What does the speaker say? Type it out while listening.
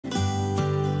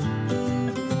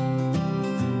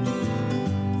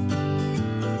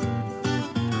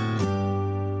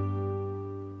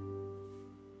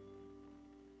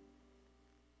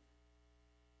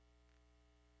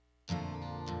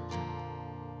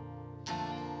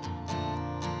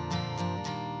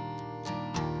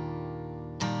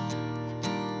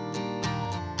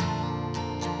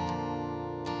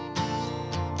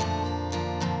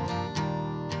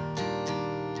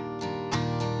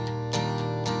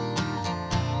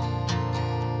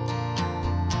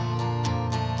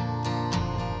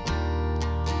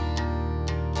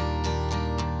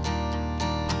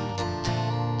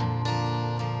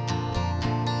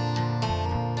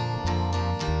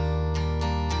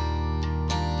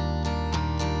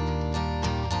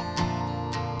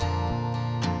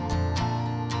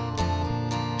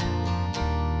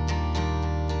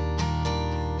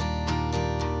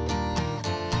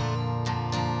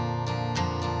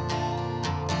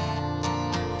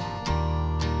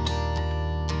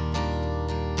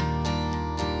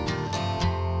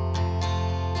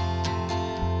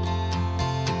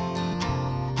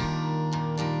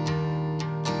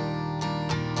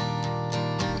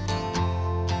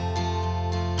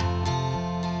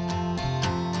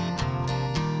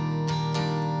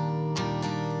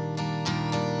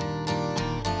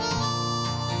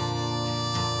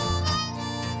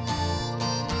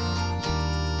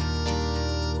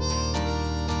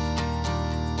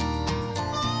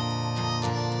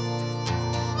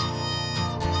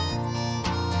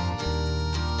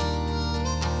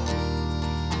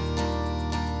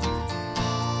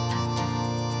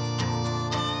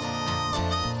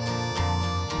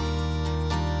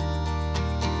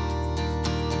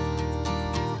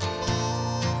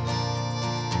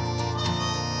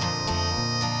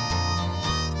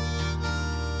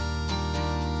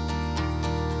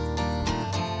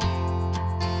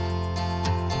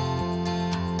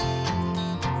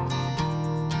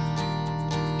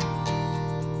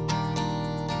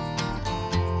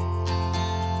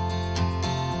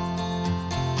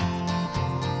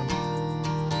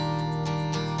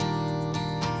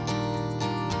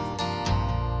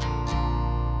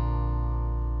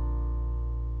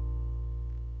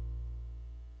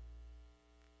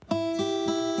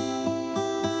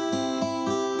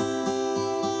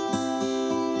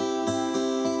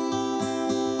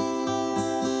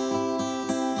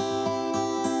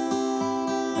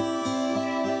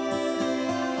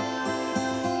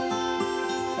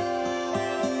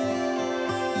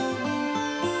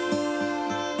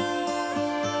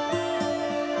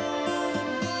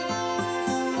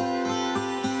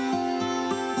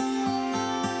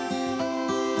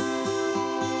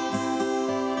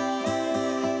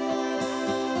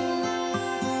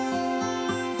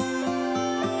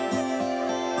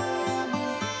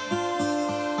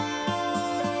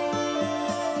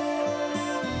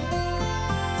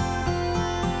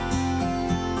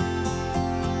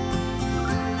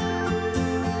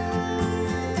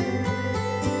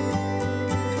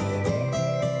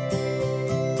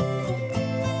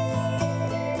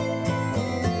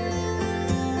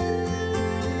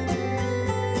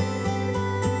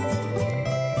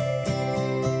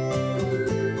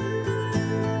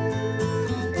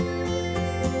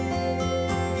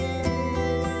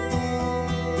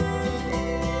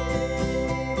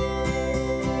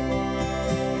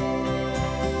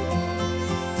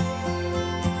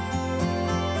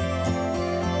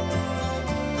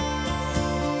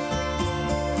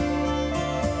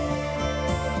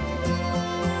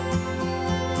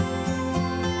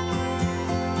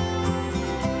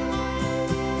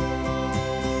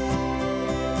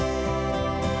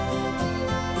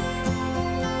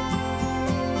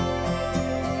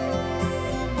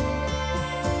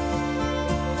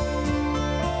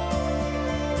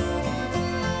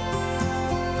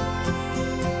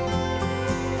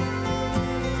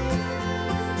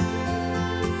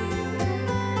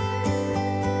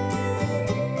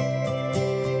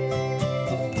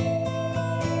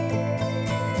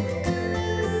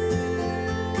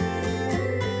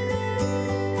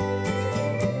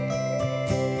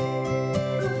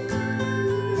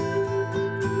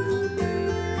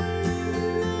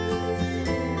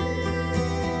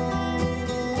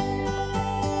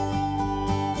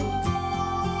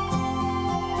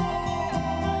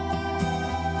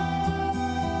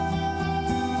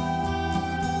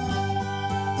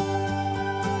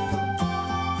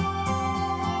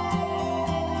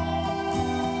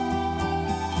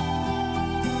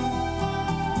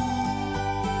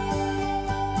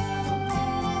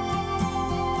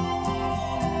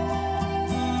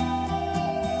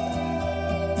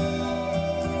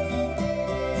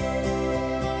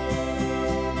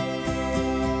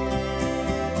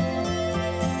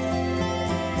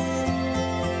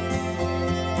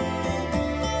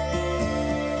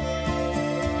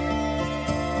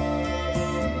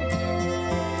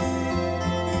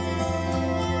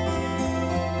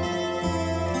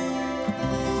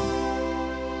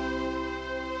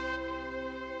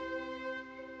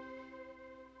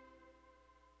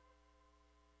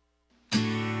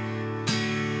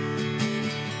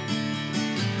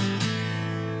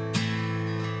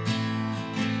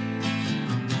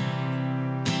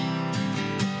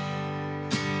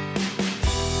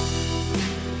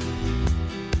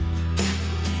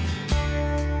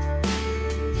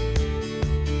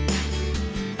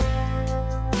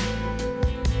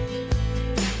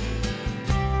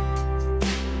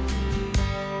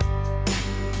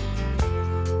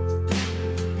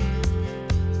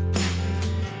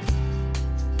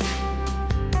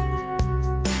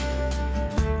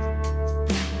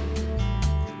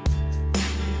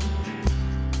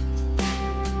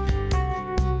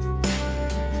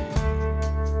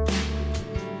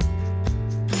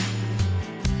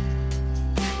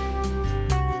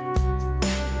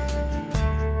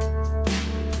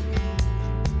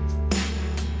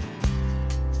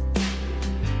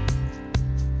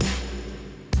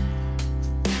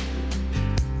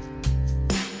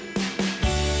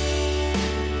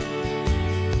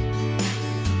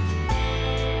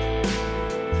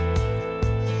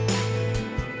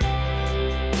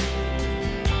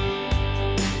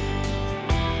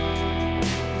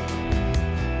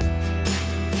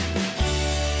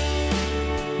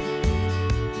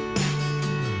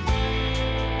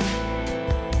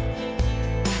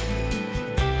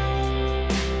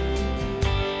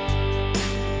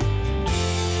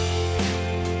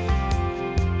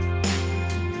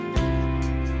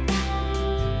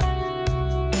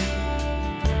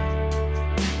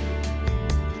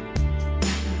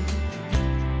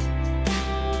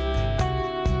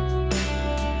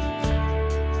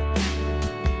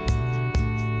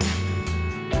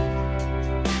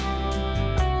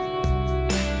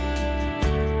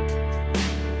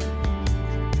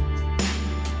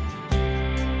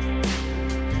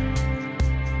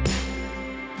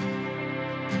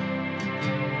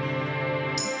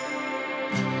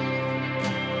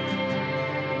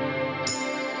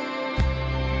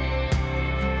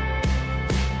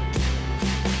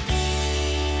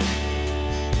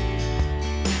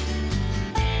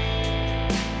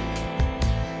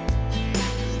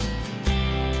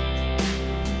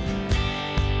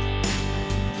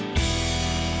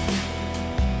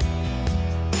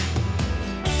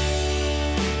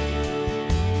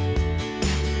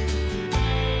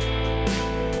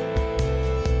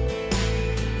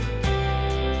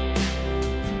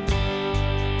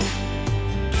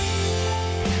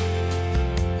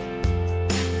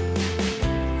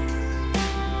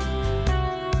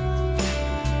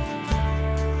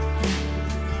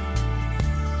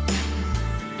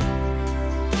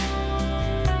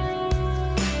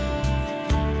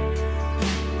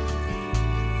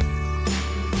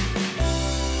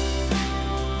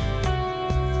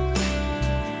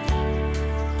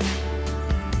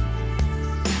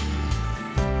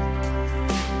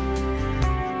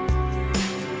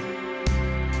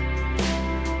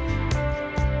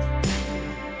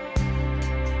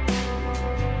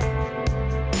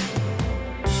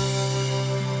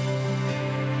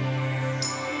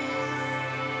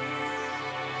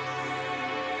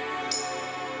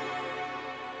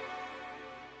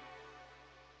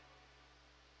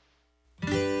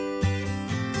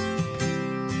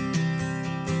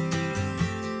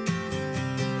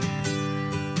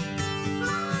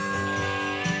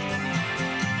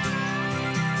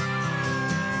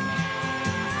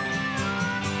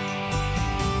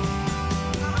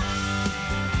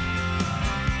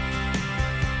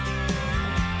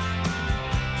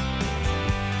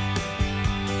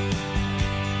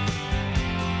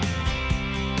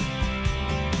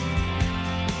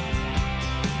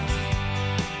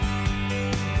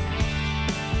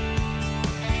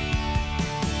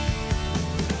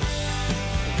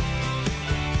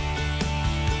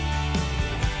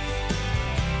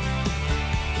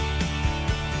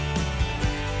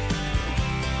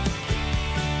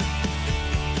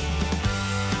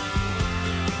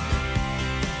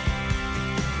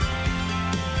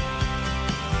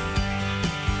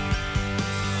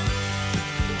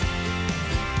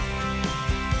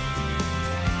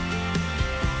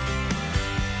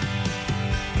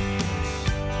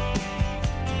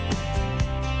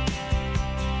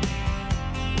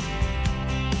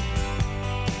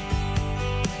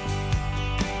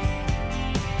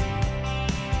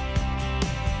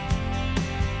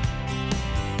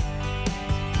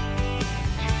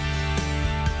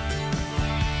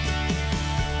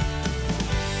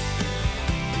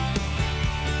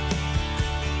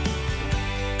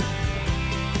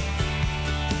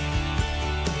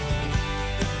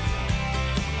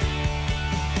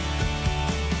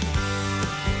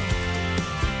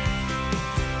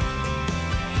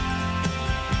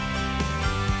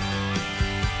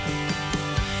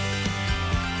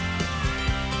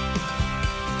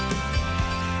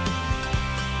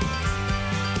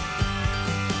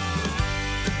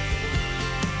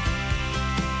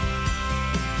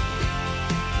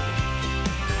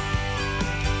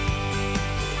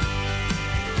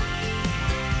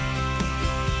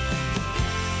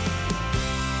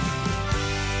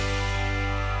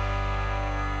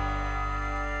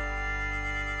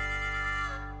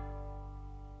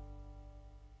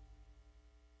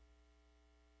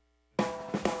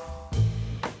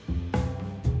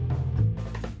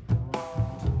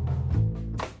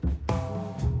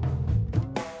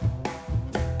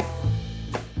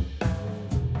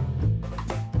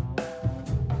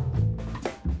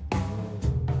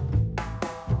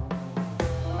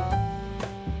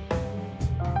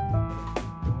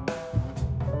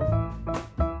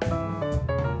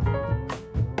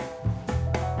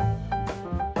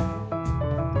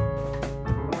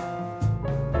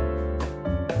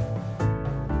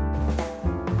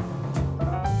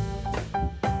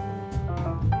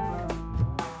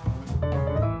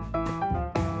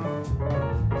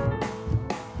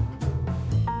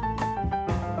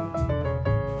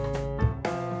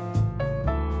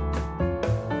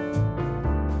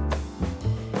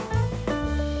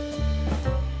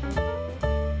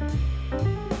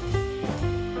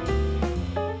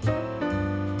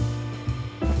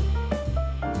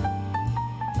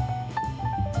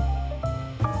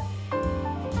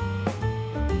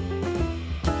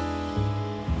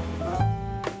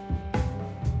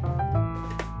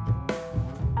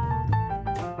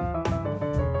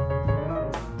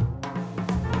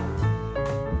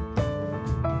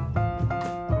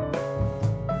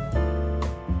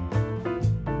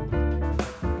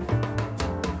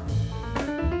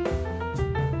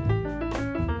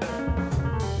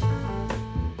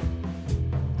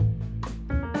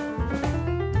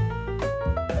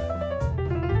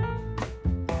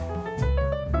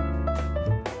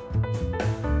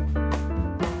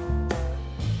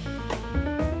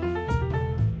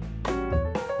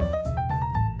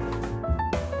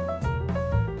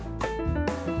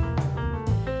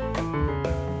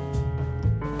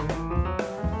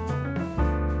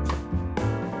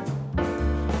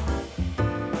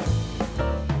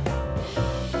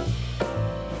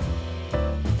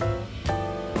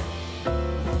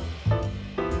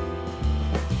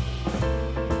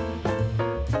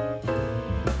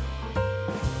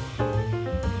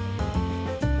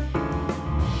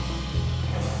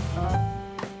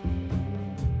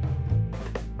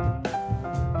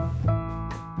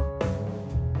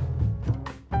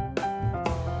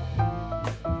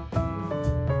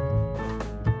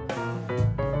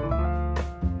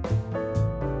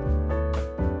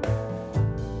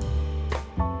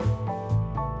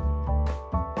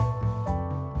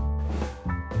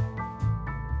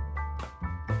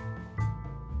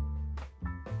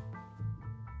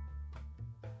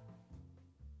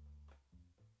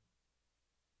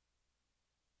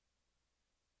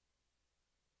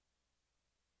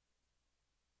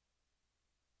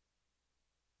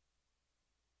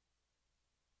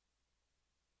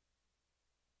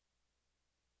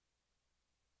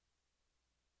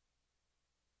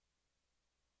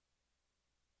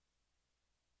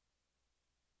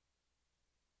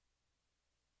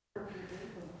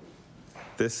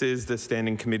This is the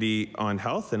Standing Committee on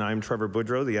Health, and I'm Trevor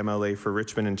Boudreau, the MLA for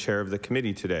Richmond and chair of the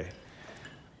committee today.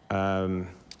 As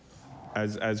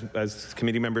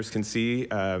committee members can see,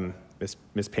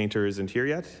 Ms. Paynter isn't here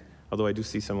yet, although I do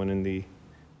see someone in the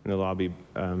lobby.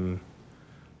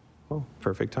 Oh,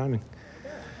 perfect timing.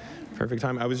 Perfect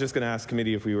time. I was just going to ask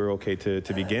committee if we were okay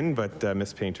to begin, but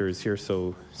Ms. Paynter is here,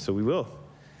 so we will.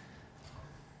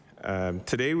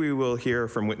 Today we will hear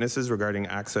from witnesses regarding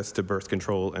access to birth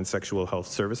control and sexual health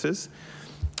services.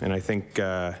 And I think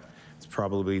it's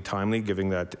probably timely given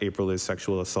that April is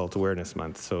Sexual Assault Awareness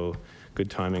Month, so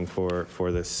good timing for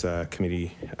this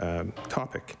committee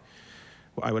topic.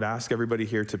 I would ask everybody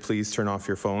here to please turn off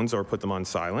your phones or put them on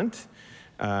silent.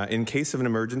 In case of an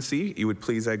emergency, you would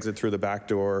please exit through the back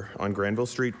door on Granville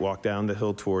Street, walk down the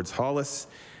hill towards Hollis,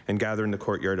 and gather in the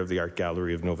courtyard of the Art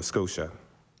Gallery of Nova Scotia.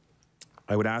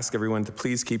 I would ask everyone to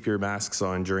please keep your masks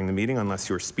on during the meeting unless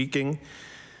you're speaking.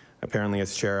 Apparently,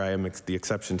 as chair, I am the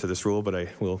exception to this rule, but I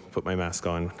will put my mask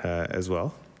on as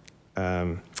well.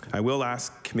 I will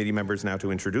ask committee members now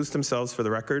to introduce themselves for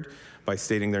the record by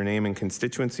stating their name and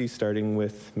constituency, starting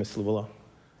with Ms. LeBlanc.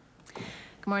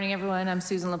 Good morning, everyone. I'm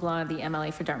Susan LeBlanc, the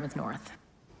MLA for Dartmouth North.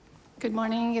 Good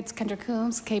morning. It's Kendra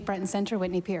Coombs, Cape Breton Centre,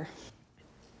 Whitney Pier.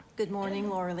 Good morning,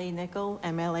 Laura Lee Nicol,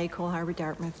 MLA Cole Harbour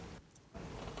Dartmouth.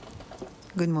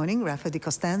 Good morning, Rafa Di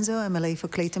Costanzo, MLA for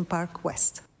Clayton Park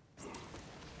West.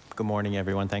 Good morning,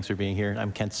 everyone. Thanks for being here.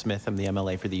 I'm Kent Smith. I'm the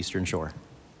MLA for the Eastern Shore.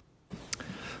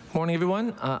 Morning,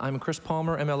 everyone. I'm Chris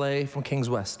Palmer, MLA from Kings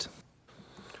West.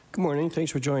 Good morning.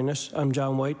 Thanks for joining us. I'm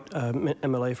John White,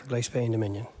 MLA for Glace Bay and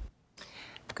Dominion.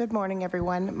 Good morning,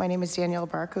 everyone. My name is Danielle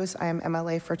Barcos. I am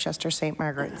MLA for Chester St.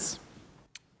 Margaret's.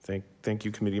 Thank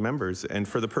you, committee members. And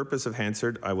for the purpose of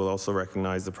Hansard, I will also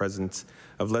recognize the presence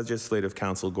of Legislative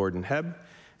Counsel Gordon Hebb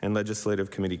and Legislative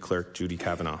Committee Clerk Judy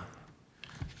Kavanagh.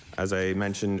 As I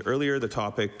mentioned earlier, the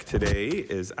topic today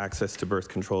is access to birth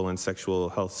control and sexual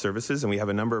health services, and we have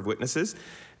a number of witnesses.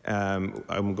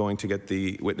 I'm going to get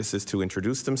the witnesses to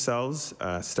introduce themselves,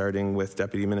 starting with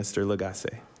Deputy Minister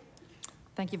Lagassé.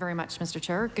 Thank you very much, Mr.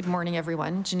 Chair. Good morning,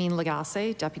 everyone. Jeannine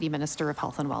Lagassé, Deputy Minister of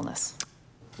Health and Wellness.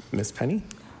 Ms. Penney.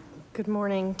 Good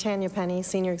morning, Tanya Penney,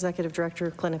 Senior Executive Director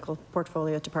of Clinical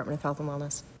Portfolio at Department of Health and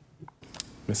Wellness.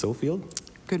 Ms. Oldfield.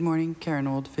 Good morning, Karen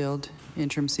Oldfield,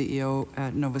 Interim CEO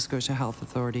at Nova Scotia Health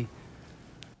Authority.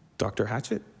 Dr.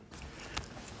 Hatchette.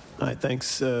 Hi,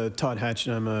 thanks. Todd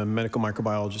Hatchette. I'm a medical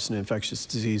microbiologist and infectious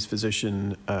disease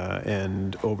physician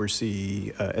and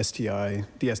oversee the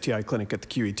STI clinic at the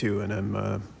QE2, and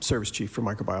I'm service chief for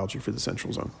microbiology for the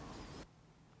Central Zone.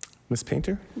 Ms.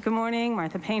 Paynter. Good morning,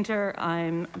 Martha Paynter.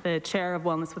 I'm the chair of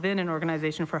Wellness Within, an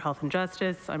organization for health and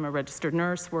justice. I'm a registered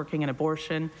nurse working in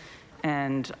abortion,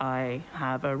 and I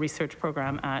have a research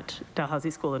program at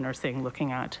Dalhousie School of Nursing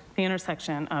looking at the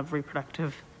intersection of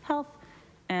reproductive health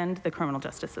and the criminal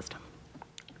justice system.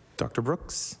 Dr.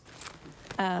 Brooks.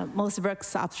 Melissa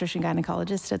Brooks, obstetrician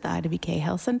gynecologist at the IWK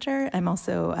Health Centre. I'm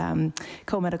also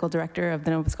co-medical director of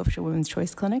the Nova Scotia Women's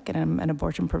Choice Clinic, and I'm an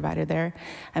abortion provider there.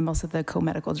 I'm also the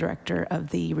co-medical director of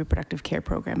the reproductive care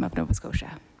program of Nova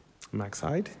Scotia. Max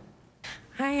Heide.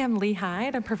 Hi, I'm Leigh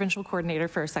Heide. I'm provincial coordinator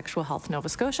for Sexual Health Nova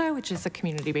Scotia, which is a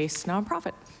community-based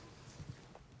nonprofit.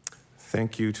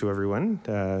 Thank you to everyone,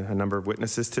 a number of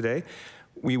witnesses today.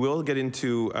 We will get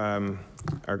into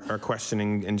our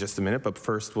questioning in just a minute, but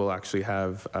first we'll actually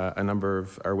have a number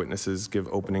of our witnesses give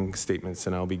opening statements,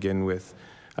 and I'll begin with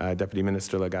Deputy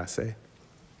Minister Lagassé.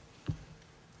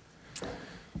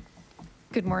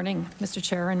 Good morning, Mr.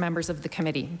 Chair and members of the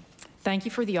committee. Thank you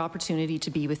for the opportunity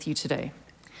to be with you today.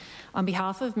 On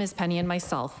behalf of Ms. Penney and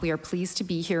myself, we are pleased to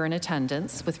be here in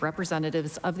attendance with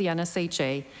representatives of the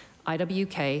NSHA,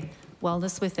 IWK,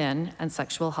 Wellness Within, and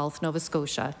Sexual Health Nova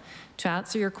Scotia to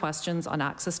answer your questions on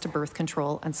access to birth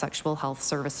control and sexual health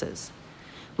services.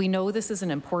 We know this is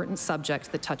an important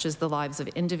subject that touches the lives of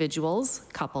individuals,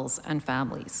 couples, and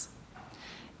families.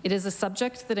 It is a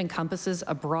subject that encompasses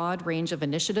a broad range of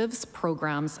initiatives,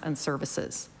 programs, and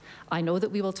services. I know that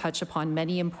we will touch upon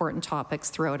many important topics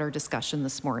throughout our discussion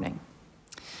this morning.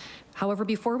 However,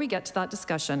 before we get to that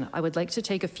discussion, I would like to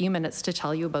take a few minutes to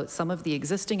tell you about some of the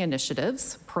existing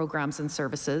initiatives, programs, and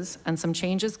services, and some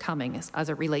changes coming as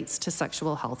it relates to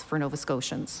sexual health for Nova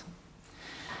Scotians.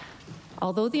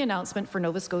 Although the announcement for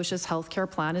Nova Scotia's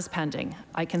healthcare plan is pending,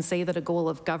 I can say that a goal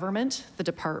of government, the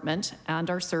department, and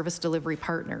our service delivery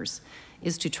partners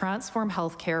is to transform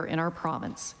healthcare in our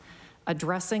province,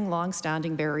 addressing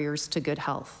long-standing barriers to good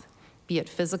health, be it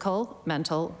physical,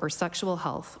 mental, or sexual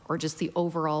health, or just the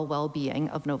overall well-being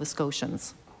of Nova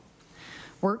Scotians.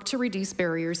 Work to reduce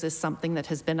barriers is something that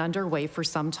has been underway for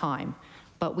some time,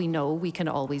 but we know we can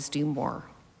always do more.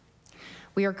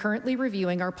 We are currently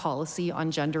reviewing our policy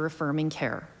on gender-affirming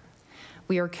care.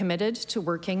 We are committed to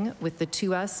working with the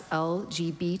 2S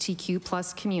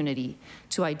LGBTQ+ community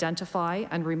to identify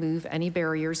and remove any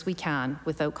barriers we can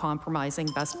without compromising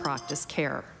best practice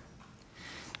care.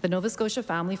 The Nova Scotia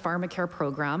Family Pharmacare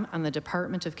Program and the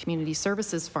Department of Community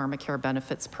Services Pharmacare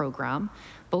Benefits Program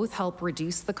both help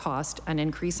reduce the cost and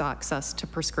increase access to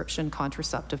prescription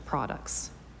contraceptive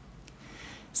products.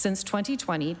 Since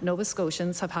 2020, Nova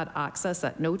Scotians have had access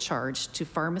at no charge to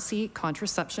pharmacy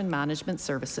contraception management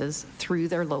services through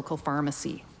their local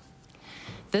pharmacy.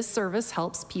 This service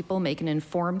helps people make an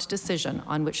informed decision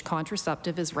on which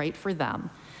contraceptive is right for them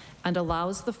and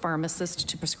allows the pharmacist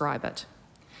to prescribe it.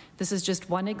 This is just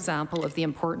one example of the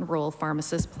important role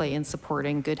pharmacists play in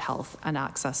supporting good health and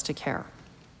access to care.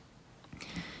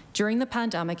 During the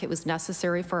pandemic, it was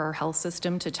necessary for our health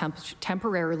system to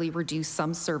temporarily reduce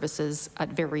some services at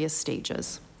various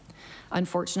stages.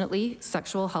 Unfortunately,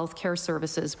 sexual health care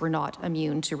services were not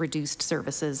immune to reduced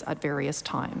services at various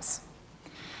times.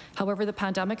 However, the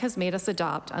pandemic has made us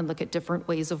adapt and look at different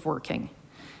ways of working.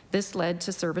 This led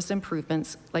to service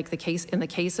improvements like in the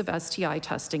case of STI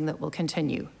testing that will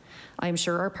continue. I am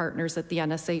sure our partners at the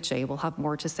NSHA will have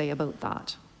more to say about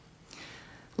that.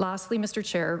 Lastly, Mr.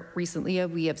 Chair, recently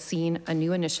we have seen a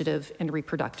new initiative in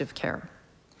reproductive care.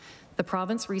 The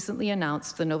province recently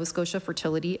announced the Nova Scotia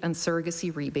Fertility and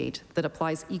Surrogacy Rebate that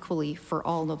applies equally for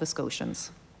all Nova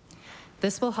Scotians.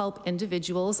 This will help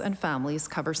individuals and families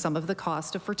cover some of the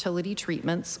cost of fertility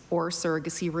treatments or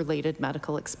surrogacy-related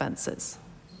medical expenses.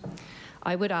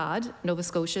 I would add, Nova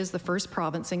Scotia is the first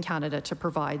province in Canada to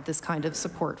provide this kind of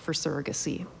support for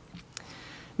surrogacy.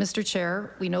 Mr.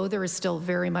 Chair, we know there is still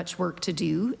very much work to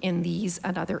do in these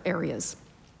and other areas.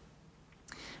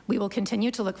 We will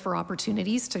continue to look for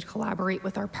opportunities to collaborate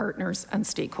with our partners and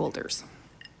stakeholders.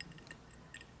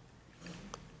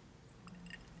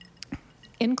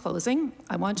 In closing,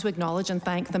 I want to acknowledge and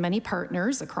thank the many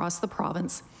partners across the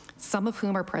province, some of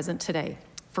whom are present today,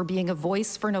 for being a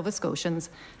voice for Nova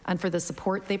Scotians and for the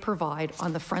support they provide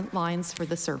on the front lines for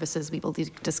the services we will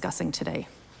be discussing today.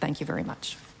 Thank you very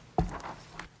much.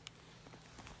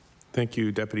 Thank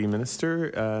you, Deputy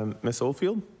Minister. Ms.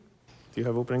 Oldfield, do you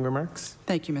have opening remarks?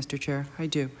 Thank you, Mr. Chair. I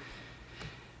do.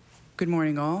 Good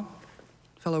morning, all.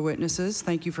 Fellow witnesses,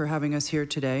 thank you for having us here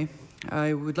today.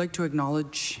 I would like to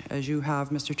acknowledge, as you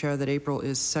have, Mr. Chair, that April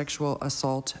is Sexual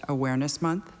Assault Awareness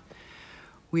Month.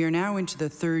 We are now into the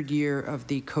third year of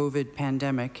the COVID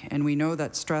pandemic, and we know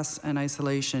that stress and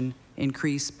isolation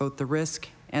increase both the risk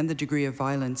and the degree of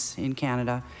violence in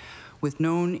Canada, with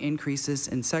known increases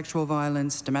in sexual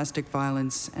violence, domestic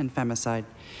violence, and femicide.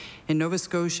 In Nova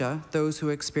Scotia, those who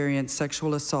experience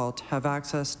sexual assault have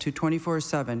access to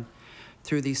 24/7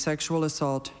 through the Sexual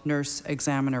Assault Nurse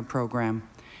Examiner program,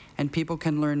 and people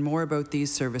can learn more about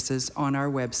these services on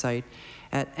our website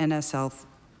at nshealth.ca/SANE,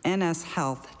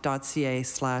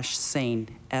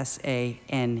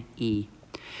 S-A-N-E.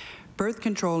 Birth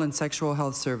control and sexual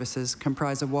health services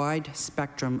comprise a wide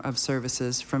spectrum of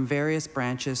services from various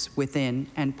branches within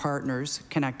and partners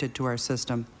connected to our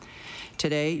system.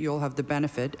 Today, you'll have the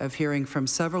benefit of hearing from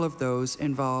several of those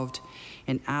involved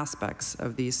in aspects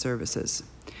of these services.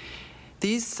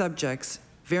 These subjects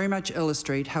very much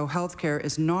illustrate how healthcare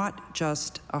is not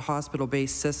just a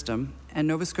hospital-based system, and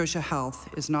Nova Scotia Health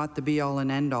is not the be-all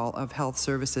and end-all of health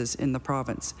services in the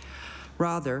province.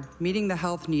 Rather, meeting the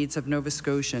health needs of Nova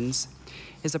Scotians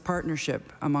is a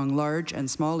partnership among large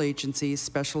and small agencies,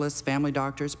 specialists, family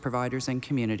doctors, providers, and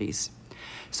communities.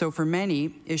 So for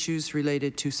many, issues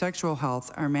related to sexual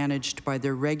health are managed by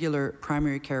their regular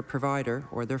primary care provider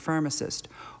or their pharmacist,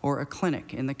 or a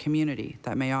clinic in the community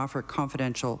that may offer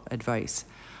confidential advice.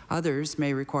 Others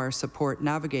may require support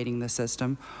navigating the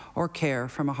system or care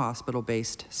from a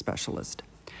hospital-based specialist.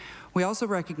 We also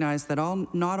recognize that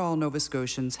not all Nova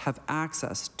Scotians have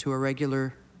access to a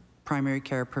regular primary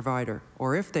care provider,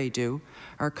 or if they do,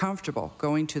 are comfortable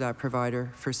going to that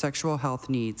provider for sexual health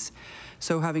needs.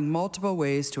 So having multiple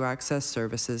ways to access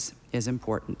services is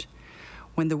important.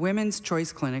 When the Women's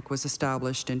Choice Clinic was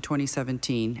established in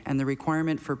 2017 and the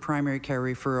requirement for primary care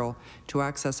referral to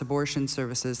access abortion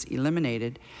services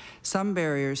eliminated, some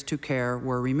barriers to care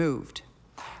were removed.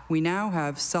 We now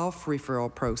have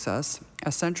self-referral process,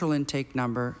 a central intake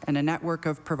number, and a network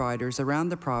of providers around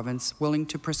the province willing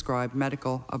to prescribe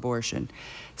medical abortion.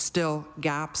 Still,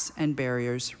 gaps and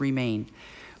barriers remain.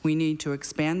 We need to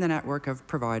expand the network of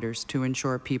providers to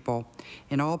ensure people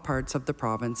in all parts of the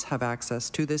province have access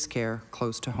to this care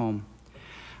close to home.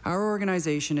 Our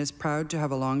organization is proud to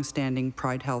have a long-standing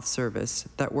Pride Health service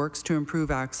that works to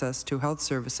improve access to health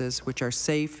services which are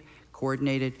safe,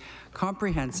 coordinated,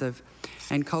 comprehensive,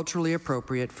 and culturally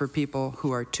appropriate for people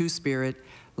who are two-spirit,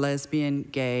 lesbian,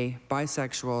 gay,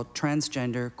 bisexual,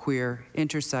 transgender, queer,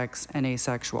 intersex, and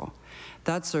asexual.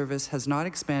 That service has not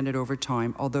expanded over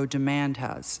time, although demand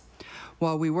has.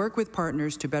 While we work with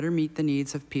partners to better meet the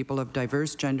needs of people of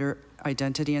diverse gender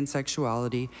identity and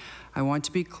sexuality, I want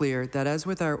to be clear that as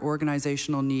with our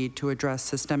organizational need to address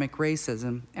systemic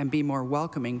racism and be more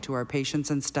welcoming to our patients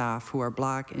and staff who are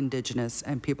Black, Indigenous,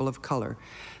 and people of color,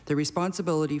 the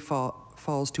responsibility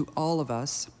falls to all of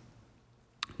us,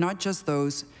 not just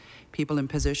those people in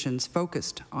positions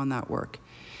focused on that work.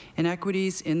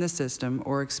 Inequities in the system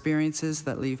or experiences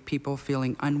that leave people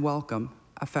feeling unwelcome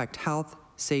affect health,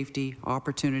 safety,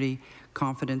 opportunity,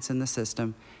 confidence in the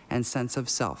system, and sense of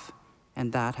self.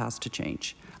 And that has to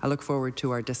change. I look forward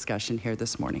to our discussion here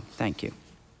this morning. Thank you.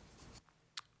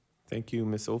 Thank you,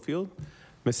 Ms. Oldfield.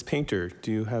 Ms. Paynter, do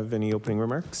you have any opening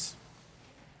remarks?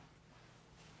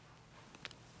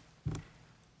 Thank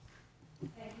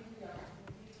you for the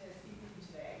opportunity to speak with you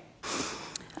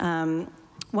today.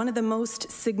 One of the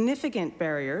most significant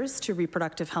barriers to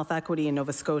reproductive health equity in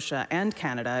Nova Scotia and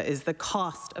Canada is the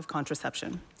cost of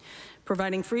contraception.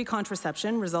 Providing free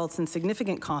contraception results in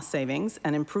significant cost savings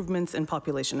and improvements in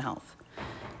population health.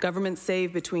 Governments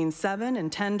save between $7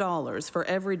 and $10 for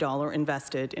every dollar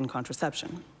invested in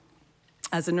contraception.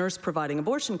 As a nurse providing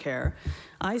abortion care,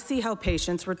 I see how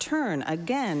patients return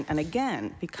again and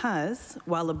again because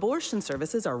while abortion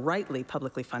services are rightly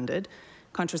publicly funded,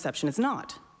 contraception is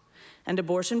not, and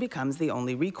abortion becomes the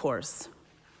only recourse.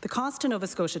 The cost to Nova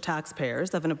Scotia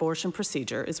taxpayers of an abortion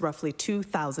procedure is roughly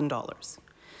 $2,000.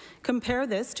 Compare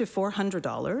this to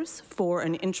 $400 for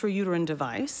an intrauterine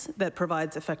device that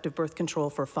provides effective birth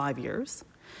control for 5 years,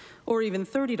 or even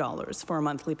 $30 for a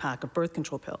monthly pack of birth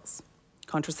control pills.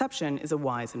 Contraception is a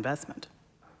wise investment.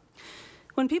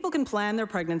 When people can plan their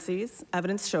pregnancies,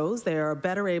 evidence shows they are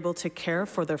better able to care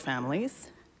for their families,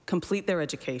 complete their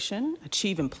education,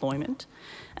 achieve employment,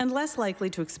 and less likely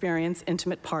to experience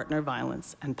intimate partner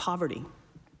violence and poverty.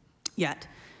 Yet,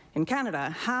 in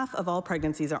Canada, half of all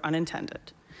pregnancies are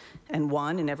unintended, and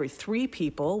 1 in every 3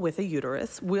 people with a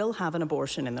uterus will have an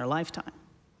abortion in their lifetime.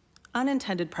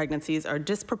 Unintended pregnancies are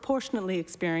disproportionately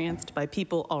experienced by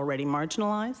people already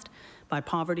marginalized by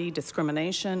poverty,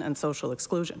 discrimination, and social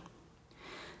exclusion.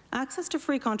 Access to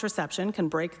free contraception can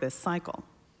break this cycle.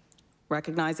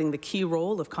 Recognizing the key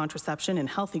role of contraception in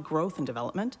healthy growth and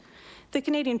development, the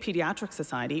Canadian Pediatric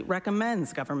Society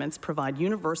recommends governments provide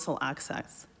universal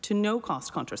access to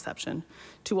no-cost contraception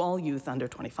to all youth under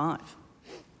 25.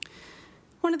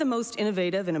 One of the most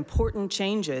innovative and important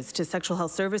changes to sexual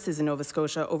health services in Nova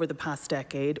Scotia over the past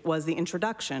decade was the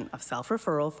introduction of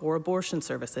self-referral for abortion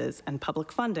services and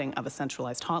public funding of a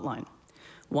centralized hotline,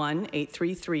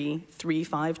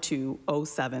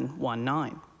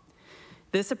 1-833-352-0719.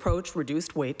 This approach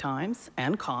reduced wait times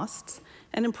and costs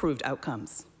and improved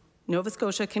outcomes. Nova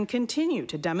Scotia can continue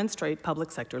to demonstrate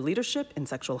public sector leadership in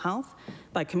sexual health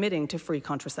by committing to free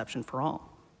contraception for all.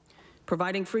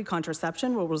 Providing free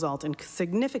contraception will result in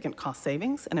significant cost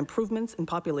savings and improvements in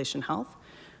population health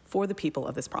for the people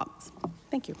of this province.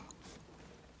 Thank you.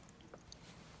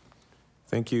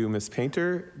 Thank you, Ms.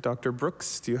 Paynter. Dr.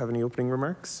 Brooks, do you have any opening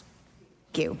remarks?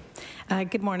 Thank you.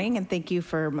 Good morning, and thank you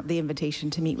for the invitation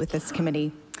to meet with this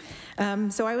committee.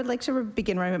 So I would like to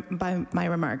begin my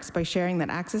remarks by sharing that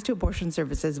access to abortion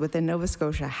services within Nova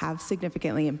Scotia have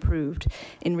significantly improved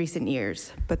in recent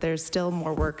years, but there's still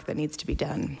more work that needs to be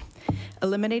done.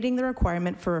 Eliminating the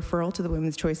requirement for referral to the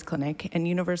Women's Choice Clinic and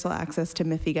universal access to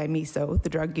mifegammiso, the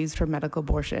drug used for medical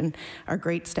abortion, are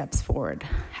great steps forward.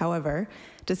 However,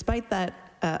 despite that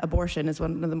abortion is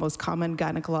one of the most common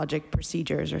gynecologic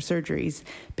procedures or surgeries,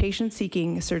 patients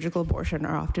seeking surgical abortion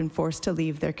are often forced to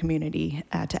leave their community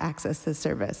to access this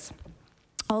service.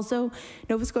 Also,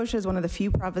 Nova Scotia is one of the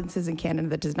few provinces in Canada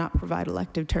that does not provide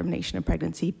elective termination of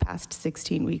pregnancy past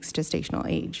 16 weeks gestational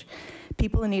age.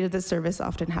 People in need of this service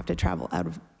often have to travel out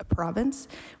of a province,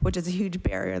 which is a huge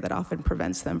barrier that often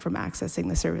prevents them from accessing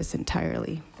the service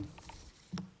entirely.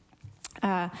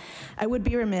 I would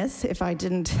be remiss if I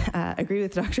didn't agree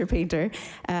with Dr. Paynter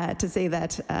to say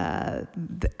that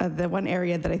the one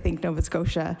area that I think Nova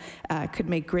Scotia could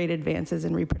make great advances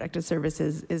in reproductive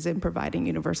services is in providing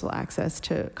universal access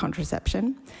to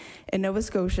contraception. In Nova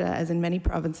Scotia, as in many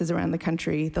provinces around the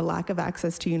country, the lack of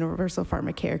access to universal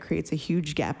pharmacare creates a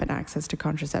huge gap in access to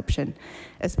contraception,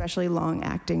 especially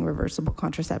long-acting reversible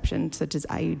contraception such as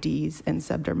IUDs and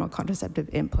subdermal contraceptive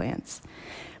implants.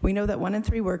 We know that 1 in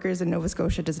 3 workers in Nova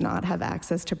Scotia does not have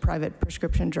access to private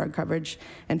prescription drug coverage,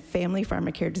 and family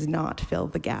pharmacare does not fill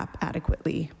the gap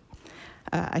adequately.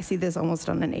 I see this almost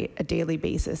on a daily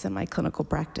basis in my clinical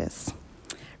practice.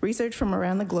 Research from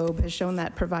around the globe has shown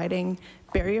that providing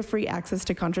barrier-free access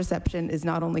to contraception is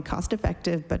not only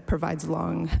cost-effective, but provides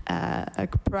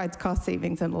cost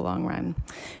savings in the long run.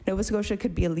 Nova Scotia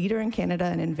could be a leader in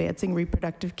Canada in advancing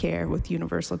reproductive care with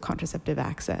universal contraceptive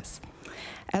access.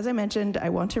 As I mentioned, I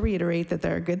want to reiterate that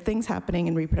there are good things happening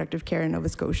in reproductive care in Nova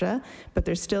Scotia, but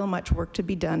there's still much work to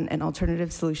be done and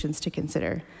alternative solutions to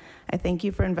consider. I thank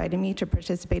you for inviting me to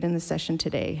participate in this session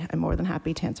today. I'm more than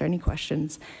happy to answer any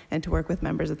questions and to work with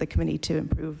members of the committee to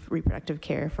improve reproductive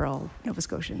care for all Nova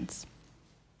Scotians.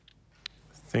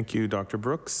 Thank you, Dr.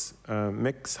 Brooks.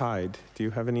 Ms. Heide, do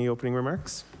you have any opening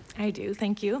remarks? I do,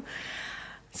 thank you.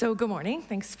 So good morning,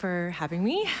 thanks for having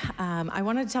me. I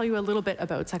wanted to tell you a little bit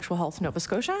about Sexual Health Nova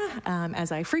Scotia,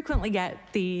 as I frequently get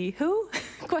the who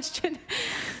question.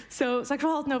 So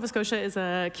Sexual Health Nova Scotia is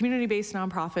a community-based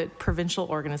nonprofit provincial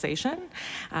organization,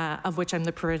 of which I'm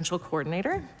the provincial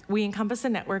coordinator. We encompass a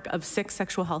network of 6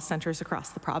 sexual health centers across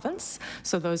the province.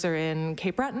 So those are in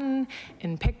Cape Breton,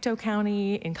 in Pictou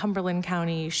County, in Cumberland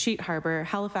County, Sheet Harbour,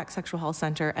 Halifax Sexual Health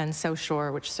Center, and South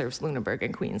Shore, which serves Lunenburg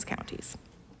and Queens counties.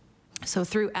 So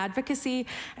through advocacy,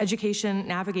 education,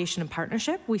 navigation, and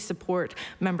partnership, we support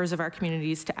members of our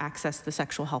communities to access the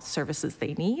sexual health services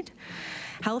they need.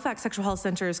 Halifax Sexual Health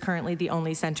Center is currently the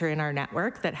only center in our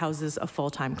network that houses a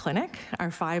full-time clinic. Our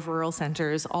 5 rural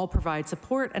centers all provide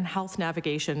support and health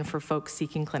navigation for folks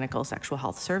seeking clinical sexual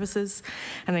health services.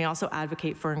 And they also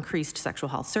advocate for increased sexual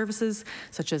health services,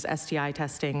 such as STI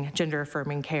testing,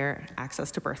 gender-affirming care, access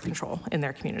to birth control in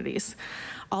their communities.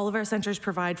 All of our centers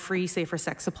provide free safer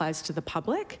sex supplies to the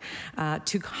public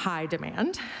to high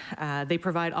demand. They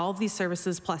provide all of these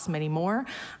services plus many more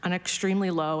on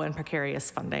extremely low and precarious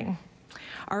funding.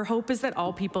 Our hope is that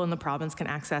all people in the province can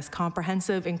access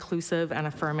comprehensive, inclusive, and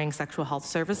affirming sexual health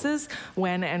services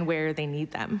when and where they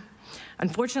need them.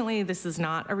 Unfortunately, this is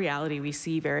not a reality we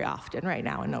see very often right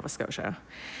now in Nova Scotia.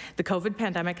 The COVID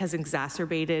pandemic has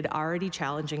exacerbated already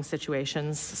challenging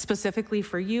situations, specifically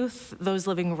for youth, those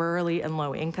living rurally and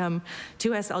low income,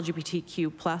 2S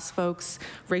LGBTQ+ folks,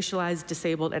 racialized,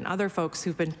 disabled, and other folks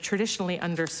who've been traditionally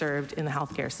underserved in the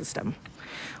healthcare system.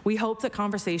 We hope that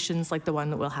conversations like the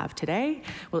one that we'll have today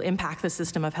will impact the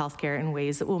system of healthcare in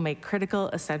ways that will make critical,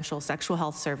 essential sexual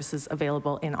health services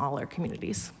available in all our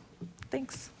communities.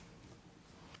 Thanks.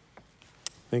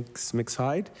 Thanks, Ms.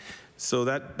 Heide. So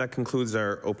that concludes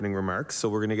our opening remarks. So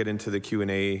we're going to get into the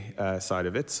Q&A side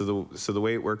of it. So the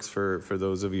way it works for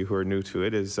those of you who are new to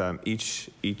it is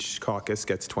each caucus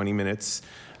gets 20 minutes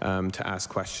to ask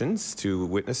questions to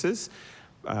witnesses.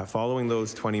 Following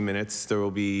those 20 minutes, there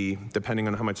will be, depending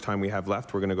on how much time we have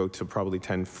left, we're going to go to probably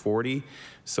 10:40.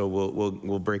 So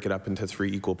we'll break it up into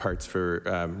 3 equal parts for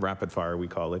rapid fire, we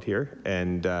call it here,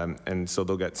 and so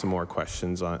they'll get some more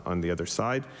questions on the other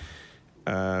side.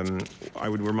 I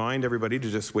would remind everybody to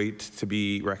just wait to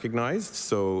be recognized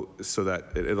so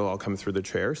that it'll all come through the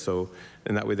chair. So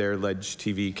and that way there, Ledge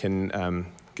TV can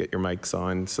get your mics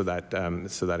on so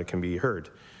that it can be heard.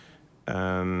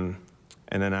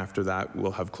 And then after that,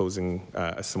 we'll have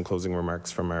some closing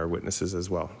remarks from our witnesses as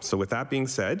well. So with that being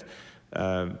said,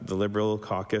 the Liberal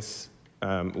caucus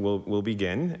will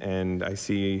begin, and I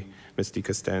see Ms. Di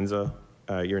Costanzo,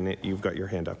 you've got your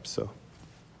hand up. So.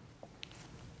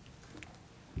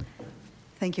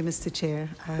 Thank you, Mr. Chair,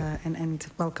 and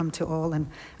welcome to all. And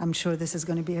I'm sure this is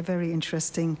going to be a very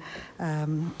interesting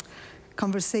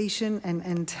conversation,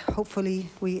 and hopefully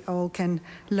we all can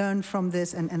learn from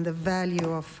this and the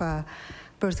value of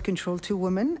birth control to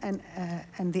women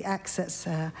and the access.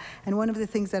 And one of the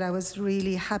things that I was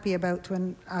really happy about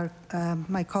when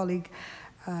my colleague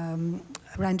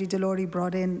Randy Delorey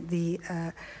brought in the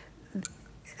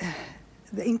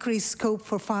increased scope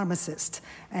for pharmacists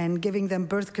and giving them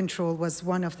birth control was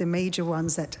one of the major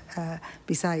ones that,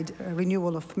 beside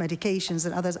renewal of medications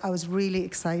and others, I was really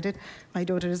excited. My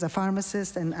daughter is a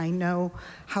pharmacist, and I know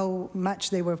how much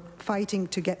they were fighting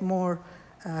to get more,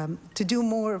 to do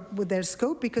more with their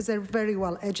scope, because they're very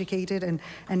well educated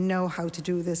and know how to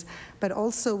do this. But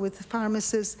also with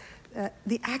pharmacists,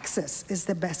 the access is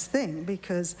the best thing,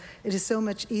 because it is so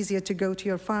much easier to go to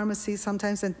your pharmacy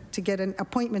sometimes than to get an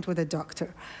appointment with a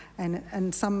doctor.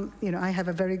 And some, I have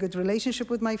a very good relationship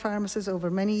with my pharmacist over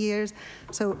many years.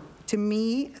 So to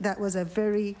me, that was a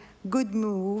very good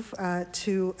move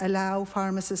to allow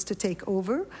pharmacists to take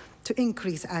over, to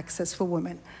increase access for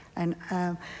women. And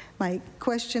my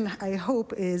question, I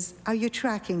hope, is, are you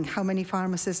tracking how many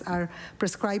pharmacists are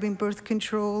prescribing birth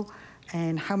control,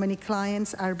 and how many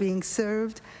clients are being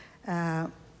served,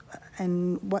 and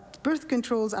what birth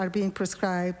controls are being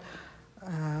prescribed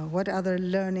What other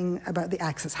learning about the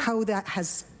access? How that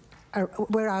has,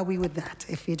 where are we with that,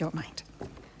 if you don't mind?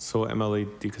 So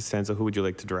MLA Di Costanzo, who would you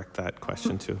like to direct that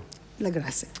question to?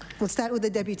 Lagassé. We'll start with the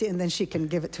deputy and then she can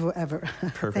give it to whoever.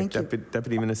 Perfect.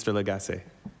 Deputy Minister Lagassé.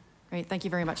 Great, thank you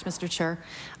very much, Mr. Chair.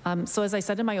 So as I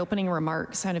said in my opening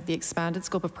remarks, kind of the expanded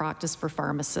scope of practice for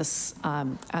pharmacists,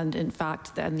 and in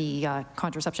fact, then the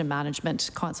contraception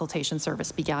management consultation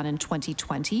service began in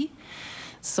 2020.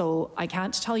 So I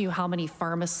can't tell you how many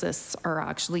pharmacists are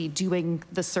actually doing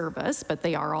the service, but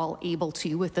they are all able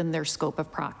to within their scope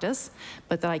of practice.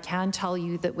 But that I can tell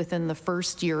you that within the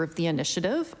first year of the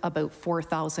initiative, about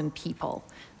 4,000 people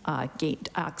gained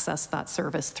access to that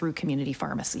service through community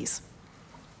pharmacies.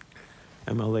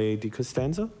 MLA Di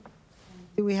Costanzo?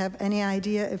 Do we have any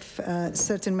idea if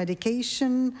certain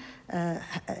medication,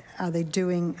 are they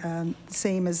doing the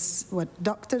same as what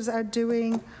doctors are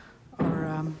doing?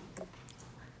 Or,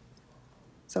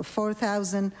 so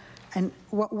 4,000, and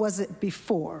what was it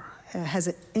before? Has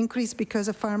it increased because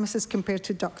of pharmacists compared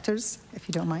to doctors, if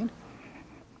you don't mind?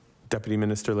 Deputy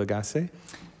Minister Lagassé?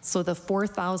 So the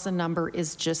 4,000 number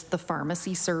is just the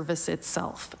pharmacy service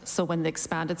itself. So when the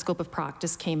expanded scope of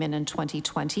practice came in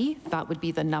 2020, that would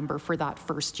be the number for that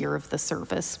first year of the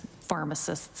service,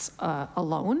 pharmacists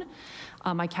alone.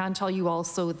 I can tell you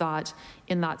also that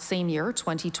in that same year,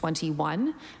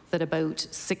 2021, that about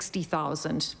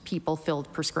 60,000 people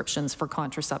filled prescriptions for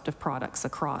contraceptive products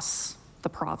across the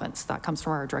province. That comes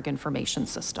from our drug information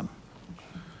system.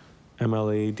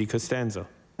 MLA Di Costanzo.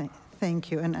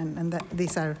 Thank you, and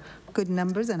these are good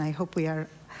numbers, and I hope we are,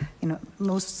 you know,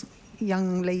 most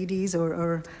young ladies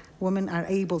or women are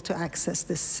able to access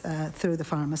this through the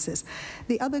pharmacists.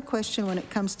 The other question when it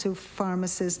comes to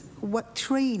pharmacists, what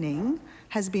training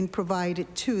has been provided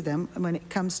to them when it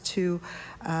comes to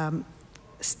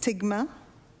stigma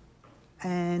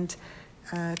and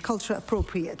culture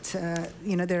appropriate?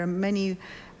 You know, there are many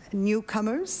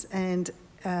newcomers and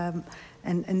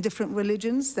different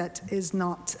religions that is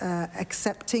not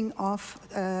accepting of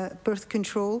birth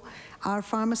control. Are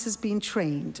pharmacists being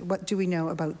trained? What do we know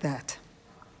about that?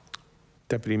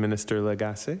 Deputy Minister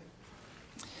Lagassé.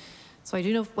 So I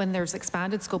do know when there's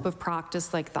expanded scope of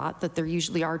practice like that there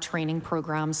usually are training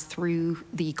programs through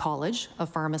the College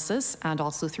of Pharmacists and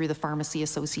also through the Pharmacy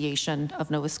Association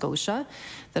of Nova Scotia,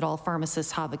 that all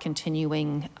pharmacists have a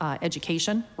continuing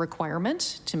education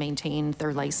requirement to maintain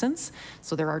their license.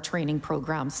 So there are training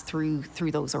programs through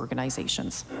those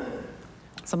organizations.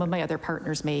 Some of my other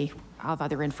partners may have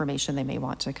other information they may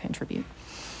want to contribute.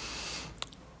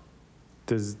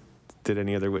 Did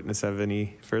any other witness have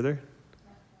any further?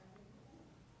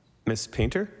 Ms.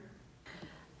 Paynter?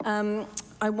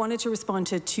 I wanted to respond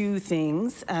to two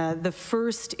things. The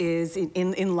first is,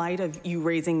 in light of you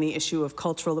raising the issue of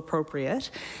cultural appropriate,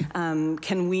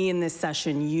 can we in this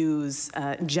session use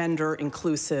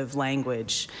gender-inclusive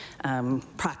language?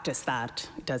 Practice that.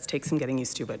 It does take some getting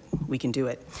used to, but we can do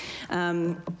it.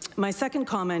 My second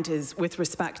comment is with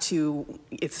respect to,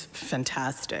 it's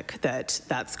fantastic that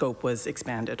that scope was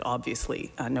expanded,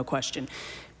 obviously, no question.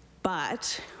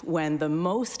 But when the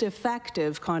most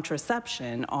effective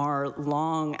contraception are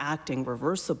long-acting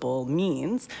reversible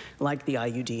means, like the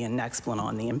IUD and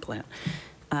Nexplanon, the implant,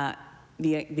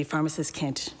 the pharmacist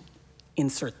can't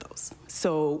insert those.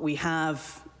 So we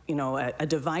have, you know, a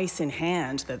device in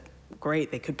hand that,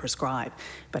 great, they could prescribe,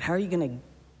 but how are you going to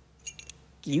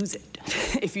use it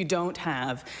if you don't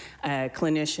have a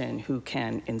clinician who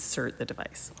can insert the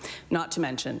device? Not to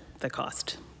mention the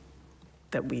cost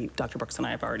that Dr. Brooks and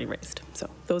I have already raised. So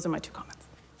those are my two comments.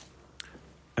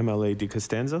 MLA Di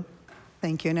Costanzo.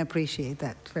 Thank you, and I appreciate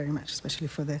that very much, especially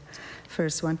for the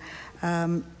first one.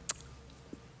 There's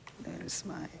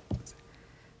my...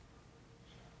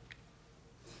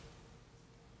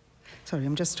 Sorry,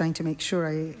 I'm just trying to make sure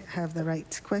I have the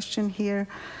right question here.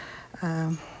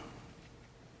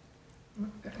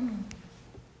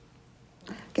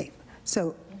 Okay,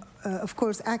 so of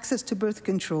course, access to birth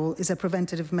control is a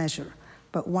preventative measure,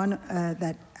 but one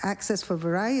that access for a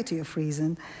variety of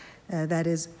reasons, that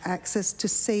is access to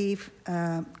safe,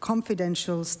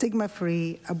 confidential,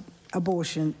 stigma-free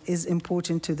abortion is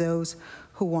important to those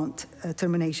who want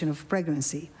termination of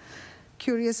pregnancy.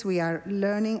 Curious, we are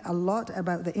learning a lot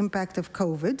about the impact of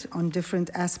COVID on different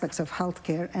aspects of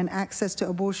healthcare, and access to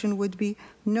abortion would be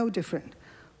no different.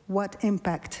 What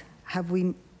impact have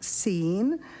we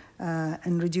seen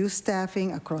and reduced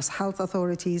staffing across health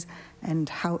authorities, and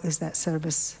how is that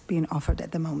service being offered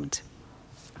at the moment?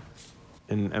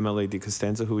 And MLA Di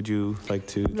Costanzo, who would you like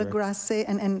to direct? Lagassé,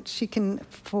 and she can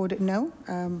forward it, no?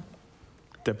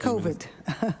 COVID.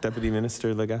 Deputy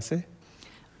Minister Lagassé?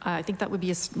 I think that would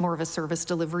be more of a service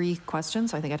delivery question,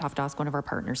 so I think I'd have to ask one of our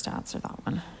partners to answer that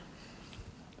one.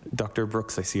 Dr.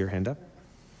 Brooks, I see your hand up.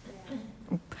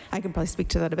 I can probably speak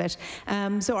to that a bit.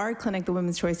 So our clinic, the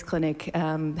Women's Choice Clinic,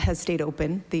 has stayed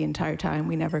open the entire time.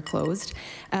 We never closed.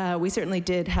 We certainly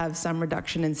did have some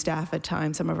reduction in staff at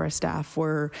times. Some of our staff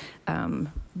were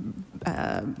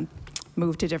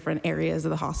moved to different areas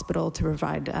of the hospital to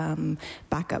provide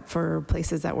backup for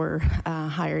places that were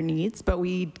higher needs, but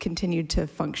we continued to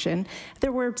function.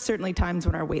 There were certainly times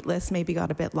when our wait list maybe got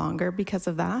a bit longer because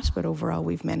of that, but overall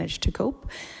we've managed to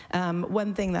cope.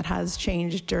 One thing that has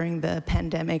changed during the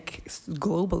pandemic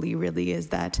globally really is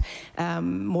that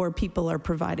more people are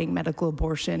providing medical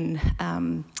abortion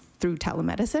through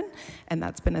telemedicine, and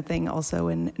that's been a thing also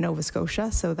in Nova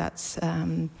Scotia. So that's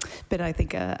been, I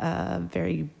think, a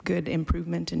very good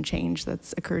improvement and change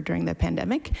that's occurred during the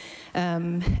pandemic,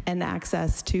 and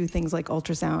access to things like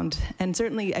ultrasound. And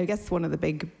certainly, I guess one of the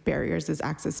big barriers is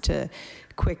access to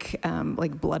quick,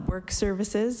 like blood work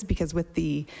services, because with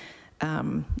the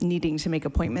needing to make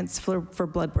appointments for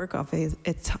blood work,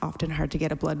 it's often hard to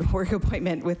get a blood work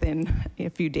appointment within a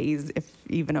few days, if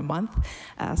even a month.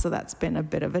 So that's been a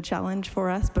bit of a challenge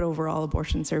for us, but overall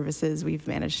abortion services, we've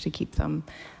managed to keep them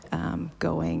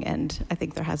going, and I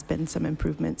think there has been some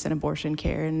improvements in abortion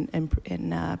care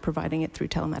in providing it through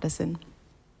telemedicine.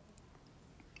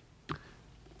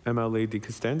 MLA de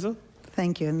Costanzo.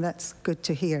 Thank you, and that's good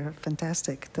to hear.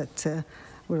 Fantastic that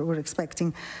we're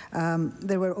expecting.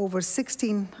 There were over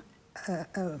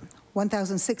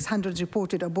 1,600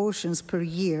 reported abortions per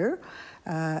year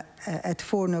at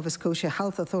 4 Nova Scotia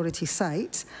Health Authority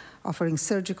sites, offering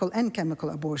surgical and chemical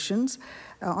abortions.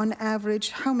 On average,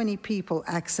 how many people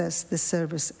access this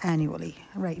service annually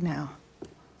right now?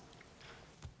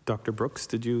 Dr. Brooks,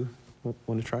 did you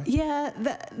want to try? Yeah,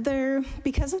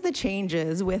 because of the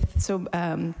changes with,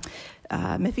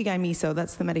 Mifegymiso,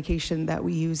 that's the medication that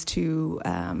we use to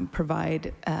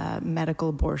provide medical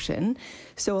abortion.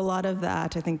 So a lot of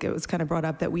that, I think it was kind of brought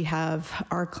up that we have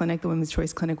our clinic, the Women's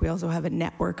Choice Clinic, we also have a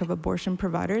network of abortion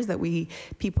providers that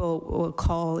people will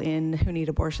call in who need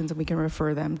abortions, and we can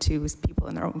refer them to people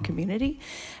in their own community.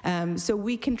 So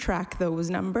we can track those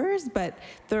numbers, but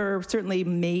there certainly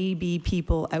may be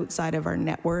people outside of our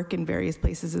network in various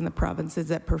places in the provinces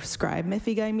that prescribe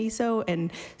Mifegymiso,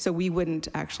 and so we wouldn't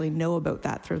actually know about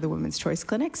that through the Women's Choice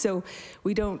Clinic. So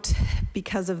we don't,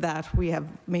 because of that, we have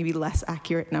maybe less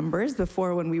accurate numbers.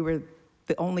 Before, when we were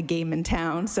the only game in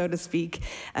town, so to speak,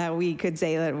 we could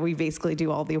say that we basically do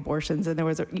all the abortions, and there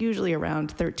was usually around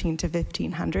 1,300 to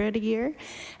 1,500 a year.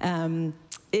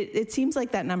 It seems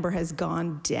like that number has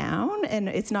gone down, and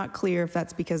it's not clear if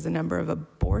that's because the number of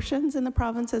abortions in the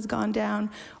province has gone down,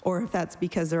 or if that's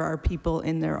because there are people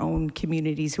in their own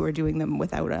communities who are doing them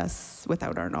without us,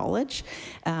 without our knowledge.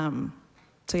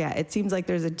 So yeah, it seems like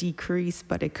there's a decrease,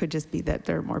 but it could just be that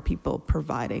there are more people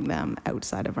providing them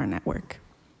outside of our network.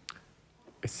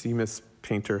 I see Ms.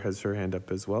 Paynter has her hand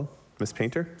up as well. Ms.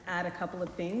 Paynter? Add a couple of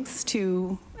things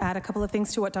to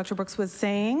what Dr. Brooks was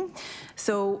saying.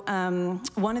 So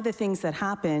one of the things that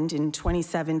happened in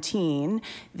 2017,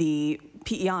 the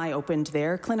PEI opened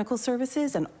their clinical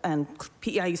services, and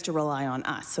PEI used to rely on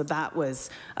us. So that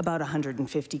was about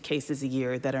 150 cases a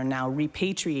year that are now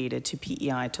repatriated to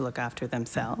PEI to look after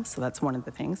themselves. So that's one of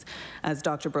the things. As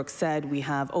Dr. Brooks said, we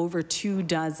have over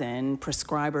 24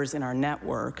 prescribers in our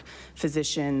network,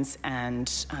 physicians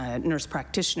and nurse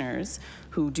practitioners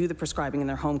who do the prescribing in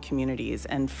their home communities.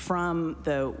 And from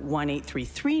the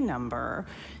 1833 number,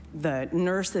 the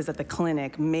nurses at the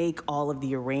clinic make all of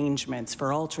the arrangements for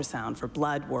ultrasound, for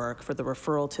blood work, for the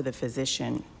referral to the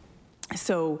physician.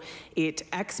 So it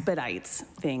expedites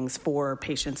things for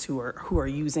patients who are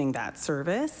using that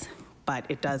service, but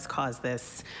it does cause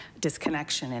this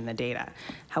disconnection in the data.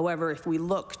 However, if we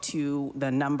look to the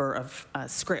number of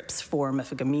scripts for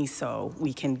Mifegymiso,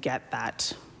 we can get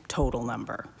that total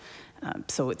number.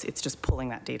 So it's just pulling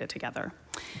that data together.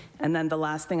 And then the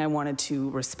last thing I wanted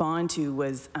to respond to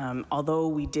was, although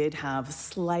we did have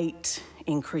slight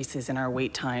increases in our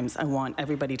wait times, I want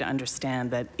everybody to understand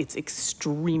that it's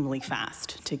extremely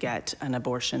fast to get an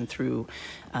abortion through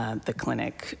the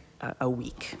clinic a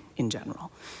week in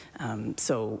general.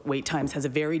 So wait times has a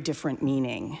very different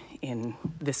meaning in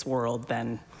this world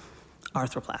than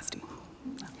arthroplasty.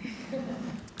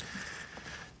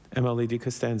 MLA de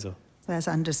Costanzo. That's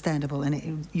understandable,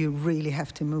 and you really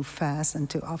have to move fast and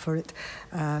to offer it.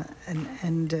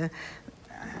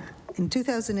 In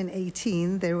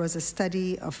 2018, there was a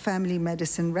study of family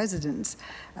medicine residents,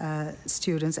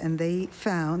 students, and they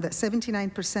found that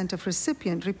 79% of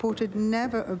recipients reported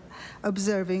never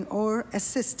observing or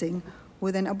assisting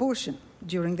with an abortion.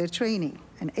 during their training,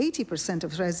 and 80%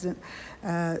 of residents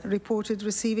reported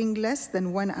receiving less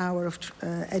than 1 hour of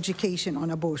education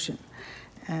on abortion.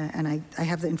 And I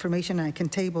have the information, and I can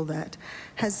table that.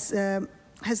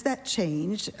 Has that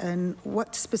changed, and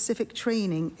what specific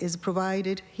training is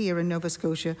provided here in Nova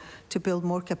Scotia to build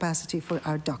more capacity for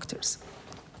our doctors?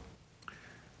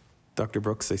 Dr.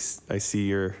 Brooks, I see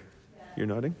you're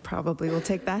nodding. Probably will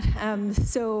take that.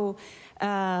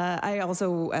 I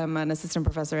also am an assistant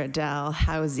professor at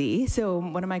Dalhousie. So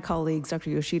one of my colleagues,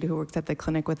 Dr. Yoshida, who works at the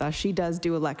clinic with us, she does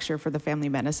do a lecture for the family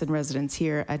medicine residents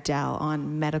here at Dal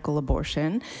on medical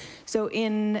abortion. So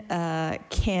in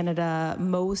Canada,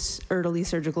 most early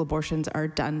surgical abortions are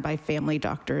done by family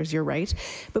doctors, you're right.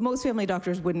 But most family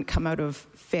doctors wouldn't come out of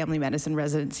family medicine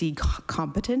residency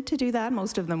competent to do that.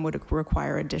 Most of them would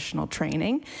require additional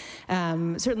training.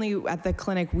 Certainly at the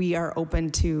clinic, we are open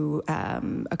to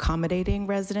accommodating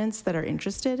residents that are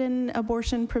interested in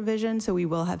abortion provision. So we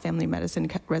will have family medicine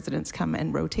residents come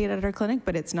and rotate at our clinic,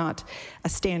 but it's not a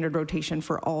standard rotation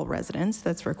for all residents.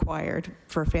 That's required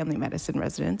for family medicine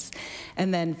residents.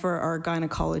 And then for our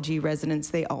gynecology residents,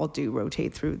 they all do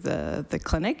rotate through the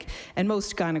clinic. And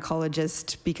most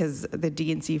gynecologists, because the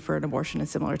D&C for an abortion is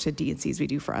similar to D&Cs we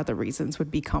do for other reasons,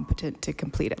 would be competent to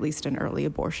complete at least an early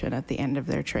abortion at the end of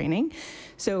their training.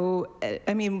 So,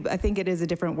 I mean, I think it is a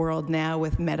different world now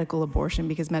with medical abortion,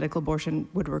 because medical abortion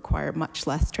would require much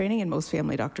less training, and most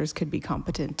family doctors could be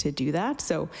competent to do that.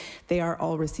 So they are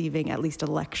all receiving at least a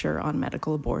lecture on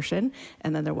medical abortion,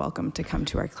 and then they're welcome to come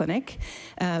to our clinic.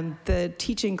 The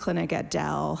teaching clinic at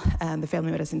Dal, the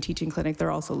family medicine teaching clinic,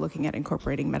 they're also looking at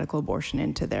incorporating medical abortion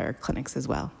into their clinics as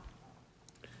well.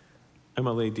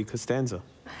 MLA Di Costanza.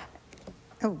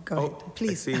 Oh, go ahead,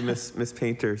 please. I see Ms.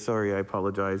 Paynter. Sorry, I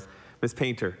apologize. Ms.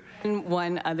 Paynter. And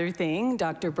one other thing,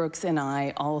 Dr. Brooks and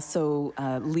I also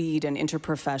lead an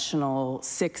interprofessional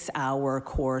 6-hour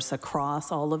course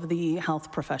across all of the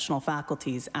health professional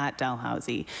faculties at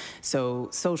Dalhousie. So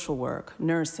social work,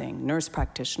 nursing, nurse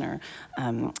practitioner,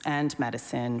 and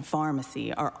medicine,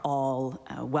 pharmacy are all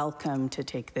welcome to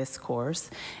take this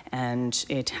course. And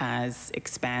it has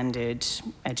expanded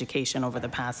education over the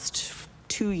past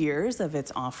 2 years of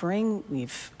its offering.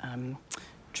 We've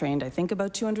trained, I think,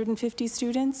 about 250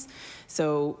 students.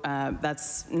 So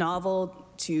that's novel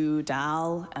to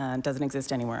Dal, doesn't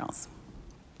exist anywhere else.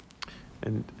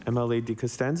 And MLA Di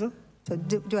Costanza? So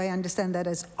do I understand that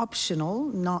as optional,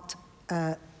 not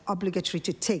obligatory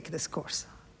to take this course?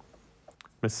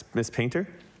 Ms. Paynter?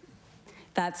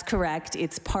 That's correct.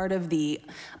 It's part of the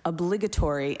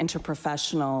obligatory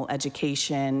interprofessional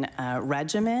education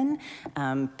regimen,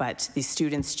 but the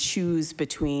students choose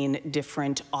between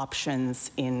different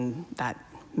options in that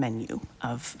menu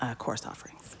of course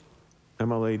offerings.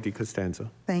 MLA Di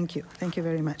Costanza. Thank you. Thank you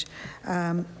very much.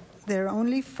 There are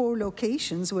only 4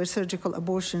 locations where surgical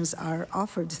abortions are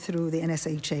offered through the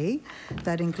NSHA.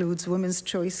 That includes Women's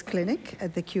Choice Clinic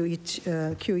at the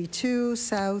QE2,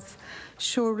 South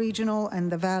Shore Regional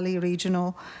and the Valley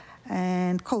Regional,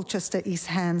 and Colchester East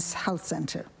Hants Health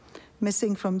Centre.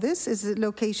 Missing from this is the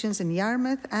locations in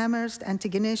Yarmouth, Amherst,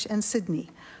 Antigonish, and Sydney.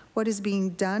 What is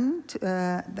being done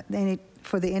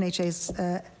for the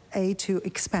NHSA to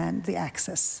expand the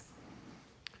access?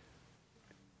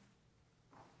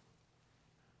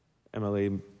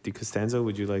 MLA Di Costanza,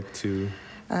 would you like to?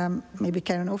 Maybe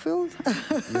Karen Oldfield?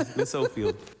 Ms.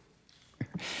 Oldfield.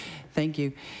 Thank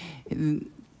you.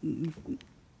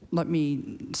 Let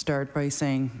me start by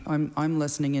saying I'm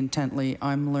listening intently,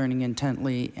 I'm learning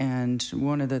intently, and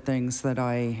one of the things that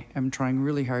I am trying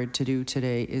really hard to do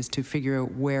today is to figure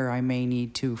out where I may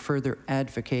need to further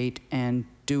advocate and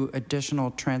do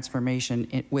additional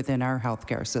transformation within our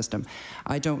healthcare system.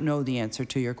 I don't know the answer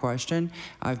to your question.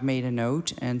 I've made a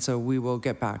note, and so we will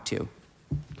get back to you.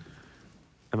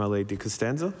 MLA Di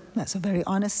Costanza? That's a very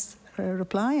honest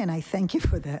reply, and I thank you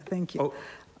for that. Thank you. Oh,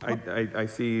 I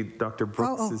see Dr.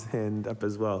 Brooks' hand up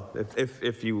as well,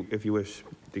 if you wish,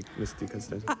 Ms. Di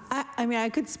Costanza. I mean, I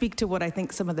could speak to what I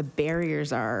think some of the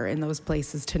barriers are in those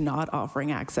places to not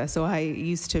offering access. So I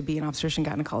used to be an obstetrician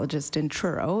gynecologist in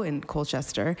Truro, in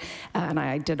Colchester, and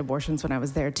I did abortions when I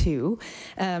was there too.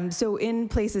 So in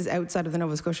places outside of the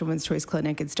Nova Scotia Women's Choice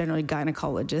Clinic, it's generally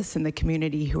gynecologists in the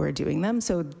community who are doing them.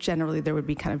 So generally there would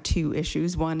be kind of 2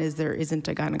 issues. One is there isn't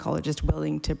a gynecologist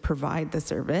willing to provide the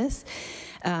service.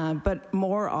 But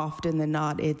more often than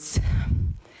not, it's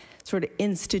sort of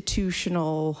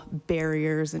institutional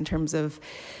barriers in terms of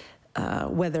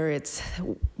whether it's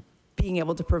being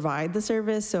able to provide the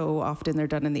service. So often they're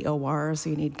done in the OR, so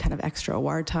you need kind of extra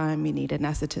OR time. You need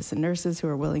anesthetists and nurses who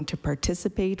are willing to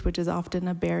participate, which is often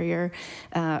a barrier.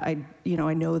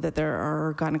 I know that there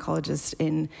are gynecologists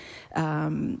in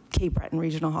Cape Breton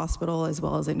Regional Hospital as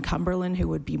well as in Cumberland who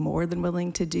would be more than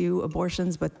willing to do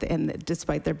abortions, and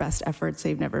despite their best efforts,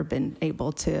 they've never been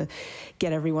able to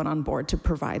get everyone on board to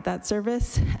provide that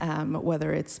service,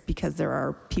 whether it's because there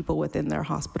are people within their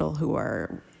hospital who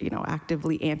are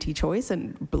actively anti-choice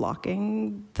and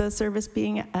blocking the service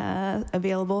being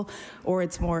available, or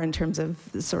it's more in terms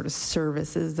of the sort of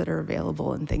services that are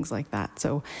available and things like that.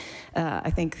 So I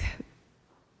think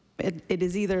it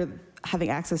is either having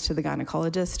access to the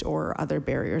gynecologist or other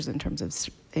barriers in terms of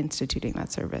instituting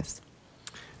that service.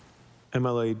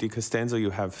 MLA Di Costanzo, you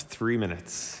have 3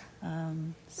 minutes.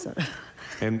 And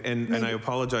I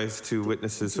apologize to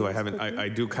witnesses who I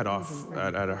do cut off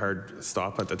at a hard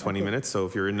stop at the 20 minutes, so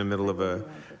if you're in the middle of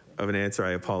an answer,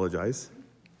 I apologize.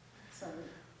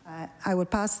 I will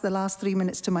pass the last 3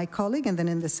 minutes to my colleague, and then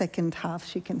in the second half,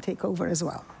 she can take over as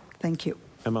well. Thank you.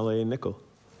 MLA Nicol.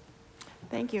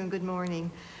 Thank you and good morning.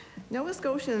 Nova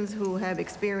Scotians who have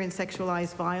experienced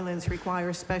sexualized violence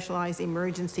require specialized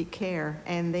emergency care,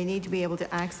 and they need to be able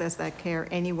to access that care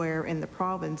anywhere in the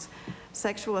province.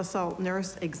 Sexual assault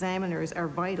nurse examiners are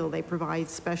vital. They provide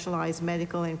specialized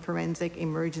medical and forensic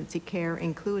emergency care,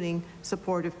 including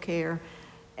supportive care,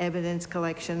 evidence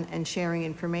collection, and sharing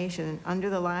information. Under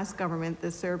the last government,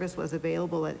 this service was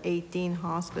available at 18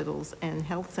 hospitals and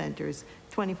health centers,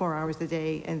 24 hours a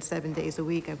day and 7 days a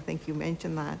week. I think you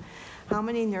mentioned that. How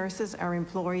many nurses are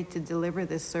employed to deliver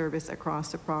this service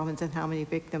across the province, and how many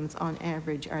victims on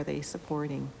average are they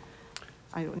supporting?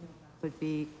 I don't know, that would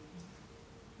be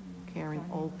Karen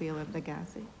Oldfield of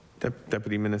Lagassé.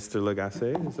 Deputy Minister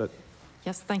Lagassé, is that?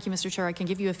 Yes, thank you, Mr. Chair. I can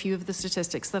give you a few of the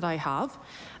statistics that I have.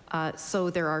 So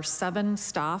there are 7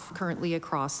 staff currently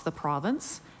across the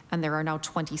province, and there are now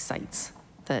 20 sites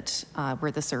that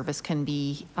where the service can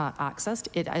be accessed.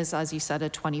 It is, as you said, a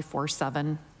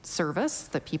 24/7 service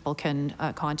that people can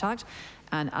contact.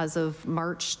 And as of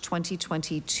March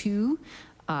 2022,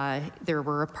 there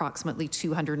were approximately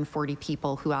 240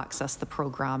 people who accessed the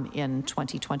program in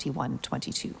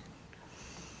 2021-22.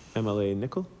 MLA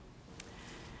Nicol.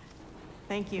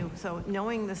 Thank you. So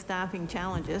knowing the staffing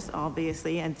challenges,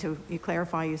 obviously, and to you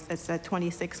clarify, it's at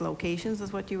 26 locations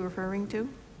is what you're referring to?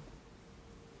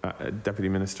 Deputy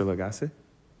Minister Lagassé.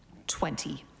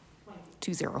 20.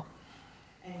 20.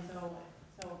 And so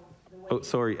oh,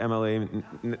 sorry, MLA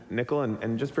Nicol,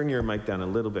 and just bring your mic down a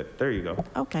little bit. There you go.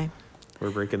 Okay. We're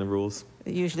breaking the rules.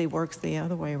 It usually works the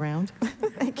other way around.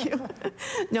 Thank you.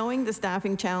 Knowing the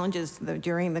staffing challenges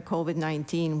during the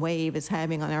COVID-19 wave is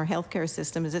having on our healthcare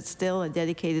system, is it still a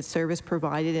dedicated service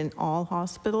provided in all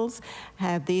hospitals?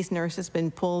 Have these nurses been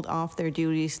pulled off their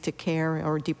duties to care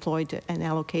or deployed and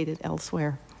allocated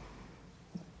elsewhere?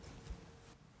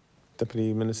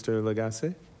 Deputy Minister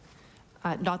Lagassé.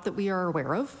 Not that we are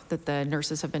aware of, that the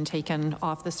nurses have been taken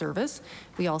off the service.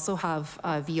 We also have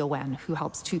VON who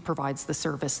helps to provides the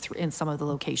service in some of the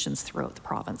locations throughout the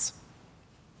province.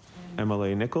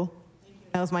 MLA Nicol.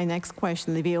 That was my next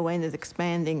question. The VON is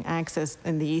expanding access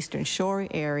in the Eastern Shore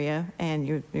area, and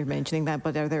you're mentioning that,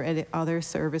 but are there any other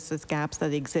services gaps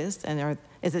that exist, and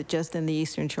is it just in the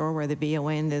Eastern Shore where the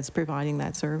VON is providing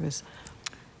that service?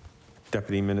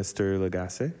 Deputy Minister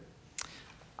Lagassé.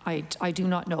 I do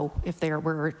not know if there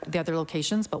were the other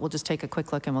locations, but we'll just take a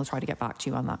quick look and we'll try to get back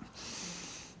to you on that.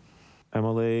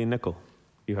 MLA Nicol,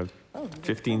 you have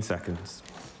 15 seconds.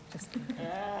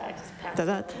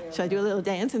 Should I do a little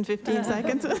dance in 15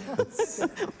 seconds?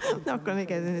 Not going to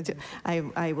get into it.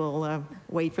 I will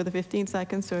wait for the 15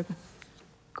 seconds to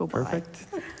go by. Perfect.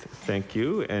 Thank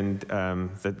you. And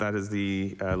that is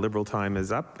the Liberal time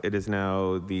is up. It is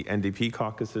now the NDP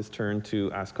Caucus's turn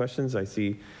to ask questions. I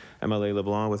see MLA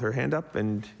LeBlanc with her hand up,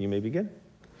 and you may begin.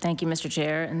 Thank you, Mr.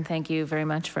 Chair, and thank you very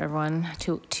much for everyone,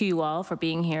 to you all for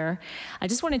being here. I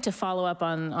just wanted to follow up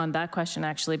on that question,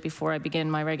 actually, before I begin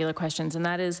my regular questions, and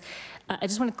that is, I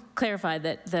just want to clarify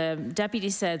that the deputy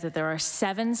said that there are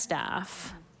 7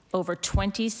 staff over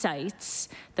 20 sites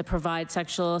that provide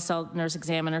sexual assault nurse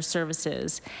examiner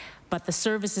services, but the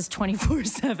service is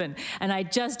 24/7, and I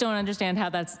just don't understand how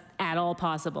that's at all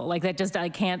possible. Like that I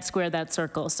can't square that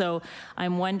circle. So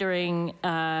I'm wondering,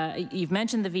 you've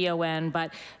mentioned the VON,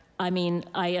 but I mean,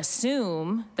 I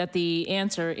assume that the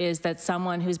answer is that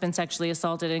someone who's been sexually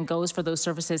assaulted and goes for those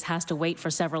services has to wait for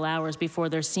several hours before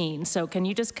they're seen. So can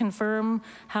you just confirm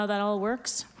how that all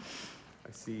works?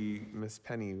 I see Ms.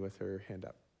 Penney with her hand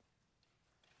up.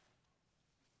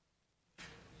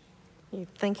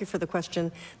 Thank you for the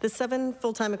question. The 7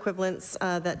 full-time equivalents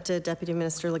that Deputy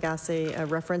Minister Lagassé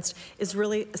referenced is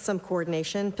really some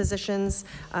coordination positions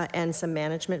and some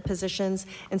management positions.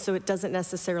 And so it doesn't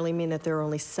necessarily mean that there are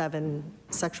only 7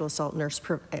 sexual assault nurse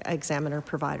examiner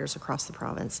providers across the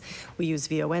province. We use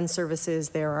VON services.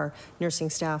 There are nursing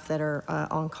staff that are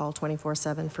on call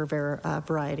 24/7 for a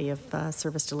variety of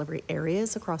service delivery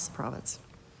areas across the province.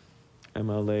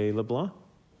 MLA LeBlanc.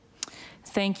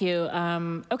 Thank you.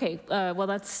 Okay, well,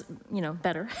 that's,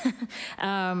 better.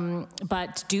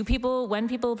 But when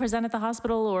people present at the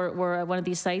hospital or at one of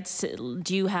these sites,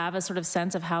 do you have a sort of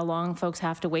sense of how long folks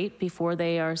have to wait before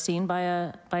they are seen by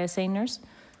a SANE nurse?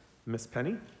 Ms.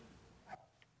 Penney?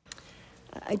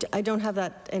 I don't have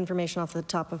that information off the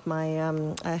top of my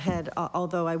head,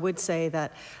 although I would say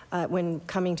that when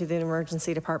coming to the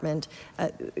emergency department,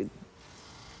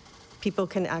 people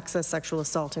can access sexual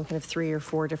assault in kind of 3 or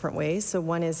 4 different ways. So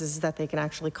one is that they can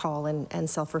actually call and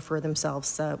self-refer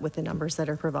themselves with the numbers that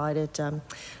are provided to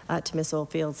Ms.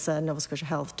 Oldfield's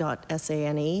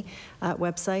NovaScotiaHealth.sane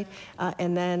website.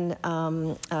 And then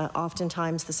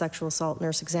oftentimes the sexual assault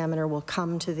nurse examiner will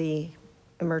come to the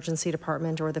emergency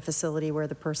department or the facility where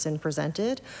the person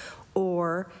presented,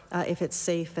 or if it's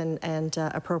safe and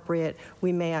appropriate,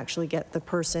 we may actually get the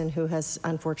person who has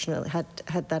unfortunately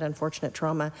had that unfortunate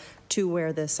trauma to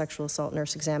where the sexual assault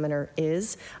nurse examiner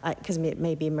is, because it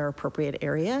may be a more appropriate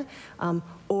area.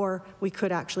 Or we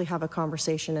could actually have a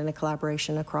conversation and a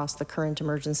collaboration across the current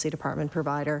emergency department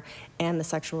provider and the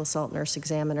sexual assault nurse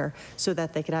examiner so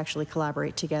that they could actually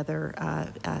collaborate together.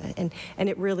 And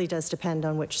it really does depend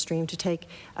on which stream to take,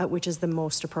 which is the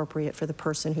most appropriate for the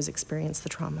person who's experienced the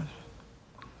trauma.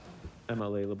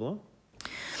 MLA LeBlanc.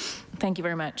 Thank you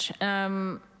very much.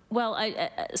 Well,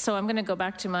 so I'm going to go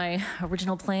back to my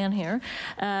original plan here.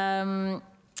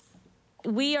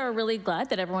 We are really glad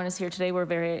that everyone is here today. We're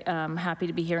very happy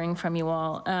to be hearing from you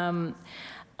all.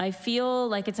 I feel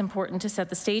like it's important to set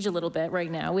the stage a little bit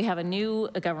right now. We have a new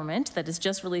government that has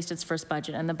just released its first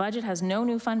budget, and the budget has no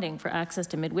new funding for access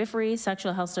to midwifery,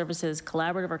 sexual health services,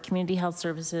 collaborative or community health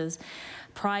services,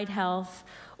 Pride Health,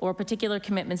 or particular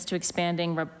commitments to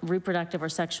expanding reproductive or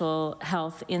sexual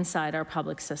health inside our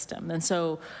public system. And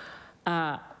so,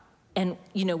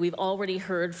 we've already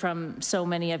heard from so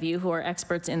many of you who are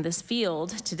experts in this field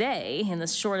today, in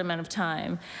this short amount of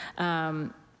time,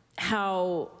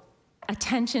 how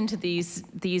attention to these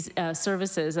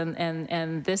services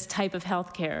and this type of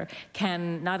healthcare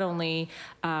can not only,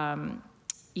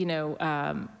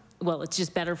 well, it's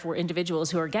just better for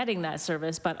individuals who are getting that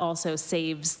service, but also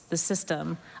saves the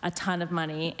system a ton of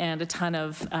money and a ton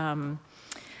of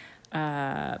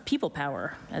people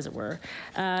power, as it were.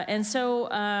 And so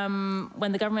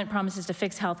when the government promises to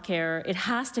fix healthcare, it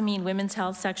has to mean women's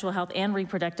health, sexual health, and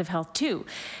reproductive health too.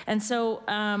 And so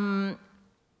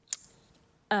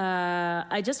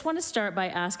I just want to start by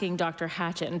asking Dr.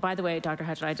 Hatchette, and by the way, Dr.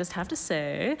 Hatchette, I just have to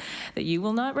say that you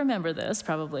will not remember this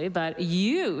probably, but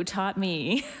you taught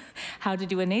me how to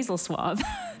do a nasal swab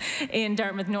in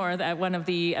Dartmouth North at one of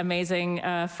the amazing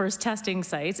first testing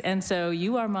sites, and so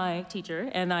you are my teacher,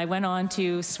 and I went on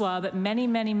to swab many,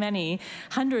 many, many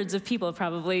hundreds of people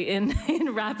probably in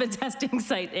rapid testing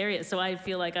site areas, so I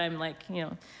feel like I'm like,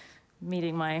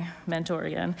 meeting my mentor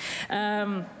again.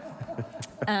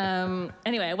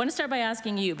 Anyway, I want to start by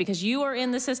asking you, because you are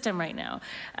in the system right now.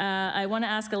 I want to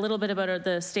ask a little bit about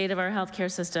the state of our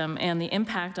healthcare system and the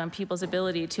impact on people's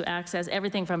ability to access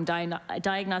everything from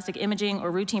diagnostic imaging or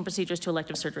routine procedures to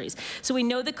elective surgeries. So we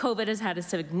know that COVID has had a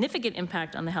significant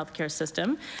impact on the healthcare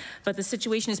system, but the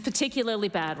situation is particularly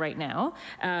bad right now.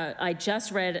 I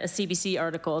just read a CBC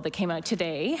article that came out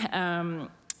today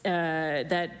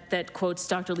that quotes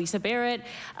Dr. Lisa Barrett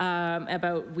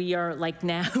about we are like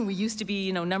now we used to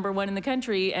be #1 in the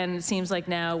country, and it seems like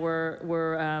now we're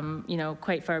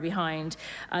quite far behind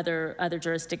other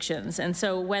jurisdictions. And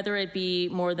so whether it be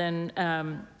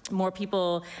more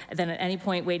people than at any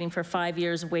point waiting for 5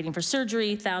 years of waiting for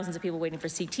surgery, thousands of people waiting for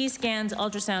CT scans,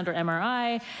 ultrasound or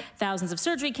MRI, thousands of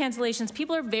surgery cancellations.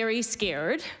 People are very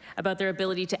scared about their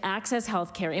ability to access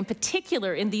healthcare, in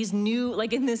particular in these new,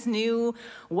 in this new,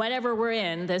 whatever we're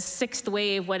in, this 6th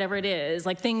wave, whatever it is,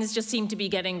 things just seem to be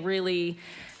getting really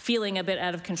feeling a bit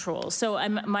out of control. So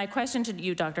my question to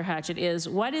you, Dr. Hatchette, is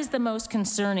what is the most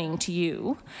concerning to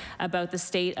you about the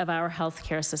state of our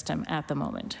healthcare system at the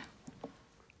moment?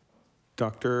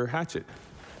 Dr. Hatchette.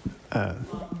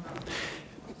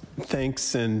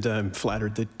 Thanks, and I'm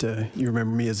flattered that you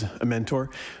remember me as a mentor.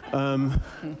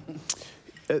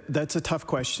 That's a tough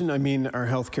question. I mean, our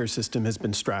healthcare system has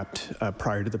been strapped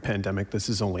prior to the pandemic. This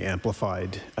has only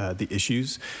amplified the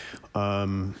issues.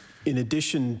 in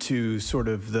addition to sort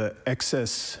of the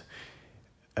excess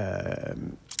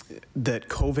that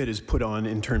COVID has put on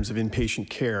in terms of inpatient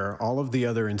care, all of the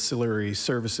other ancillary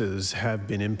services have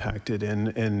been impacted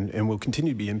and will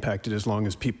continue to be impacted as long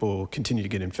as people continue to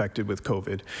get infected with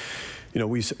COVID. You know,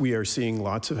 we are seeing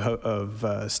lots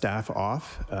of staff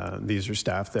off. These are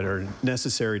staff that are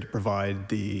necessary to provide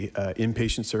the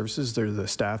inpatient services. They're the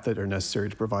staff that are necessary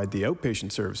to provide the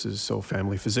outpatient services, so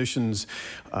family physicians,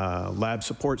 lab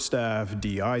support staff,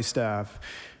 DI staff.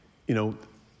 You know,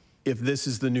 if this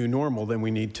is the new normal, then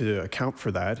we need to account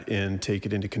for that and take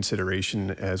it into consideration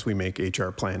as we make HR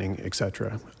planning, et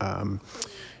cetera.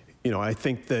 You know, I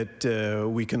think that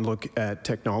we can look at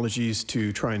technologies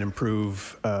to try and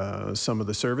improve some of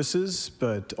the services,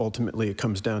 but ultimately it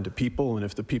comes down to people, and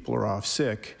if the people are off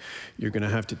sick, you're going to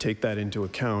have to take that into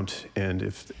account, and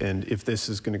if this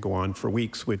is going to go on for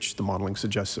weeks, which the modeling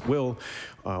suggests it will,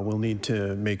 we'll need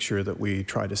to make sure that we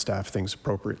try to staff things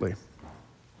appropriately.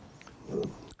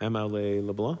 MLA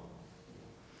LeBlanc.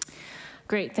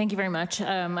 Great, thank you very much.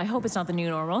 I hope it's not the new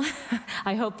normal.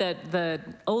 I hope that the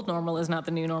old normal is not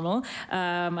the new normal.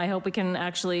 I hope we can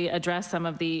actually address some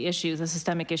of the issues, the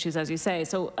systemic issues, as you say.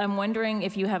 So I'm wondering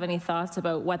if you have any thoughts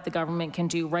about what the government can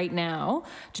do right now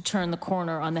to turn the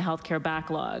corner on the healthcare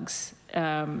backlogs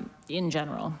in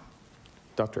general.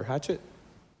 Dr. Hatchette.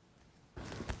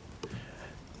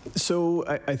 So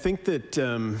I think that,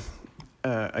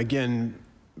 again,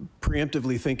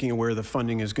 preemptively thinking of where the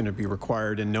funding is going to be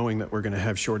required and knowing that we're going to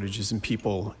have shortages in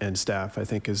people and staff, I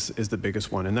think is the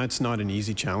biggest one. And that's not an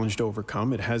easy challenge to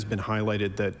overcome. It has been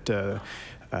highlighted that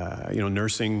you know,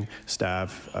 nursing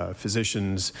staff,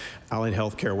 physicians, allied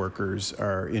healthcare workers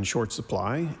are in short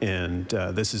supply, and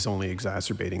this is only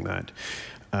exacerbating that.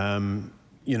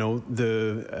 You know,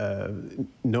 the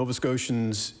Nova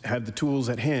Scotians have the tools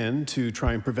at hand to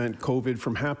try and prevent COVID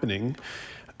from happening.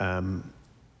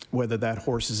 Whether that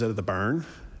horse is out of the barn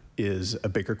is a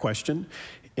bigger question.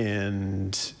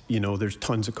 And, you know, there's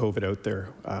tons of COVID out there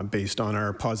based on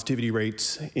our positivity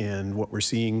rates and what we're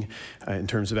seeing in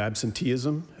terms of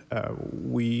absenteeism.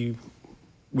 We've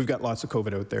got lots of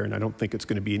COVID out there, and I don't think it's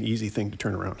going to be an easy thing to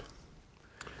turn around.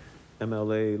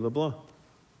 MLA LeBlanc.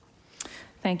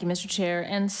 Thank you, Mr. Chair.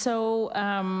 And so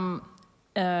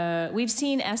we've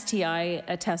seen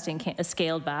STI testing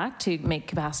scaled back to make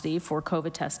capacity for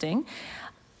COVID testing.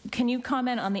 Can you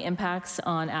comment on the impacts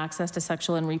on access to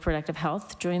sexual and reproductive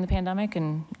health during the pandemic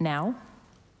and now?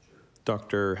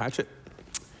 Dr. Hatchette.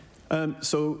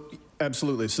 So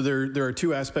absolutely. So there are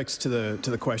two aspects to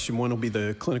the question. One will be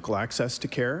the clinical access to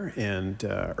care, and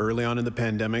early on in the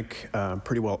pandemic,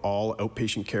 pretty well all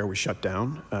outpatient care was shut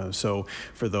down. So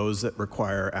for those that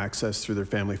require access through their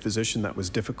family physician, that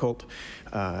was difficult.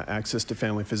 Access to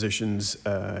family physicians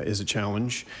is a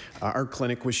challenge. Our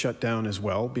clinic was shut down as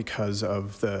well because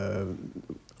of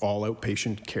all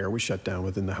outpatient care was shut down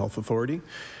within the health authority.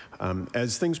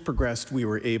 As things progressed, we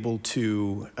were able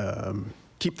to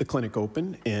keep the clinic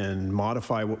open and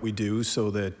modify what we do so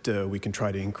that we can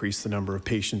try to increase the number of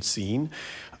patients seen,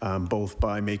 both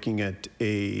by making it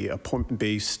a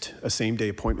same-day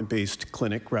appointment-based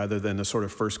clinic rather than a sort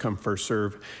of first-come,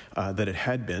 first-serve that it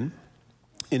had been.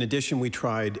 In addition, we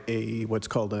tried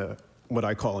what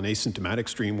I call an asymptomatic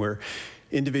stream, where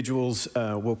individuals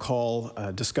will call,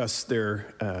 discuss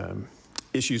their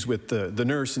issues with the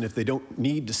nurse, and if they don't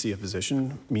need to see a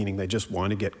physician, meaning they just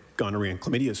want to get gonorrhea and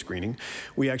chlamydia screening,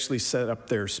 we actually set up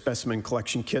their specimen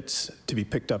collection kits to be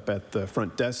picked up at the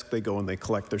front desk. They go and they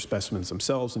collect their specimens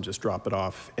themselves and just drop it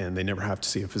off, and they never have to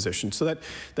see a physician. So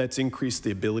that's increased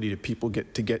the ability to people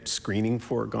to get screening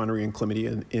for gonorrhea and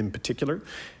chlamydia in particular.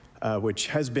 Which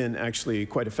has been actually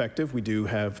quite effective. We do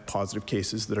have positive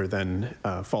cases that are then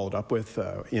followed up with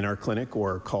in our clinic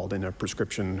or called in a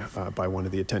prescription by one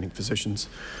of the attending physicians.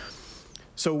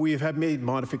 So we have made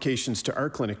modifications to our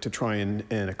clinic to try and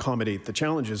accommodate the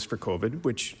challenges for COVID,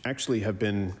 which actually have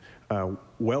been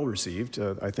well received.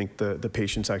 I think the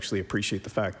patients actually appreciate the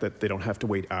fact that they don't have to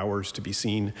wait hours to be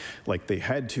seen like they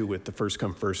had to with the first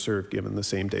come, first serve, given the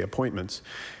same day appointments.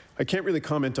 I can't really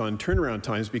comment on turnaround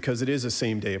times because it is a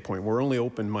same-day appointment. We're only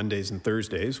open Mondays and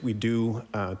Thursdays. We do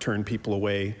turn people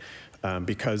away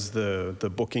because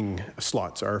the booking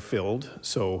slots are filled.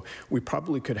 So we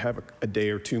probably could have a day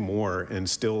or two more and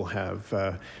still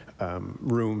have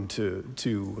room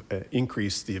to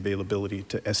increase the availability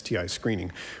to STI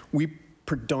screening. We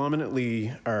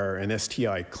predominantly are an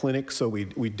STI clinic, so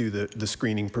we do the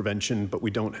screening prevention, but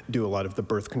we don't do a lot of the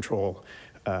birth control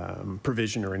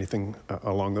provision or anything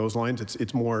along those lines.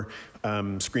 It's more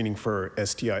screening for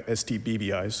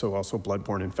STBBIs, so also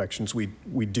bloodborne infections. We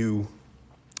do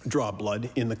draw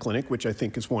blood in the clinic, which I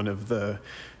think is one of the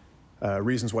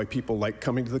Reasons why people like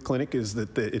coming to the clinic is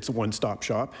that it's a one-stop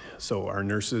shop. So our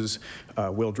nurses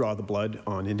will draw the blood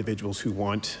on individuals who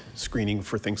want screening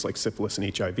for things like syphilis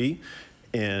and HIV,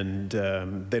 and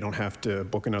they don't have to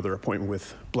book another appointment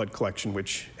with blood collection,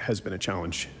 which has been a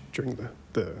challenge during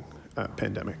the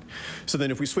pandemic. So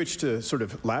then if we switch to sort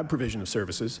of lab provision of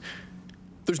services,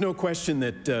 there's no question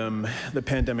that the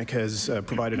pandemic has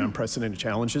provided unprecedented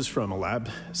challenges from a lab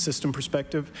system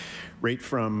perspective, right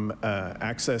from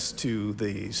access to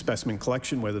the specimen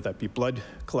collection, whether that be blood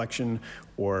collection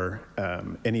or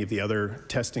any of the other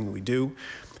testing we do.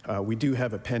 We do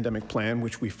have a pandemic plan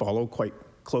which we follow quite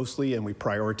closely, and we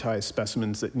prioritize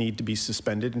specimens that need to be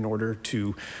suspended in order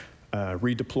to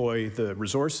redeploy the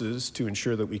resources to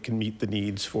ensure that we can meet the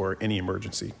needs for any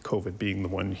emergency, COVID being the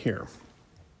one here.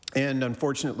 And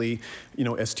unfortunately, you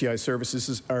know, STI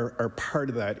services are part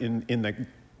of that. In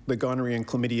the gonorrhea and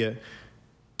chlamydia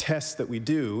tests that we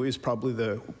do is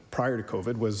probably prior to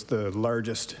COVID, was the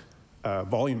largest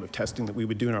volume of testing that we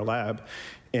would do in our lab,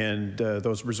 and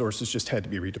those resources just had to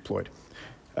be redeployed.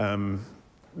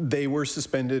 They were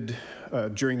suspended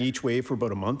during each wave for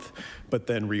about a month, but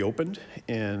then reopened,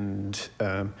 and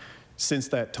since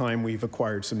that time, we've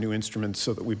acquired some new instruments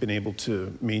so that we've been able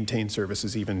to maintain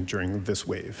services even during this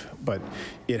wave. But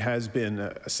it has been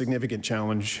a significant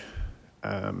challenge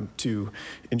to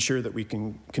ensure that we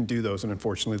can do those, and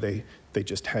unfortunately, they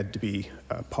just had to be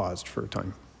paused for a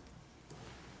time.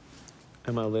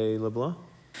 MLA LeBlanc.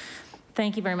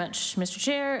 Thank you very much, Mr.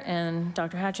 Chair and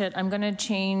Dr. Hatchette. I'm going to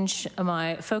change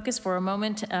my focus for a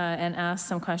moment and ask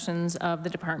some questions of the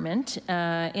department.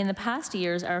 In the past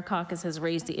years, our caucus has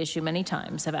raised the issue many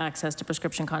times of access to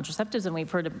prescription contraceptives, and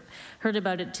we've heard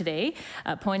about it today,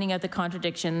 pointing out the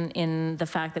contradiction in the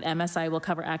fact that MSI will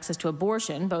cover access to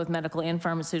abortion, both medical and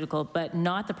pharmaceutical, but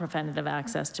not the preventative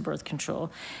access to birth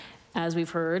control. As we've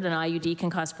heard, an IUD can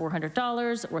cost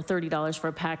 $400 or $30 for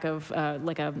a pack of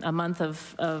like a month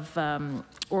of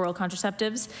oral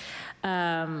contraceptives.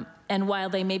 And while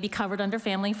they may be covered under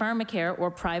family pharmacare or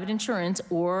private insurance,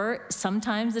 or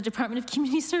sometimes the Department of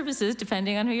Community Services,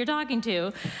 depending on who you're talking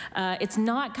to, it's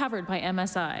not covered by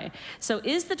MSI. So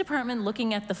is the department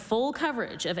looking at the full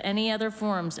coverage of any other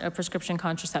forms of prescription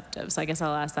contraceptives? I guess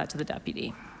I'll ask that to the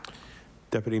deputy.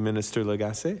 Deputy Minister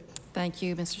Lagassé. Thank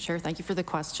you, Mr. Chair. Thank you for the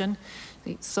question.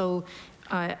 So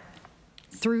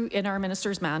in our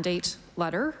minister's mandate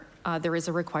letter, there is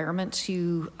a requirement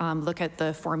to look at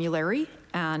the formulary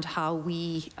and how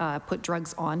we put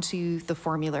drugs onto the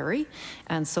formulary.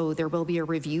 And so there will be a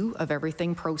review of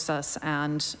everything process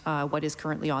and what is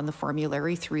currently on the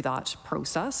formulary through that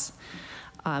process.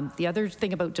 The other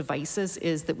thing about devices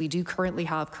is that we do currently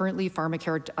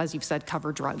pharmacare, as you've said,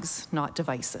 cover drugs, not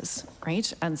devices,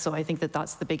 right? And so I think that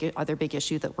that's the other big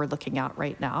issue that we're looking at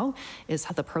right now, is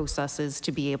how the process is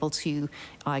to be able to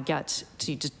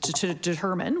to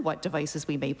determine what devices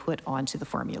we may put onto the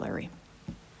formulary.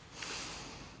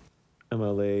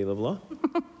 MLA LeBlanc.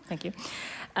 Thank you.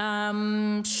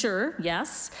 Sure,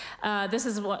 yes. This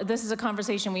is a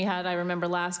conversation we had, I remember,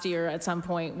 last year at some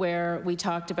point, where we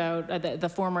talked about the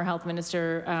former health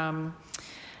minister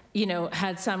you know,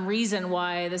 had some reason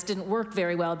why this didn't work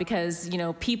very well, because, you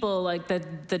know, people, like the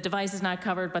device is not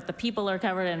covered, but the people are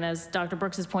covered. And as Dr.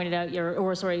 Brooks has pointed out,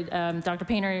 Dr.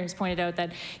 Paynter has pointed out,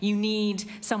 that you need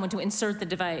someone to insert the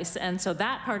device. And so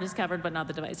that part is covered, but not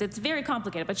the device. It's very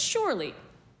complicated, but surely,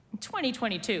 in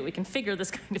 2022, we can figure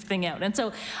this kind of thing out. And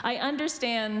so I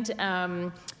understand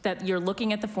that you're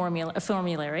looking at the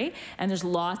formulary, and there's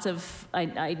lots of,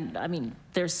 I mean,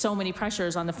 there's so many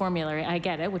pressures on the formulary. I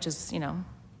get it, which is, you know,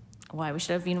 why we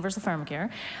should have universal pharmacare.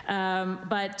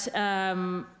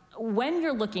 When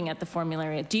you're looking at the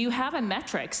formulary, do you have a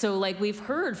metric? So, like, we've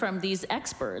heard from these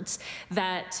experts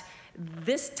that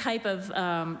this type of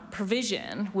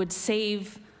provision would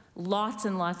save lots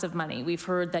and lots of money. We've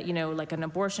heard that, you know, like an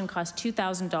abortion costs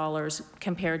 $2,000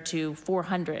 compared to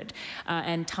 $400,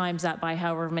 and times that by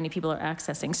however many people are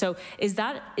accessing. So is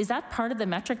that part of the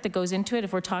metric that goes into it,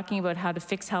 if we're talking about how to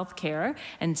fix healthcare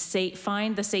and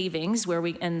find the savings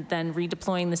and then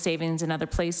redeploying the savings in other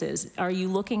places? Are you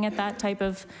looking at that type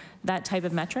of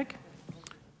metric?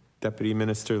 Deputy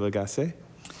Minister Lagassé.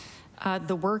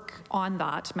 The work on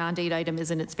that mandate item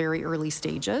is in its very early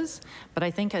stages, but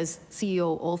I think, as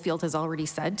CEO Oldfield has already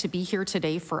said, to be here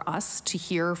today for us to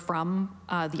hear from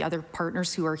the other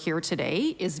partners who are here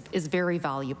today is very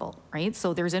valuable, right?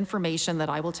 So there's information that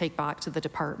I will take back to the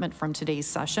department from today's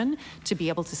session to be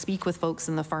able to speak with folks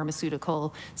in the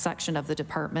pharmaceutical section of the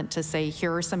department to say,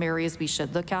 here are some areas we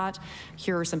should look at,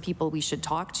 here are some people we should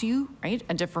talk to, right,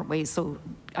 in different ways. So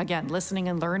again, listening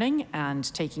and learning and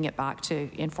taking it back to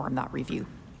inform that review.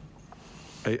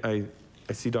 I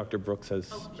I see Dr. Brooks has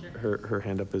her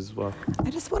hand up as well. I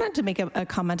just wanted to make a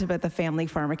comment about the family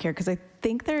pharmacare, because I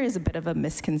think there is a bit of a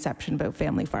misconception about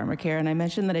family pharmacare, and I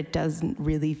mentioned that it doesn't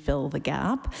really fill the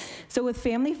gap. So with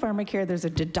family pharmacare, there's a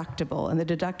deductible, and the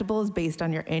deductible is based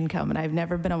on your income, and I've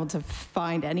never been able to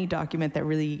find any document that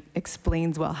really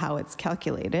explains well how it's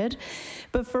calculated.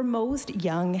 But for most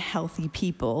young, healthy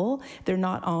people, they're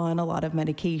not on a lot of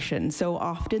medication, so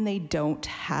often they don't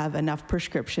have enough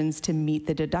prescriptions to meet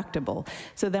the deductible.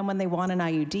 So then when they want an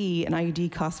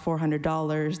IUD costs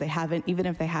 $400. They haven't, even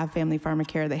if they have family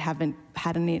pharmacare, they haven't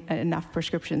had enough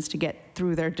prescriptions to get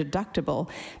through their deductible.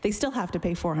 They still have to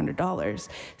pay $400.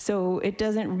 So it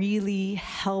doesn't really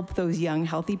help those young,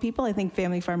 healthy people. I think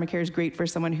family pharmacare is great for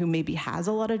someone who maybe has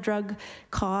a lot of drug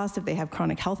costs, if they have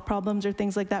chronic health problems or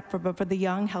things like that. But for the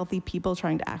young, healthy people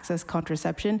trying to access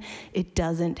contraception, it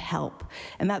doesn't help.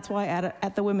 And that's why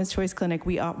at the Women's Choice Clinic,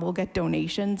 we'll get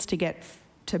donations to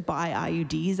buy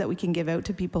IUDs that we can give out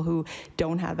to people who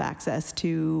don't have access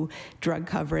to drug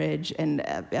coverage. And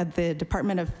the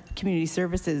Department of Community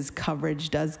Services coverage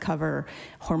does cover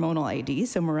hormonal IUDs.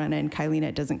 So Mirena and Kylena,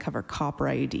 it doesn't cover copper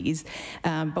IUDs.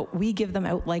 But we give them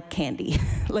out like candy.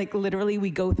 Like literally we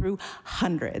go through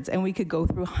hundreds, and we could go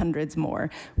through hundreds more.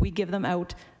 We give them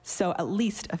out so at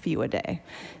least a few a day.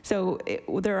 So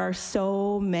there are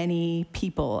so many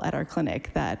people at our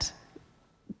clinic that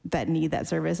need that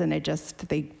service, and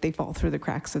they fall through the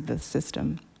cracks of the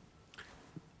system.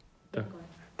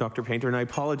 Dr. Paynter, and I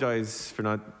apologize for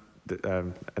not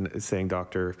saying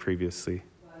doctor previously.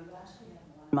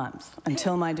 Month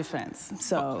until my defense.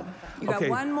 So you got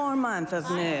one more month of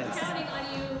Ms.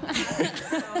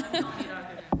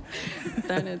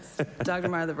 Then it's Dr.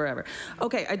 Martha forever.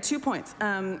 Okay, I had 2 points.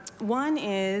 One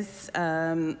is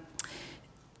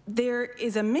there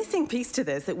is a missing piece to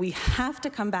this that we have to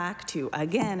come back to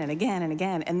again and again and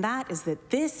again, and that is that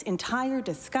this entire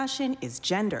discussion is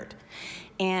gendered.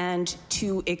 And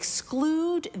to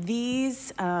exclude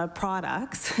these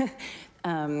products,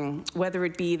 whether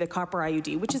it be the copper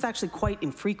IUD, which is actually quite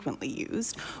infrequently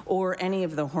used, or any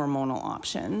of the hormonal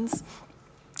options,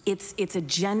 it's a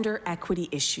gender equity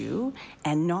issue,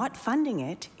 and not funding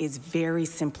it is very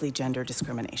simply gender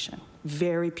discrimination.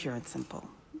 Very pure and simple.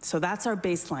 So that's our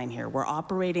baseline here. We're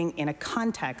operating in a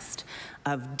context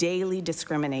of daily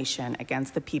discrimination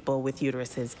against the people with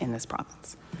uteruses in this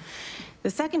province.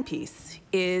 The second piece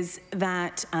is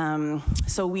that,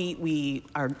 so we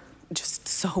are just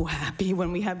so happy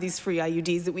when we have these free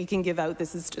IUDs that we can give out.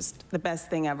 This is just the best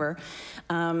thing ever.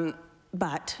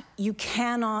 But you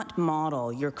cannot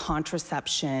model your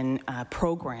contraception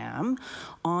program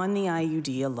on the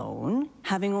IUD alone,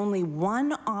 having only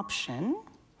one option,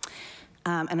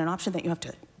 and an option that you have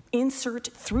to insert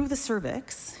through the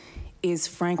cervix is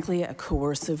frankly a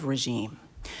coercive regime.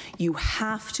 You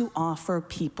have to offer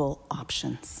people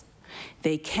options.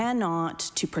 They cannot,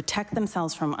 to protect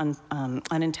themselves from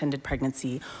unintended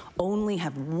pregnancy, only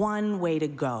have one way to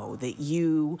go that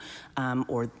you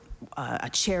or a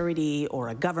charity or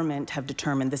a government have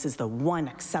determined this is the one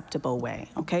acceptable way,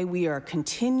 okay? We are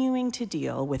continuing to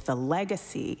deal with the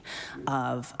legacy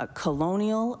of a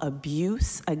colonial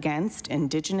abuse against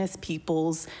Indigenous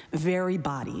peoples' very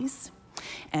bodies,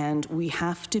 and we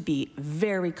have to be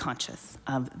very conscious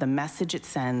of the message it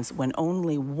sends when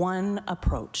only one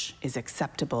approach is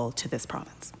acceptable to this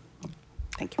province.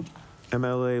 Thank you.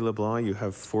 MLA LeBlanc, you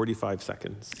have 45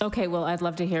 seconds. Okay, well, I'd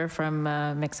love to hear from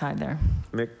Mix Heide there.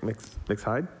 Mix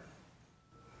Heide?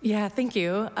 Yeah, thank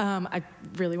you. I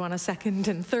really want to second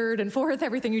and third and fourth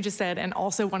everything you just said, and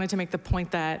also wanted to make the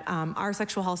point that our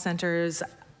sexual health centers,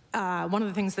 one of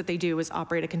the things that they do is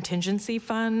operate a contingency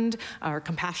fund or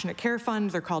compassionate care fund.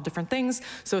 They're called different things.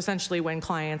 So essentially when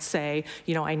clients say,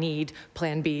 you know, I need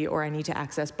Plan B or I need to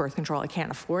access birth control, I can't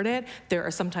afford it, there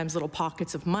are sometimes little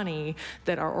pockets of money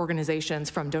that our organizations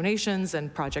from donations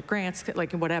and project grants,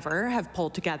 like whatever, have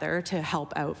pulled together to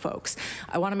help out folks.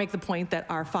 I want to make the point that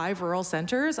our 5 rural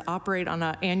centers operate on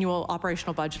an annual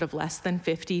operational budget of less than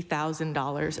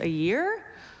 $50,000 a year.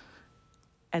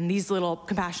 And these little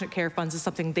compassionate care funds is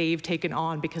something they've taken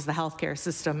on because the healthcare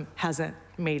system hasn't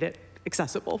made it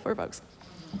accessible for folks.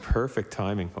 Perfect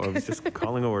timing. I was just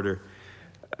calling order.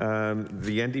 The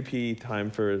NDP time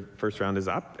for first round is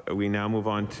up. We now move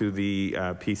on to the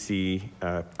PC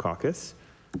caucus.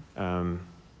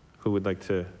 Who would like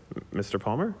to? Mr.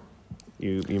 Palmer,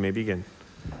 you may begin.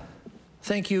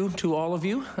 Thank you to all of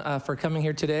you for coming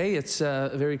here today. It's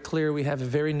very clear we have a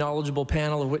very knowledgeable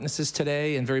panel of witnesses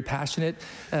today and very passionate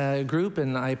group,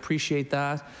 and I appreciate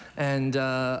that. And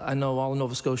I know all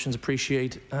Nova Scotians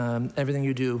appreciate everything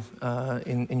you do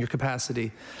in your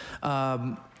capacity.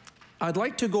 I'd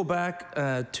like to go back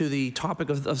to the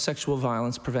topic of sexual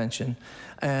violence prevention,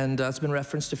 and it's been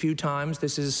referenced a few times.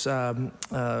 This is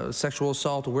Sexual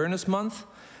Assault Awareness Month,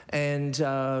 and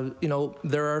you know,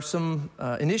 there are some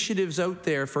initiatives out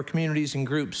there for communities and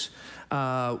groups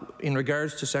in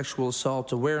regards to sexual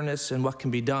assault awareness and what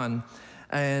can be done.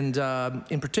 And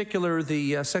in particular,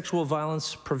 the Sexual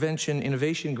Violence Prevention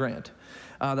Innovation Grant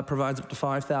that provides up to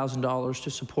 $5,000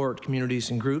 to support communities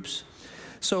and groups.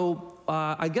 So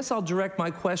I guess I'll direct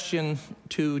my question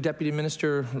to Deputy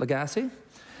Minister Lagassé.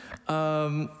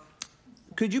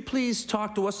 Could you please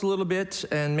talk to us a little bit,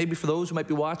 and maybe for those who might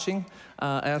be watching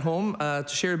at home, to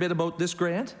share a bit about this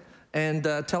grant and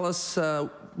tell us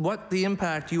what the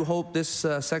impact you hope this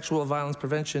Sexual Violence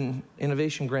Prevention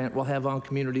Innovation Grant will have on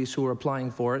communities who are applying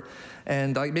for it.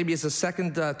 And maybe as a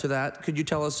second to that, could you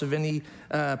tell us of any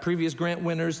previous grant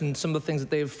winners and some of the things that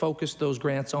they've focused those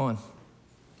grants on?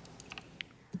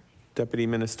 Deputy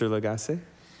Minister Lagassé.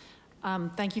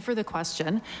 Thank you for the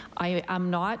question. I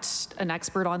am not an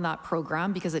expert on that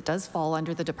program because it does fall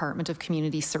under the Department of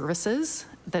Community Services,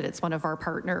 that it's one of our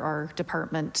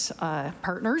department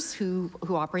partners who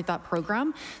operate that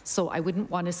program. So I wouldn't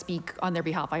want to speak on their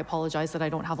behalf. I apologize that I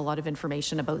don't have a lot of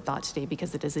information about that today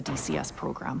because it is a DCS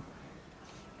program.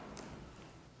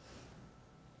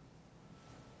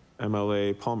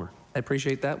 MLA Palmer. I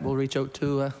appreciate that. We'll reach out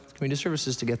to Community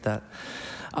Services to get that.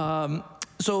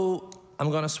 So I'm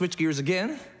going to switch gears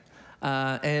again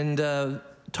and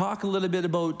talk a little bit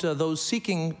about those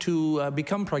seeking to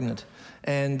become pregnant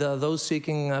and those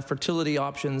seeking fertility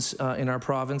options in our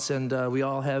province. And we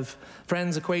all have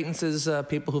friends, acquaintances,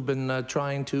 people who've been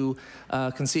trying to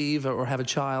conceive or have a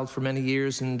child for many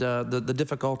years, and the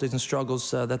difficulties and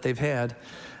struggles that they've had.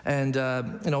 And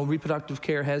you know, reproductive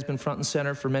care has been front and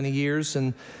center for many years,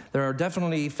 and there are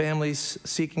definitely families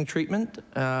seeking treatment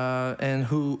and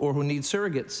who need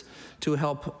surrogates to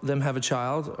help them have a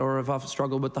child, or have often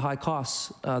struggled with the high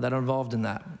costs that are involved in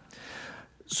that.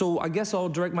 So I guess I'll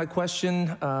direct my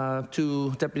question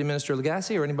to Deputy Minister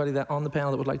Lagassé, or anybody that on the panel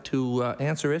that would like to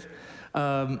answer it.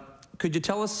 Could you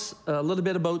tell us a little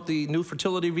bit about the new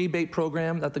fertility rebate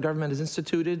program that the government has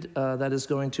instituted that is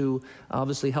going to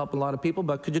obviously help a lot of people,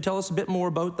 but could you tell us a bit more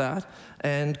about that?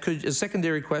 And a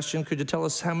secondary question, could you tell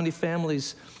us how many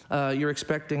families you're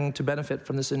expecting to benefit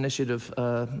from this initiative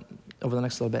over the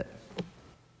next little bit?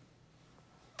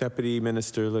 Deputy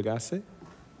Minister Lagassé.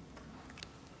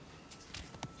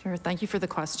 Sure, thank you for the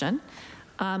question.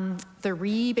 The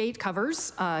rebate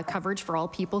covers coverage for all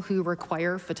people who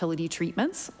require fertility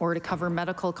treatments or to cover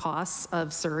medical costs of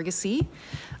surrogacy.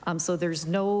 So there's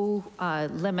no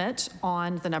limit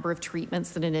on the number of treatments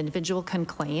that an individual can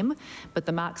claim, but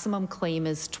the maximum claim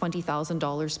is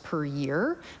 $20,000 per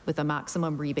year with a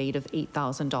maximum rebate of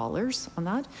 $8,000 on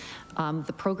that.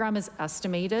 The program is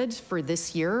estimated for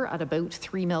this year at about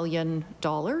 $3 million.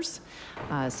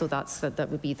 So that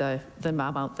would be the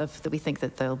amount that we think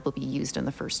that will be used in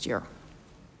the first year.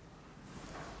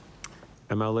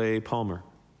 MLA Palmer.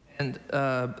 And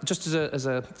just as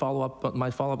a follow-up,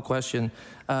 my follow-up question,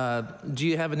 do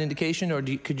you have an indication, or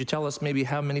could you tell us maybe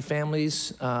how many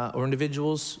families or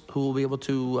individuals who will be able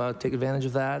to take advantage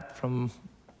of that from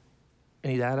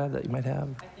any data that you might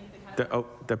have?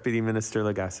 Deputy Minister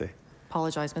Lagassé.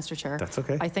 Apologize, Mr. Chair. That's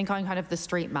okay. I think on kind of the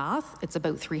straight math, it's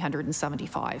about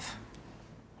 375.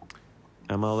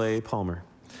 MLA Palmer.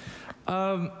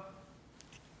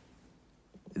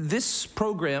 This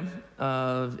program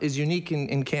is unique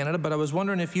in Canada, but I was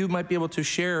wondering if you might be able to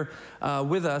share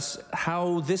with us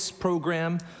how this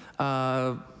program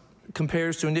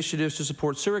compares to initiatives to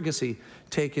support surrogacy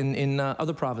taken in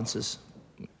other provinces.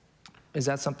 Is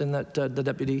that something that the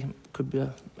deputy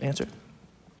could answer?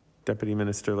 Deputy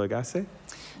Minister Lagassé.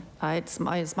 It's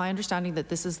my understanding that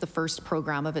this is the first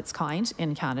program of its kind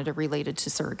in Canada related to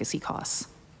surrogacy costs.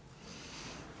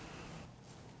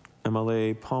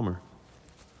 MLA Palmer.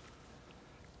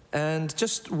 And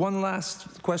just one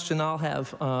last question I'll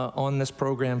have on this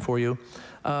program for you.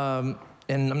 And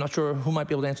I'm not sure who might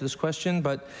be able to answer this question,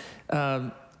 but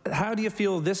how do you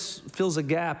feel this fills a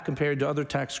gap compared to other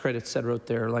tax credits that are out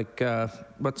there, like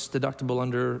what's deductible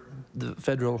under the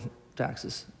federal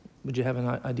taxes? Would you have an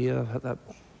idea of that?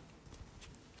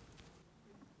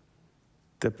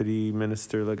 Deputy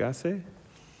Minister Lagassé.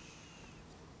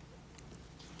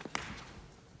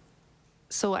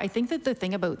 So I think that the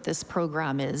thing about this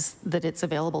program is that it's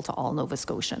available to all Nova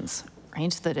Scotians,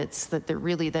 right?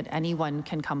 That anyone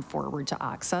can come forward to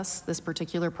access this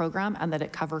particular program, and that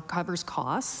it covers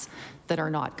costs that are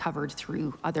not covered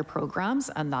through other programs,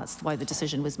 and that's why the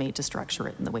decision was made to structure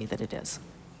it in the way that it is.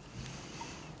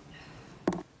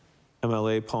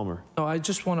 MLA Palmer. Oh, I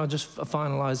just want to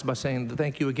finalize by saying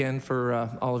thank you again for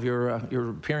all of your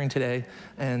appearing today,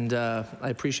 and I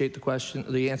appreciate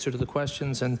the answer to the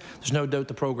questions, and there's no doubt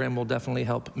the program will definitely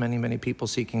help many people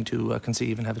seeking to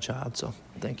conceive and have a child, so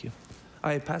thank you.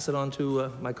 I pass it on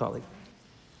to my colleague.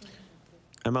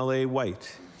 MLA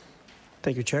White.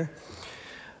 Thank you, Chair.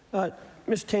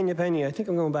 Ms. Tanya Penney, I think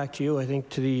I'm going back to you,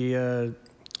 to the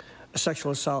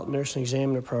sexual assault nursing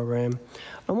examiner program.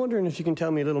 I'm wondering if you can tell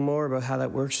me a little more about how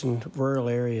that works in rural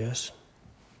areas.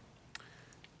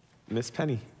 Ms.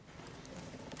 Penney.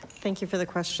 Thank you for the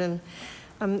question.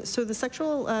 So the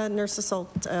sexual nurse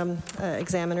assault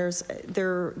examiners,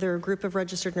 they're a group of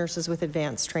registered nurses with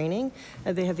advanced training.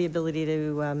 They have the ability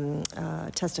to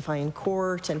testify in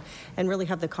court and really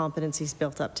have the competencies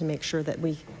built up to make sure that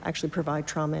we actually provide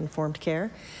trauma-informed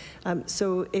care.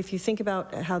 So if you think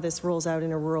about how this rolls out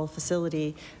in a rural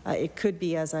facility, it could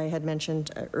be, as I had mentioned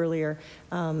earlier,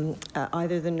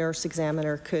 either the nurse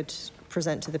examiner could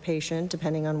present to the patient,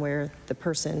 depending on where the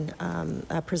person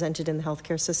presented in the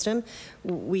healthcare system.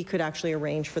 We could actually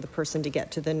arrange for the person to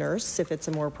get to the nurse if it's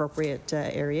a more appropriate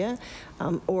area.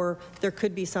 Or there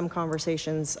could be some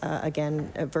conversations,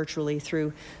 again, virtually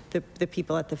through the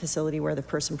people at the facility where the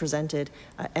person presented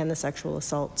and the sexual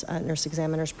assault nurse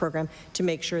examiners program to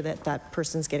make sure that that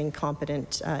person's getting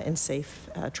competent and safe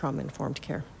trauma-informed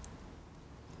care.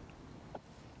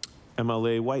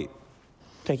 MLA White.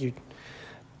 Thank you.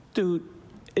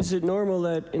 Is it normal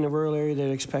that in a rural area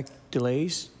they'd expect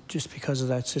delays just because of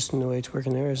that system, the way it's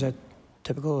working there? Is that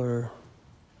typical, or?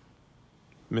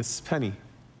 Ms. Penney.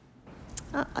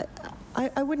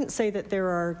 I wouldn't say that there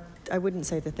are. I wouldn't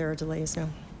say that there are delays. No.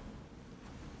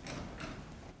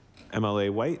 MLA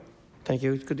White. Thank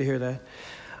you. It's good to hear that.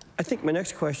 I think my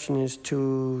next question is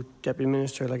to Deputy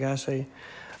Minister Lagassé.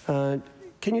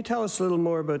 Can you tell us a little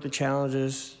more about the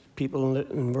challenges people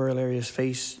in rural areas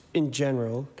face in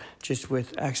general, just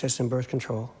with access and birth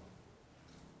control?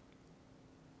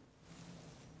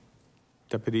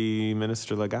 Deputy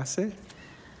Minister Lagassé.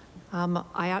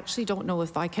 I actually don't know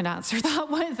if I can answer that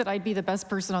one, that I'd be the best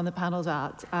person on the panel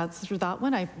to answer that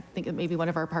one. I think that maybe one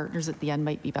of our partners at the end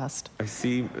might be best. I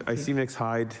see Ms.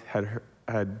 Heide had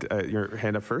your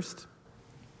hand up first.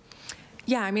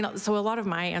 Yeah, I mean, so a lot of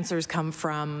my answers come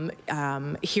from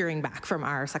hearing back from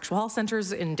our sexual health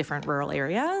centers in different rural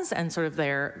areas and sort of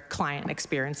their client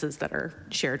experiences that are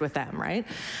shared with them, right?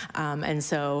 And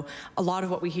so a lot of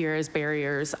what we hear as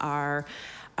barriers are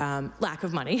lack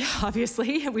of money,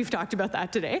 obviously, we've talked about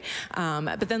that today,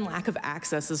 but then lack of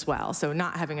access as well. So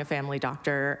not having a family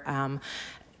doctor,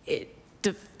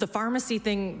 the pharmacy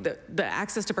thing, the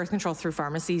access to birth control through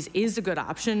pharmacies is a good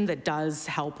option that does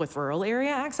help with rural area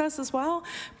access as well,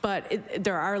 but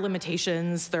there are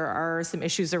limitations. There are some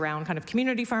issues around kind of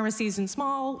community pharmacies in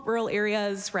small rural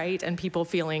areas, right? And people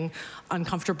feeling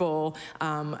uncomfortable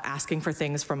asking for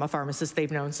things from a pharmacist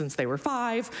they've known since they were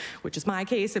 5, which is my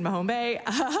case in Mahone Bay.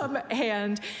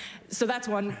 And so that's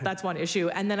one issue.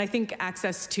 And then I think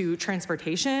access to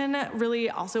transportation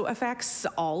really also affects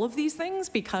all of these things,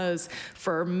 because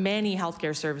for many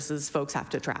healthcare services, folks have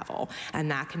to travel,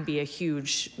 and that can be a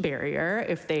huge barrier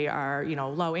if they are,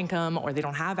 low income or they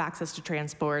don't have access to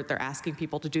transport. They're asking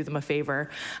people to do them a favor.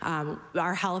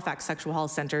 Our Halifax Sexual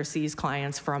Health Center sees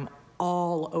clients from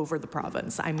all over the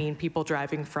province. I mean, people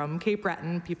driving from Cape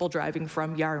Breton, people driving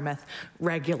from Yarmouth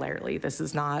regularly. This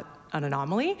is not an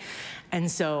anomaly. And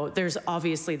so there's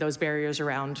obviously those barriers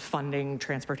around funding,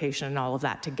 transportation, and all of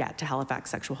that to get to Halifax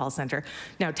Sexual Health Center.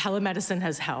 Now, telemedicine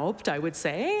has helped, I would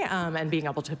say, and being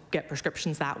able to get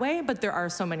prescriptions that way, but there are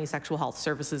so many sexual health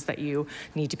services that you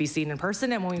need to be seen in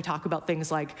person. And when we talk about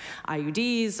things like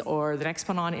IUDs or the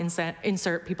Nexplanon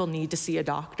insert, people need to see a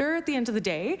doctor at the end of the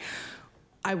day.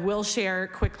 I will share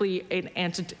quickly an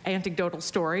anecdotal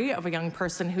story of a young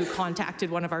person who contacted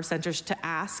one of our centers to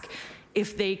ask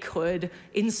if they could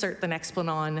insert the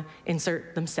Nexplanon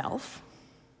insert themselves,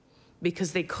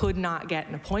 because they could not get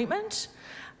an appointment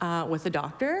with a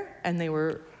doctor, and they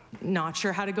were not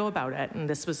sure how to go about it. And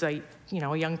this was a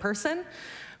young person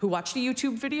who watched a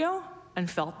YouTube video and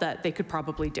felt that they could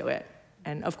probably do it.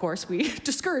 And of course, we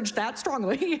discouraged that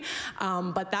strongly,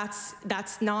 but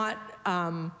that's not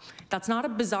a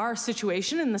bizarre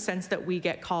situation in the sense that we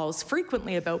get calls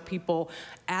frequently about people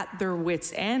at their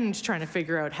wits' end trying to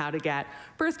figure out how to get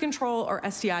birth control or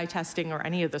STI testing or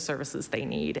any of the services they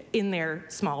need in their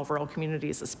small rural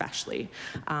communities, especially.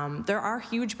 There are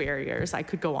huge barriers. I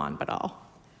could go on, but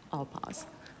I'll pause.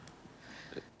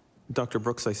 Dr.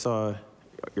 Brooks, I saw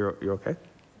you're okay.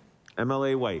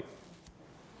 MLA White.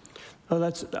 Oh,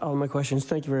 that's all my questions.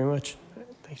 Thank you very much.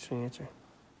 Thanks for the answer.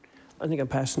 I think I'm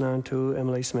passing on to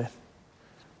Emily Smith.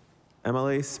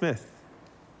 MLA Smith.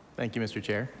 Thank you, Mr.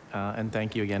 Chair, and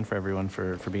thank you again for everyone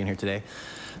for being here today.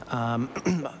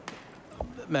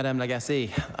 Madame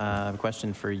Lagassé, a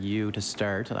question for you to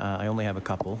start. I only have a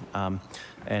couple,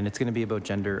 and it's going to be about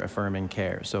gender-affirming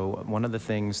care. So one of the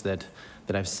things that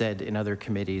I've said in other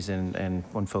committees and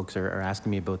when folks are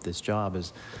asking me about this job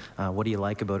is, what do you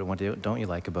like about it, what don't you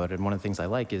like about it? And one of the things I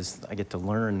like is I get to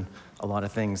learn a lot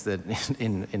of things that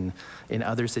in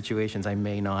other situations I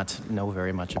may not know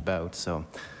very much about. So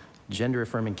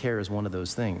gender-affirming care is one of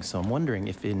those things. So I'm wondering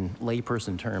if in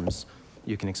layperson terms,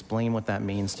 you can explain what that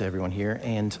means to everyone here,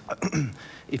 and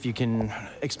if you can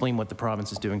explain what the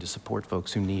province is doing to support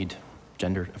folks who need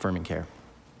gender-affirming care.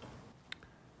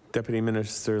 Deputy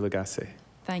Minister Lagassé.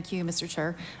 Thank you, Mr.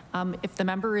 Chair. If the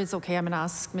member is okay, I'm going to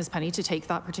ask Ms. Penney to take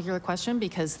that particular question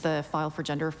because the file for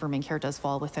gender-affirming care does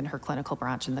fall within her clinical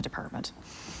branch in the department.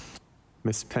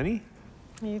 Ms. Penney?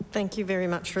 Thank you very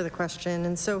much for the question.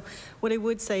 And so what I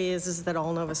would say is that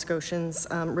all Nova Scotians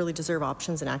really deserve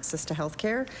options and access to health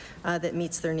care that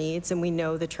meets their needs. And we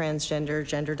know the transgender,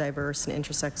 gender diverse, and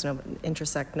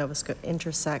intersex Nova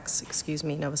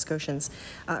Scotians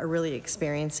are really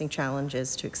experiencing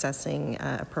challenges to accessing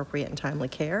appropriate and timely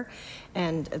care.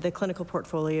 And the clinical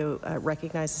portfolio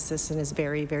recognizes this and is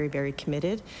very, very, very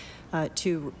committed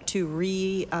to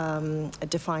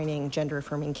redefining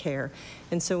gender-affirming care.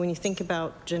 And so when you think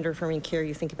about gender-affirming care,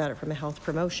 you think about it from a health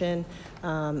promotion,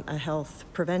 a health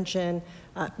prevention,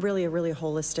 really a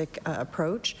holistic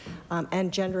approach.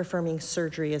 And gender-affirming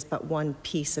surgery is but one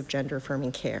piece of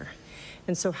gender-affirming care.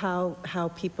 And so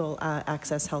how people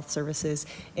access health services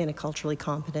in a culturally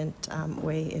competent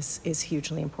way is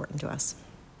hugely important to us.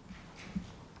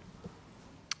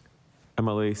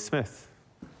 MLA Smith.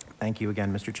 Thank you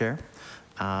again, Mr. Chair.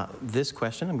 This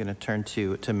question I'm going to turn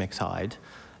to Ms. Heide,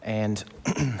 and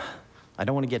I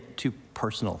don't want to get too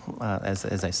personal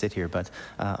as I sit here, but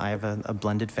I have a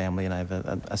blended family and I have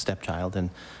a stepchild,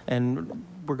 and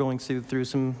we're going through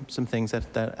some things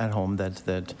at home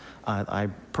that I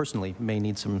personally may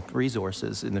need some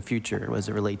resources in the future as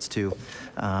it relates to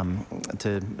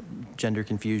gender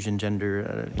confusion,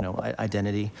 gender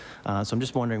identity. So I'm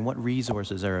just wondering what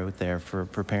resources are out there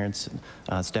for parents,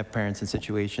 step-parents in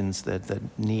situations that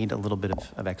need a little bit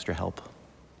of extra help.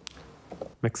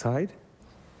 Ms. Heide?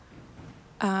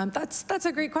 That's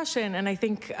a great question, and I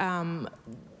think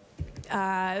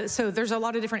so there's a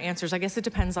lot of different answers. I guess it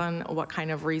depends on what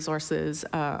kind of resources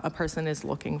a person is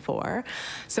looking for.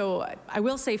 So I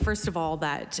will say, first of all,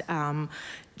 that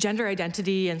gender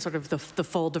identity and sort of the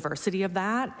full diversity of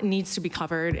that needs to be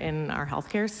covered in our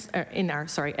healthcare,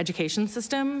 education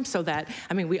system, so that,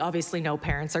 I mean, we obviously know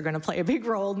parents are going to play a big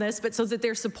role in this, but so that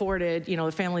they're supported,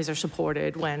 the families are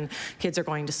supported when kids are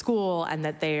going to school, and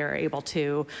that they are able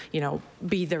to,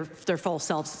 be their full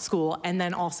selves at school, and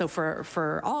then also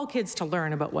for all kids to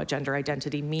learn about what gender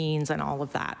identity means and all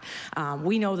of that.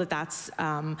 We know that that's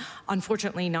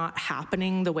unfortunately not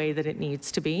happening the way that it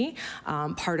needs to be.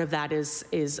 Part of that is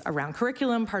around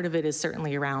curriculum. Part of it is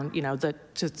certainly around, the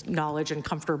knowledge and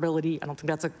comfortability, I don't think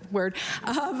that's a word,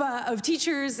 of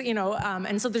teachers,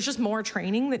 and so there's just more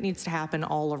training that needs to happen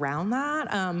all around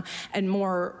that, and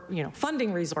more,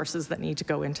 funding resources that need to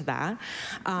go into that.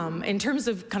 In terms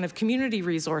of kind of community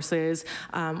resources,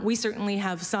 we certainly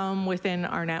have some within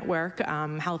our network,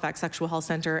 Halifax Sexual Health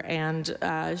Center and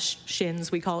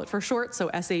SHINS, we call it for short, so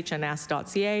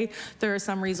shns.ca. There are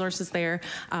some resources there.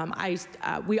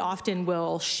 We often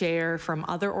will share from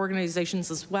other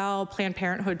organizations as well. Planned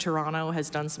Parenthood Toronto has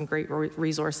done some great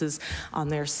resources on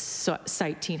their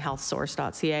site,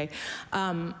 teenhealthsource.ca.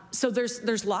 So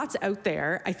there's lots out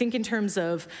there. I think in terms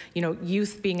of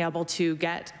youth being able to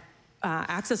get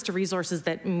access to resources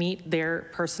that meet their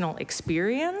personal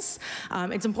experience,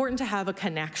 it's important to have a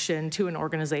connection to an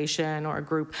organization or a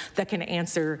group that can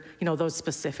answer those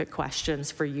specific questions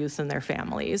for youth and their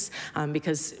families,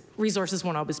 because resources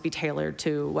won't always be tailored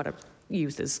to what a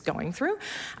youth is going through.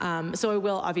 So I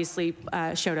will obviously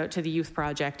shout out to the Youth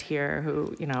Project here,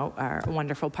 who are a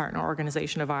wonderful partner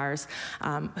organization of ours,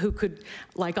 who could,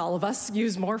 like all of us,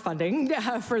 use more funding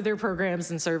for their programs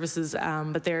and services,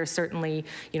 but they're certainly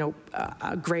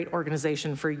a great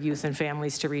organization for youth and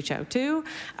families to reach out to.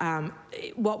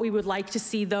 What we would like to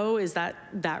see, though, is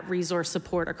that resource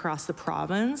support across the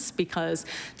province, because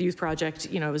the Youth Project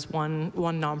is one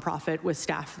nonprofit with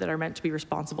staff that are meant to be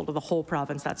responsible to the whole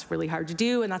province. That's really hard required to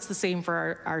do, and that's the same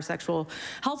for our sexual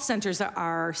health centers.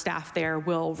 Our staff there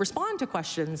will respond to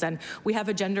questions, and we have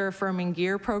a gender-affirming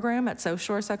gear program at South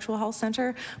Shore Sexual Health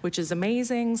Center, which is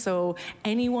amazing. So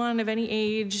anyone of any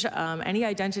age, any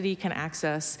identity can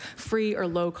access free or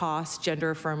low-cost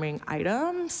gender-affirming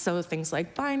items, so things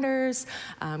like binders,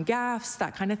 gaffs,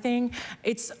 that kind of thing.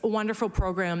 It's a wonderful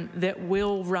program that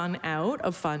will run out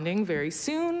of funding very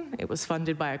soon. It was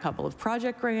funded by a couple of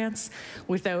project grants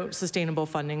without sustainable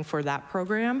funding for that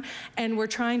program, and we're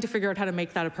trying to figure out how to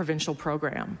make that a provincial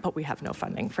program, but we have no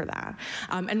funding for that.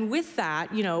 And with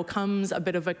that, you know, comes a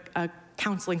bit of a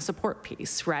counseling support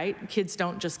piece, right? Kids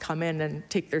don't just come in and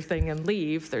take their thing and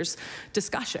leave. There's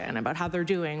discussion about how they're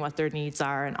doing, what their needs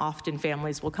are, and often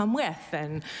families will come with.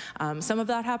 And some of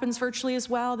that happens virtually as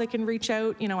well. They can reach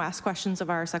out, you know, ask questions of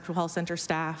our sexual health center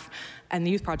staff, and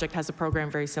the Youth Project has a program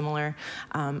very similar.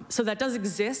 So that does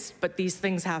exist, but these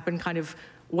things happen kind of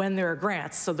when there are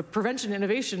grants. So the Prevention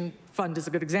Innovation Fund is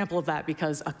a good example of that,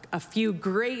 because a few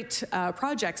great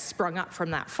projects sprung up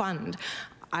from that fund.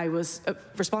 I was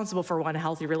responsible for one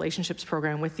healthy relationships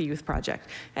program with the Youth Project,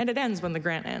 and it ends when the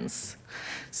grant ends.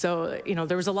 So, you know,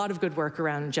 there was a lot of good work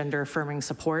around gender affirming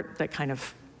support that kind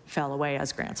of fell away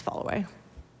as grants fall away.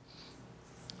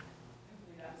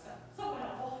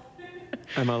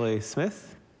 MLA Smith?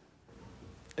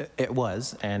 It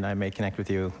was, and I may connect with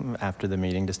you after the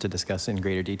meeting just to discuss in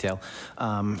greater detail.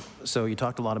 So you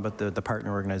talked a lot about the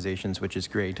partner organizations, which is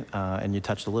great, and you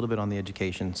touched a little bit on the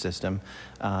education system.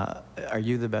 Are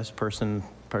you the best person,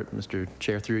 Mr.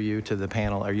 Chair, through you to the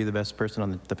panel, are you the best person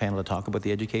on the panel to talk about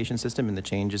the education system and the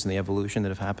changes and the evolution that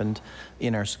have happened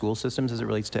in our school systems as it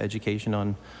relates to education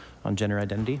on gender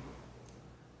identity?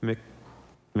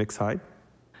 Mix Heide?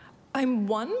 I'm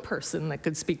one person that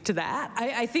could speak to that.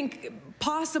 I think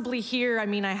possibly here, I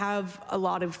mean, I have a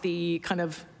lot of the kind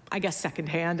of, I guess,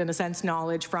 secondhand, in a sense,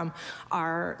 knowledge from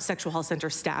our sexual health center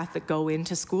staff that go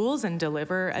into schools and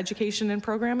deliver education and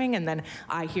programming, and then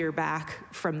I hear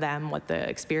back from them what the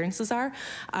experiences are.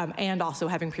 And also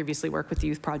having previously worked with the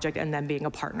Youth Project and then being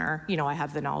a partner, you know, I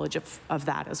have the knowledge of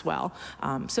that as well.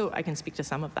 So I can speak to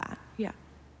some of that, yeah.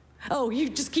 Oh, you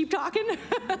just keep talking?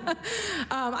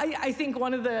 I think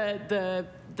one of the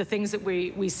things that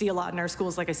we see a lot in our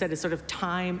schools, like I said, is sort of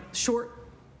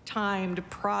short-timed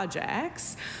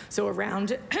projects. So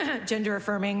around gender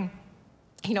affirming,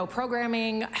 you know,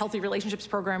 programming, healthy relationships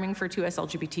programming for 2S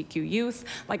LGBTQ youth.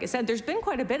 Like I said, there's been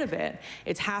quite a bit of it.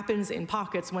 It happens in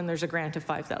pockets when there's a grant of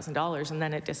 $5,000 and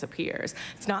then it disappears.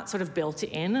 It's not sort of built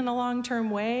in a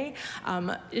long-term way.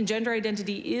 And gender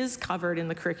identity is covered in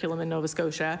the curriculum in Nova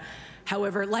Scotia.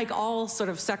 However, like all sort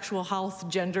of sexual health,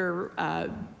 gender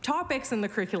topics in the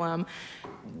curriculum,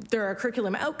 there are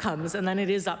curriculum outcomes, and then it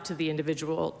is up to the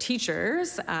individual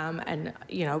teachers, and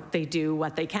you know, they do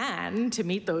what they can to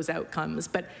meet those outcomes,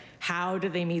 but how do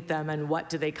they meet them, and what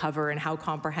do they cover, and how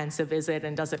comprehensive is it,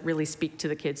 and does it really speak to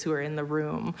the kids who are in the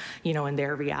room, you know, and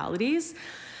their realities?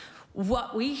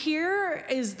 What we hear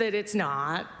is that it's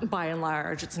not, by and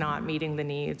large, it's not meeting the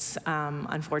needs,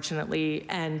 unfortunately,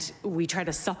 and we try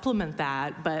to supplement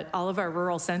that, but all of our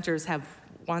rural centers have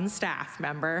one staff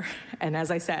member, and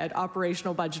as I said,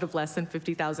 operational budget of less than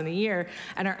 $50,000 a year,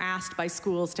 and are asked by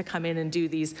schools to come in and do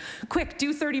these, quick,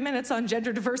 do 30 minutes on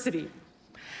gender diversity.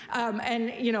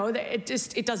 And you know,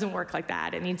 it doesn't work like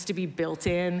that. It needs to be built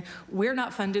in. We're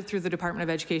not funded through the Department of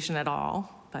Education at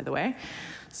all, by the way.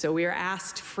 So we are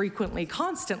asked frequently,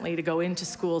 constantly, to go into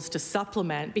schools to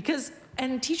supplement, because,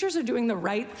 and teachers are doing the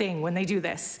right thing when they do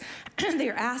this.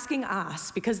 They're asking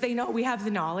us, because they know we have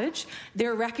the knowledge,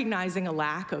 they're recognizing a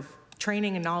lack of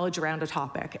training and knowledge around a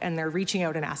topic, and they're reaching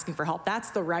out and asking for help. That's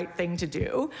the right thing to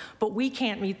do, but we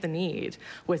can't meet the need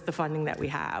with the funding that we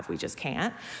have. We just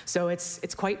can't. So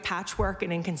it's quite patchwork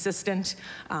and inconsistent,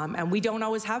 and we don't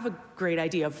always have a great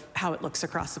idea of how it looks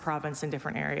across the province in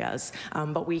different areas.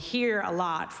 But we hear a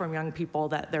lot from young people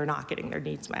that they're not getting their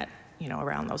needs met, you know,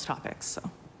 around those topics. So.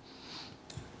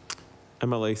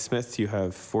 MLA Smith, you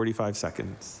have 45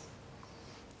 seconds.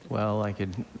 Well, I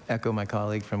could echo my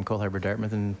colleague from Cole Harbour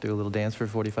Dartmouth and do a little dance for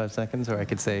 45 seconds, or I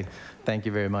could say thank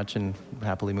you very much and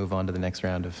happily move on to the next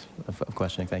round of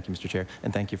questioning. Thank you, Mr. Chair,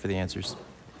 and thank you for the answers.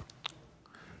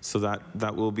 So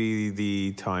that will be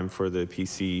the time for the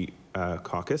PC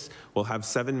caucus. We'll have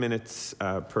 7 minutes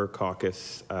per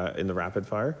caucus in the rapid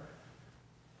fire.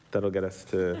 That'll get us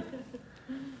to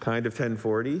kind of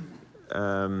 10:40,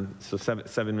 so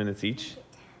seven minutes each.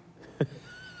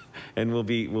 And we'll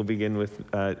begin with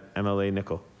MLA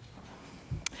Nicol.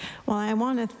 Well, I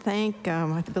want to thank,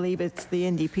 I believe it's the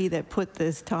NDP that put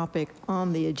this topic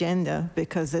on the agenda,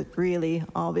 because it really,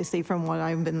 obviously from what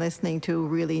I've been listening to,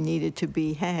 really needed to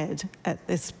be had,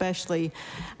 especially,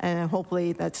 and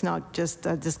hopefully that's not just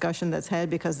a discussion that's had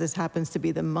because this happens to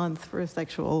be the month for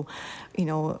sexual,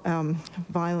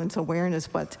 violence awareness,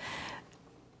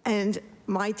 and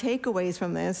my takeaways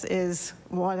from this is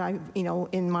what I,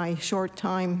 in my short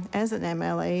time as an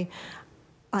MLA,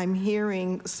 I'm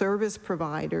hearing service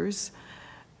providers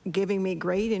giving me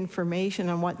great information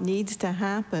on what needs to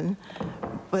happen,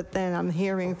 but then I'm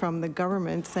hearing from the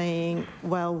government saying,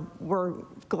 well, we're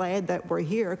glad that we're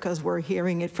here because we're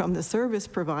hearing it from the service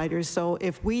providers. So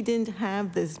if we didn't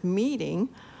have this meeting,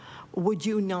 would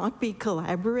you not be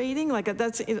collaborating? Like,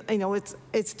 that's,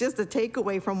 it's just a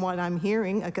takeaway from what I'm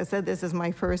hearing. Like I said, this is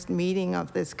my first meeting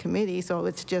of this committee, so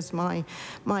it's just my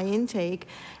intake.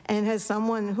 And as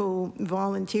someone who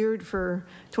volunteered for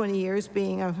 20 years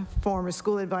being a former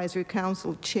school advisory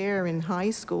council chair in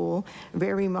high school,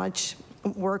 very much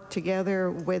worked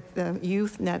together with the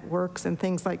youth networks and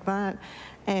things like that,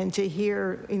 and to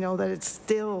hear, that it's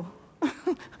still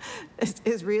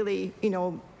is really,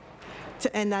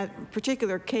 and that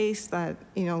particular case that,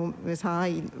 Ms.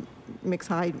 Heide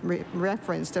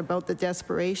referenced about the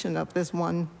desperation of this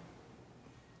one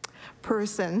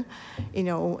person,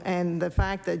 and the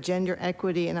fact that gender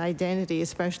equity and identity,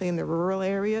 especially in the rural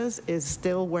areas, is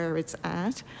still where it's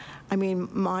at. I mean,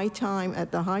 my time at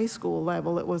the high school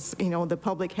level, it was, the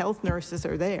public health nurses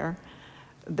are there.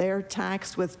 They're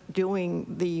taxed with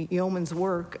doing the yeoman's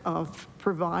work of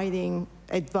providing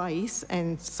advice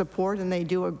and support, and they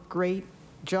do a great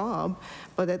job.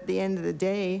 But at the end of the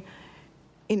day,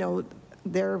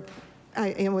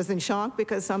 I was in shock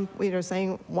because some,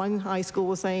 saying, one high school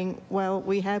was saying, well,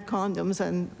 we have condoms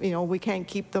and, we can't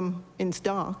keep them in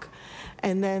stock.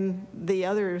 And then the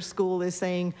other school is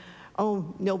saying,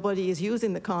 oh, nobody is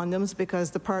using the condoms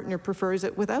because the partner prefers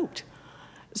it without.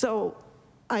 So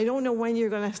I don't know when you're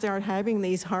going to start having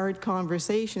these hard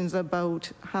conversations about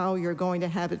how you're going to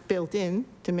have it built in,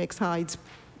 to mix Heide's,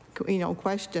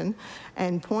 question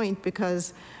and point,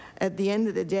 because at the end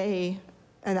of the day,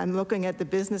 and I'm looking at the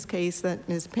business case that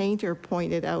Ms. Paynter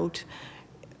pointed out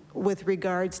with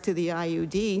regards to the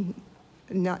IUD,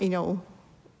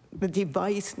 the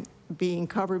device being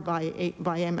covered by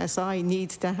MSI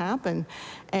needs to happen.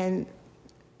 And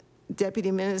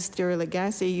Deputy Minister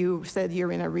Lagassé, you said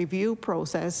you're in a review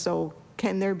process, so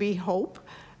can there be hope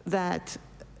that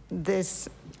this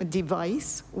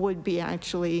device would be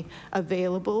actually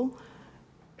available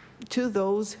to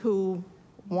those who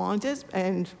want it?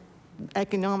 And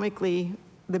economically,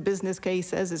 the business case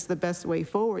says it's the best way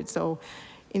forward. So,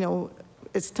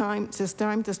 it's time to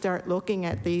start looking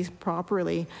at these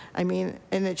properly. I mean,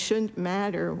 and it shouldn't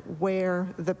matter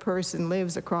where the person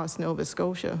lives across Nova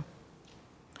Scotia.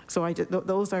 So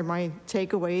those are my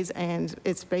takeaways, and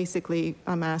it's basically,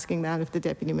 I'm asking that of the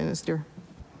Deputy Minister.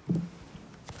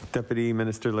 Deputy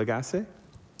Minister Lagassé?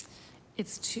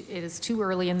 It is too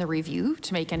early in the review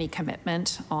to make any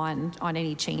commitment on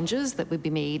any changes that would be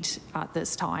made at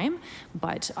this time,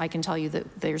 but I can tell you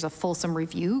that there's a fulsome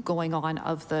review going on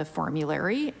of the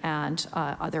formulary and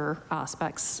other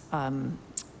aspects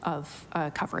of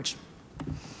coverage.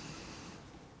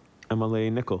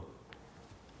 MLA Nicol.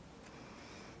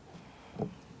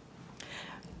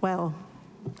 Well,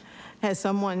 as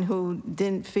someone who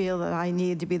didn't feel that I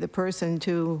needed to be the person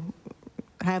to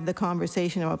have the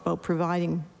conversation about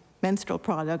providing menstrual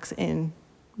products in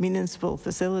municipal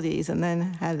facilities and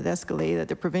then had it escalate at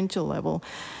the provincial level,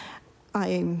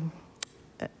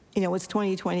 it's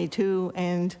 2022,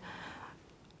 and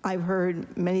I've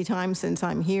heard many times since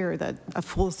I'm here that a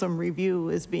fulsome review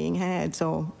is being had.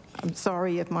 So I'm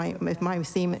sorry if I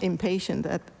seem impatient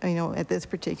at at this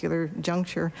particular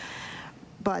juncture,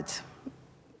 but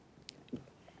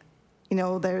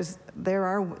there's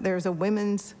a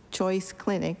women's choice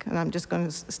clinic, and I'm just going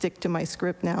to stick to my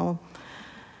script now.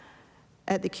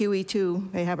 At the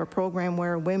QE2, they have a program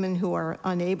where women who are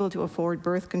unable to afford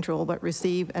birth control but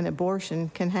receive an abortion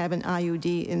can have an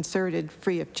IUD inserted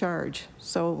free of charge.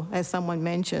 So as someone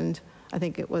mentioned, I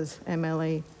think it was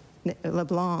MLA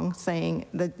LeBlanc, saying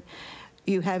that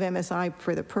you have MSI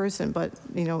for the person, but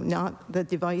not the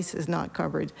device is not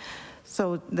covered.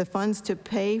 So the funds to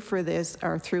pay for this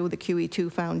are through the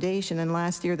QE2 Foundation, and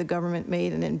last year the government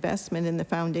made an investment in the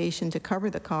foundation to cover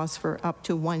the costs for up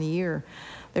to 1 year.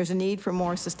 There's a need for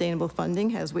more sustainable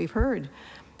funding, as we've heard.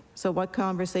 So what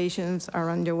conversations are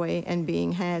underway and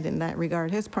being had in that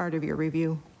regard as part of your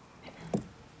review?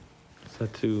 Is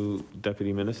that to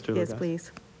Deputy Minister Lagassé? Yes,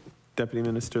 please. Deputy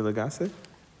Minister Lagassé?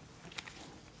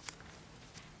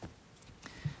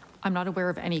 I'm not aware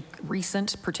of any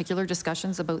recent particular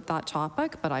discussions about that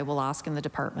topic, but I will ask in the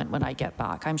department when I get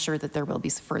back. I'm sure that there will be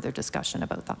further discussion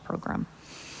about that program.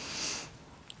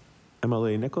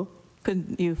 MLA Nicol?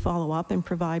 Could you follow up and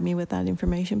provide me with that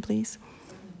information, please?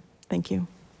 Thank you.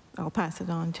 I'll pass it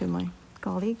on to my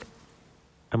colleague.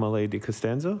 MLA De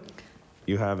Costanzo?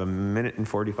 You have 1 minute and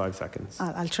 45 seconds.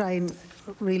 I'll try and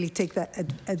really take that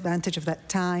advantage of that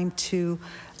time to,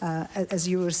 as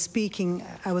you were speaking,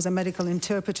 I was a medical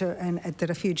interpreter at the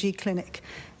refugee clinic,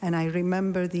 and I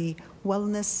remember the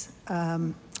wellness.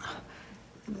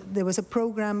 There was a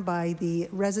program by the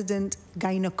resident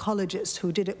gynecologist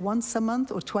who did it once a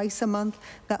month or twice a month.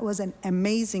 That was an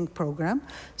amazing program.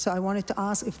 So I wanted to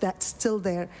ask if that's still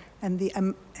there. And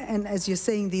and as you're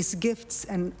saying, these gifts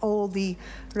and all the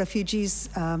refugees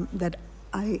that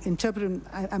I interpreted,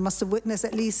 I must have witnessed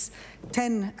at least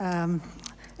 10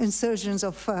 insertions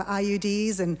of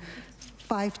IUDs and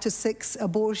 5 to 6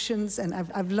 abortions. And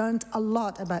I've learned a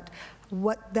lot about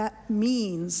what that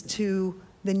means to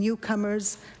the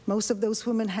newcomers. Most of those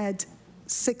women had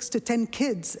 6 to 10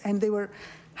 kids, and they were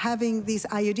having these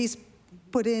IUDs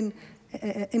put in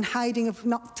hiding, of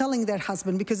not telling their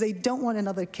husband because they don't want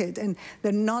another kid, and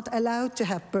they're not allowed to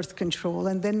have birth control,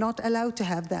 and they're not allowed to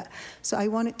have that. So I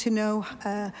wanted to know,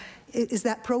 is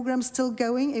that program still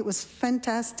going? It was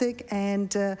fantastic,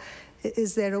 and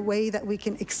is there a way that we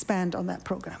can expand on that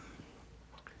program?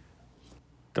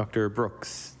 Dr.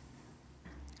 Brooks.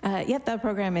 Yep, that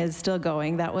program is still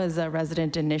going. That was a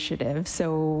resident initiative.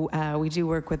 So we do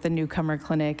work with the newcomer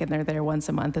clinic, and they're there once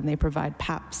a month, and they provide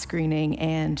PAP screening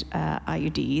and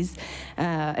IUDs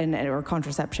or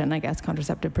contraception, I guess,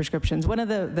 contraceptive prescriptions. One of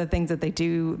the things that they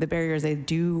do, the barriers they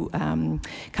do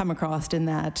come across in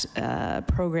that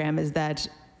program is that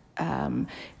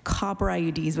copper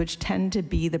IUDs, which tend to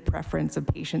be the preference of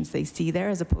patients they see there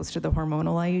as opposed to the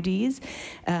hormonal IUDs,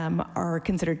 are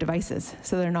considered devices.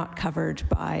 So they're not covered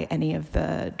by any of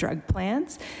the drug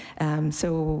plans.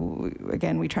 So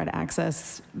again, we try to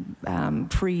access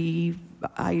free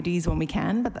IUDs when we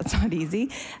can, but that's not easy.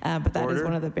 But that is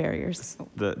one of the barriers.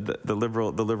 The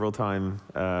liberal time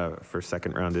for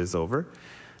second round is over.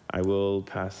 I will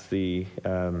pass the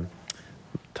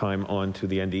time on to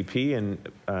the NDP and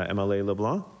MLA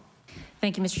LeBlanc.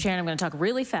 Thank you, Mr. Chair, and I'm going to talk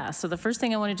really fast. So the first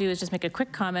thing I want to do is just make a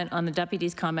quick comment on the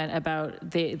deputy's comment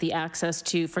about the access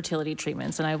to fertility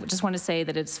treatments. And I just want to say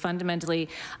that it's fundamentally,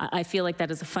 I feel like that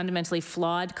is a fundamentally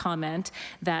flawed comment,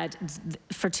 that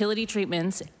fertility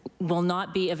treatments will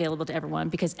not be available to everyone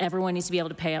because everyone needs to be able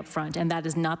to pay up front, and that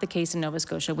is not the case in Nova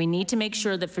Scotia. We need to make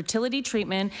sure that fertility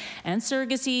treatment and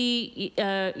surrogacy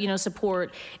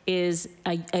support is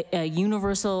a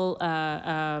universal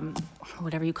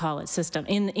whatever you call it, system,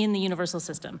 in the universal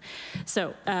system.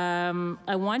 So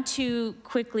I want to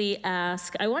quickly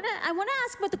ask, I want to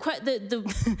ask about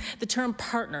the term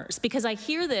partners, because I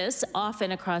hear this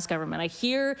often across government. I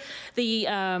hear the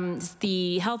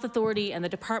health authority and the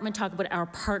department talk about our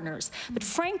partners. But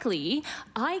frankly,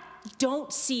 I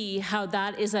don't see how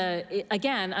that is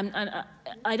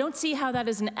I don't see how that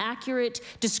is an accurate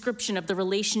description of the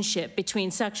relationship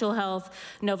between sexual health,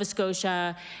 Nova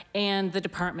Scotia, and the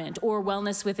department, or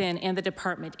wellness within and the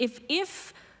department.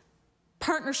 If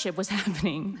partnership was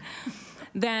happening,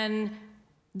 then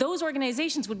those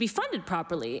organizations would be funded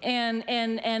properly, and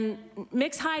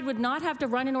Mix Heide would not have to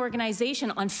run an organization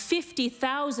on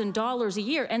 $50,000 a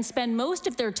year and spend most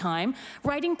of their time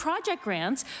writing project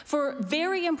grants for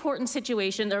very important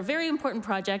situations or very important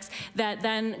projects that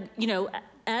then,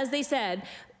 as they said,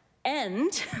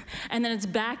 end, and then it's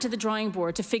back to the drawing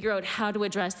board to figure out how to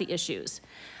address the issues.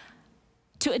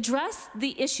 To address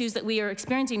the issues that we are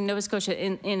experiencing in Nova Scotia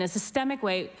in a systemic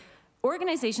way,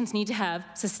 organizations need to have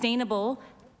sustainable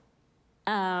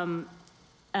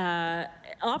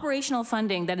operational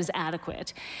funding that is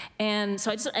adequate. And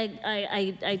so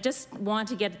I just want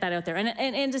to get that out there.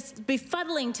 And it's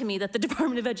befuddling to me that the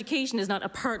Department of Education is not a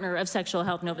partner of Sexual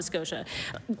Health Nova Scotia.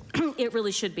 It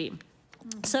really should be.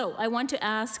 So I want to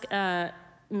ask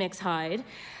Mix Heide,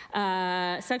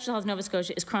 Sexual Health Nova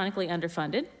Scotia is chronically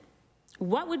underfunded.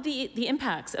 What would be the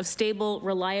impacts of stable,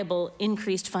 reliable,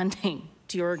 increased funding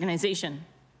to your organization?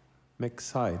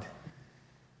 Mix Heide.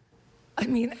 I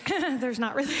mean, there's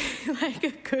not really like a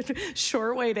good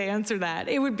short way to answer that.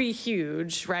 It would be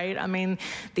huge, right? I mean,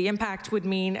 the impact would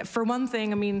mean, for one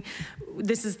thing, I mean,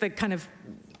 this is the kind of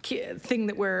thing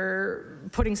that we're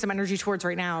putting some energy towards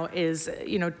right now is,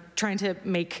 trying to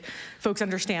make folks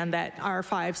understand that our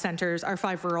 5 centers, our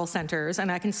 5 rural centers,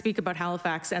 and I can speak about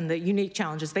Halifax and the unique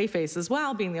challenges they face as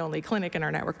well, being the only clinic in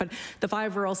our network, but the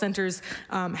 5 rural centers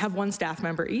have 1 staff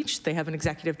member each. They have an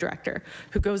executive director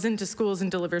who goes into schools and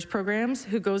delivers programs,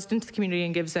 who goes into the community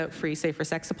and gives out free safer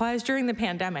sex supplies. During the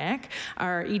pandemic,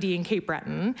 our ED in Cape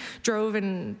Breton drove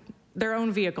in their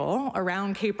own vehicle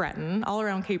around Cape Breton, all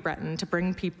around Cape Breton, to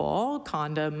bring people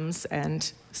condoms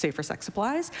and safer sex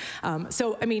supplies.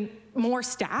 So, I mean, more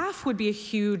staff would be a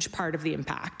huge part of the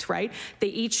impact, right? They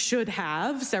each should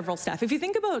have several staff. If you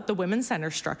think about the women's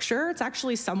center structure, it's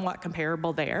actually somewhat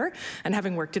comparable there. And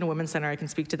having worked in a women's center, I can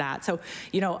speak to that. So,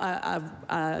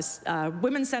 a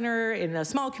women's center in a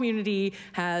small community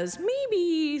has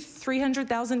maybe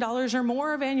 $300,000 or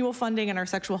more of annual funding, and our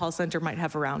sexual health center might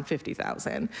have around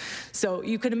 $50,000. So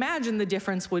you could imagine the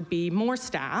difference would be more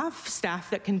staff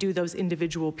that can do those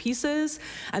individual pieces,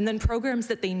 and then programs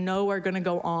that they know are going to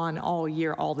go on all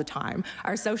year, all the time.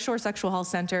 Our South Shore Sexual Health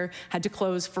Center had to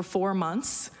close for 4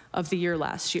 months of the year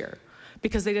last year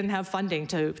because they didn't have funding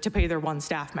to pay their 1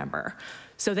 staff member.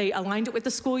 So they aligned it with the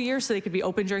school year so they could be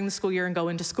open during the school year and go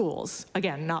into schools.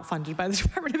 Again, not funded by the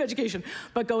Department of Education,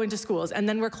 but go into schools. And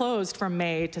then we're closed from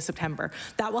May to September.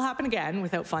 That will happen again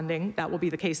without funding. That will be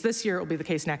the case this year. It will be the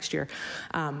case next year.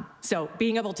 So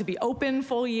being able to be open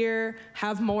full year,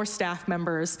 have more staff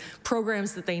members,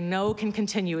 programs that they know can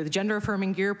continue, the Gender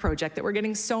Affirming Gear project that we're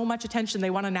getting so much attention,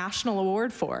 they won a national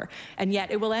award for, and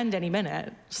yet it will end any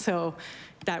minute. So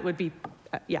that would be,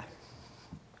 yeah.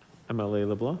 MLA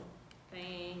LeBlanc.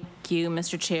 Thank you,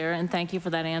 Mr. Chair, and thank you for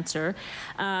that answer.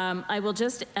 I will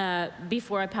just,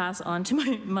 before I pass on to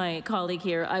my colleague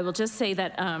here, I will just say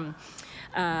that,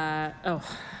 oh,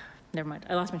 never mind,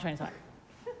 I lost my train of thought.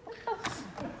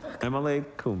 MLA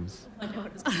Coombs.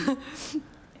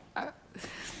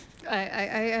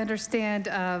 I understand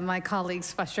my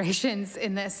colleagues' frustrations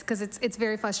in this, because it's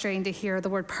very frustrating to hear the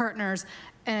word partners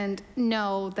and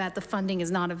know that the funding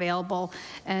is not available.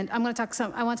 And I want to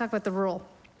talk about the rural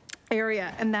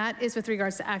area, and that is with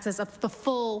regards to access of the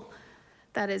full,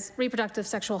 that is reproductive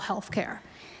sexual health care,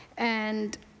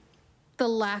 and the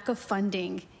lack of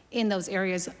funding in those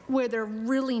areas where they're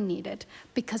really needed,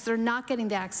 because they're not getting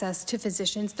the access to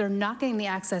physicians, they're not getting the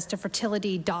access to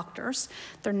fertility doctors,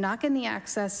 they're not getting the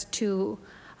access to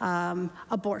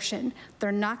abortion,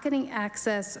 they're not getting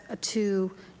access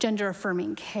to gender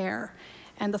affirming care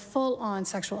and the full-on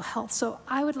sexual health. So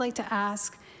I would like to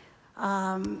ask,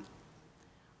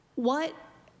 what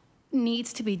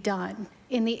needs to be done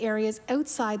in the areas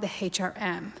outside the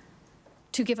HRM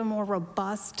to give a more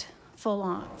robust,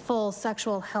 full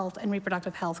sexual health and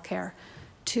reproductive health care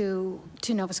to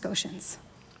Nova Scotians?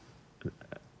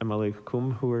 MLA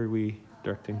Coombe, who are we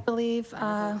directing? I believe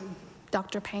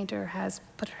Dr. Paynter has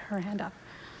put her hand up.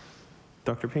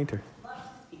 Dr. Paynter. I'd love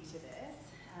to speak to this.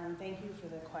 Thank you for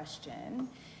the question.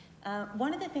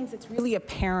 One of the things that's really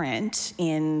apparent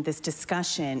in this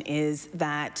discussion is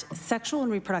that sexual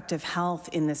and reproductive health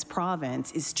in this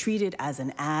province is treated as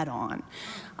an add-on.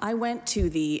 I went to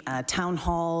the town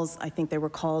halls, I think they were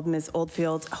called, Ms.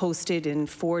 Oldfield hosted in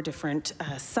 4 different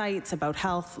sites about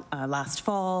health last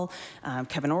fall.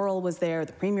 Kevin Orrell was there,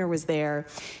 the Premier was there,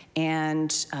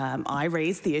 and I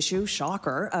raised the issue,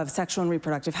 shocker, of sexual and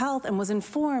reproductive health, and was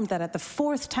informed that at the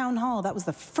 4th town hall, that was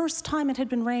the first time it had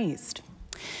been raised.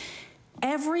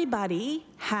 Everybody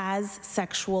has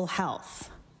sexual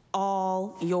health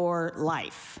all your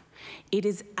life. It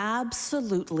is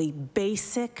absolutely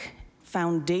basic,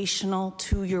 foundational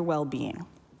to your well-being.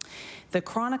 The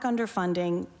chronic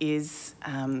underfunding is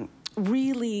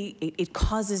really, it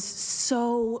causes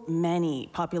so many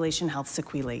population health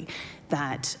sequelae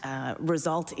that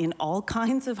result in all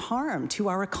kinds of harm to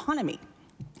our economy.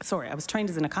 Sorry, I was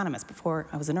trained as an economist before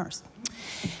I was a nurse.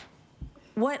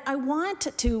 What I want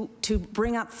to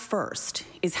bring up first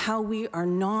is how we are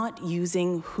not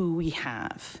using who we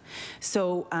have.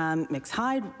 So Ms.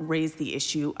 Heide raised the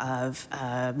issue of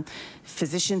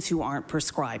physicians who aren't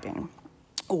prescribing,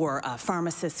 or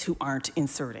pharmacists who aren't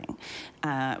inserting.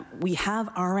 We have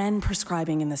RN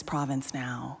prescribing in this province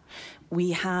now.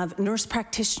 We have nurse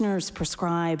practitioners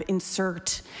prescribe,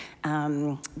 insert.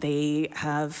 They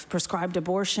have prescribed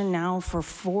abortion now for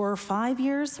 4 or 5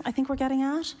 years, I think we're getting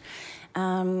at.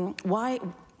 Why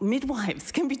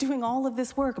midwives can be doing all of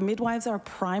this work. Midwives are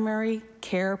primary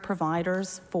care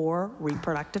providers for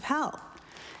reproductive health.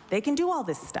 They can do all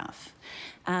this stuff.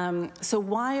 So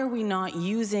why are we not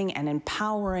using and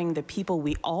empowering the people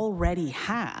we already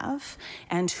have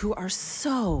and who are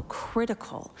so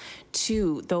critical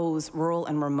to those rural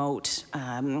and remote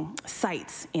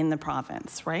sites in the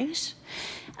province, right?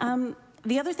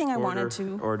 The other thing I wanted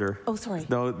to... Order. Oh, sorry.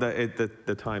 No,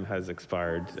 the time has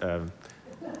expired.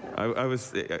 I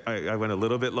went a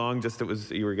little bit long, just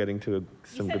you were getting to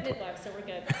some good points. So we're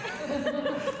good.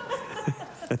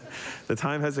 The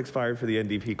time has expired for the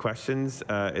NDP questions.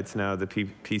 It's now the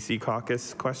PC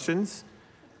Caucus questions.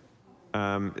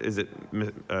 Is it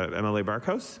MLA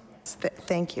Barkhouse?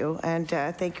 Thank you, and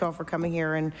thank you all for coming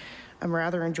here. And I'm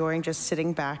rather enjoying just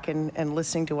sitting back and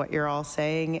listening to what you're all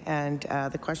saying and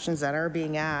the questions that are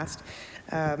being asked.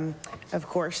 Of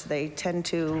course, they tend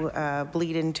to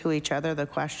bleed into each other, the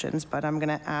questions, but I'm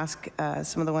going to ask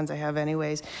some of the ones I have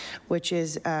anyways, which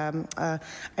is, I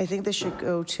think this should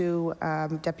go to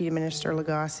Deputy Minister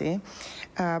Lagassé.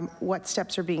 What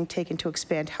steps are being taken to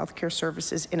expand healthcare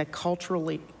services in a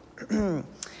culturally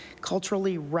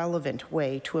relevant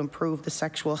way to improve the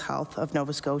sexual health of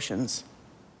Nova Scotians?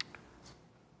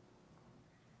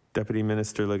 Deputy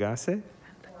Minister Lagassé.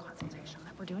 The consultation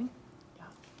that we're doing?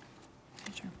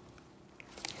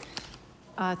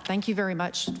 Thank you very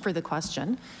much for the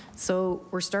question. So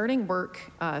we're starting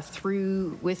work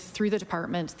through the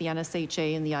department, the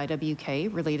NSHA and the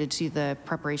IWK related to the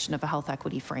preparation of a health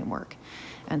equity framework.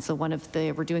 And so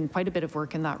we're doing quite a bit of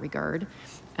work in that regard.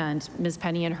 And Ms.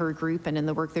 Penney and her group, and in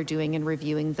the work they're doing in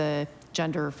reviewing the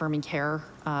gender affirming care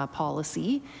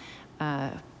policy,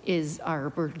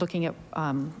 we're looking at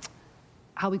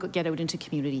how we could get out into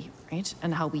community, right?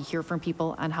 And how we hear from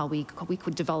people and how we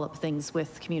could develop things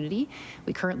with community.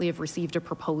 We currently have received a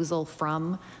proposal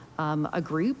from a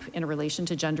group in relation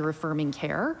to gender affirming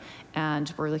care,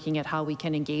 and we're looking at how we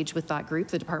can engage with that group.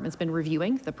 The department's been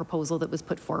reviewing the proposal that was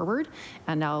put forward,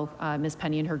 and now Ms.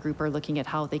 Penney and her group are looking at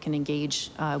how they can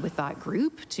engage with that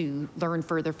group to learn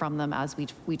further from them as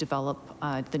we develop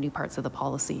the new parts of the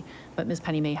policy. But Ms.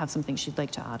 Penney may have something she'd like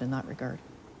to add in that regard.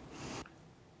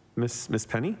 Ms.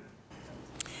 Penney?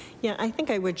 Yeah, I think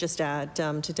I would just add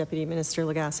to Deputy Minister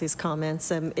Lagassé's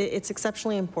comments. It's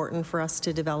exceptionally important for us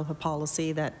to develop a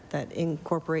policy that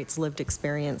incorporates lived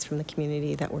experience from the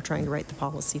community that we're trying to write the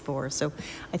policy for. So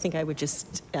I think I would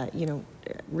just,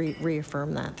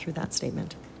 reaffirm that through that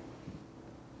statement.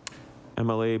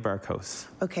 MLA Barkhouse.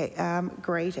 Okay,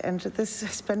 great. And this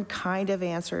has been kind of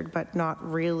answered, but not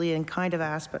really, and kind of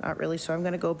asked, but not really. So I'm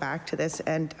going to go back to this,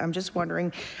 and I'm just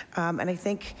wondering, and I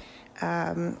think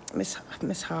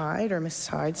Miss Heide, or Mrs.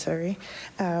 Heide, sorry,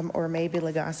 or maybe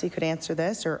Lagassé could answer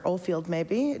this, or Oldfield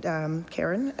maybe,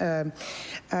 Karen.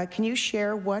 Can you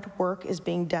share what work is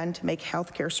being done to make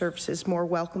healthcare services more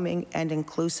welcoming and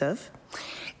inclusive?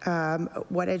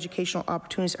 What educational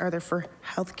opportunities are there for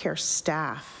healthcare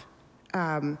staff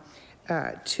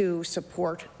to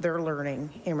support their learning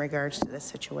in regards to this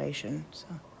situation? So.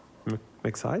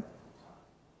 Ms. Heide?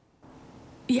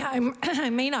 Yeah, I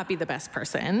may not be the best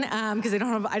person because I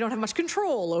don't have much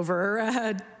control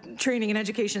over training and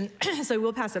education, so I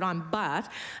will pass it on. But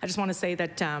I just want to say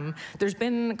that there's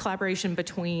been collaboration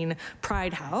between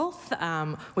Pride Health,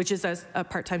 which is a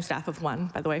part-time staff of one,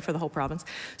 by the way, for the whole province.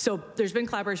 So there's been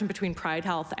collaboration between Pride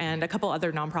Health and a couple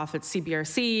other nonprofits,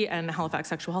 CBRC and Halifax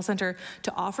Sexual Health Center,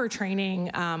 to offer training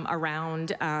around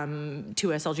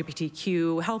to us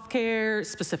LGBTQ healthcare,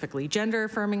 specifically gender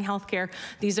affirming healthcare.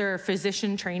 These are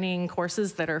physician training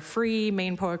courses that are free,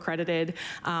 MainPro accredited,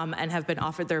 and have been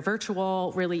offered. They're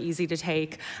virtual, really easy to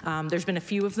take. There's been a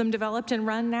few of them developed and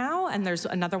run now, and there's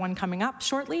another one coming up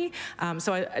shortly.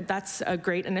 So that's a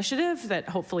great initiative that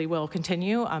hopefully will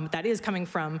continue. That is coming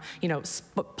from,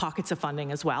 pockets of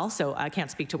funding as well. So I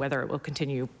can't speak to whether it will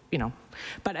continue,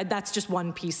 but that's just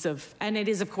one piece of, and it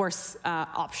is of course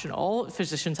optional.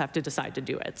 Physicians have to decide to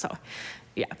do it. So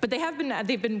yeah, but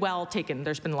they've been well taken.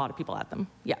 There's been a lot of people at them.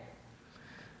 Yeah.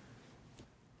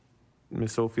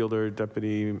 Ms. Oldfield or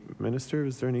Deputy Minister,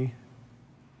 is there any?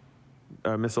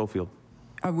 Ms. Oldfield.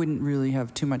 I wouldn't really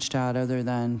have too much to add other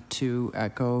than to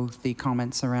echo the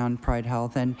comments around Pride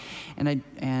Health, and I've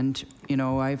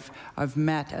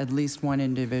met at least one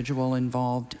individual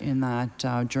involved in that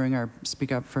during our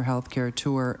Speak Up for Healthcare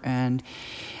tour, and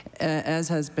as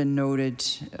has been noted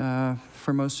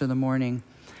for most of the morning,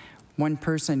 one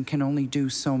person can only do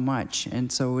so much,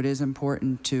 and so it is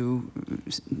important to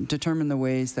determine the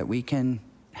ways that we can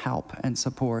help and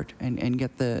support and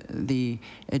get the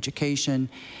education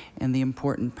and the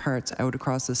important parts out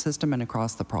across the system and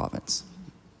across the province.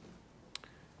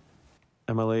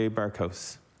 MLA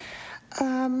Barkhouse.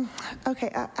 Okay,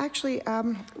 actually,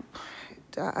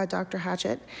 Dr.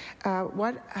 Hatchette,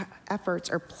 what efforts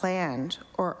are planned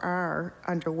or are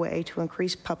underway to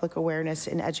increase public awareness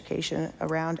in education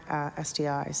around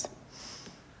STIs?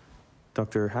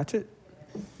 Dr. Hatchette?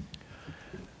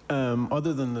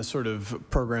 Other than the sort of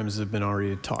programs that have been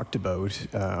already talked about,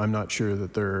 I'm not sure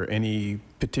that there are any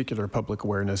particular public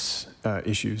awareness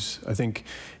issues. I think,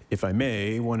 if I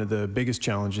may, one of the biggest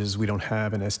challenges, we don't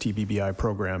have an STBBI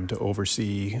program to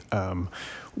oversee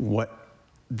what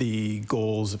the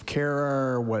goals of care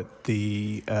are, what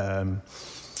the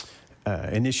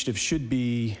initiative should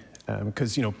be,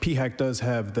 because PHAC does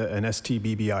have an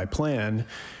STBBI plan,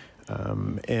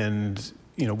 and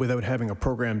without having a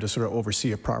program to sort of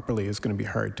oversee it properly, it's going to be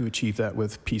hard to achieve that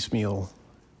with piecemeal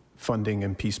funding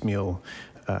and piecemeal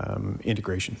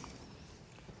integration.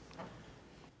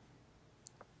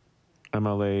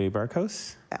 MLA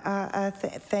Barkhouse?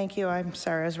 Thank you. I'm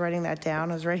sorry, I was writing that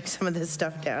down. I was writing some of this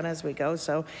stuff down as we go,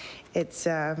 so it's,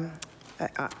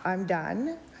 I'm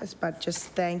done, but just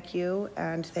thank you,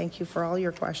 and thank you for all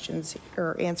your questions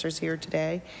or answers here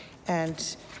today. And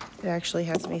it actually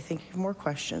has me thinking of more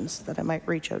questions that I might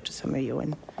reach out to some of you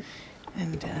and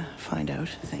find out.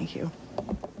 Thank you.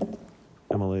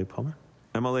 MLA Palmer?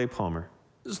 MLA Palmer.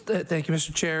 Thank you,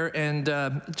 Mr. Chair. And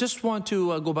just want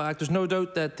to go back. There's no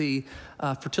doubt that the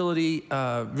fertility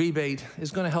rebate is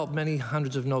going to help many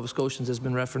hundreds of Nova Scotians, as has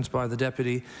been referenced by the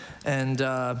deputy. And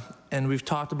we've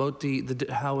talked about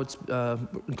how it's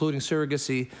including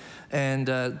surrogacy. And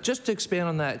just to expand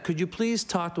on that, could you please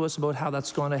talk to us about how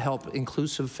that's going to help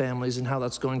inclusive families and how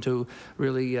that's going to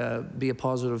really be a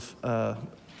positive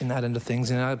in that end of things?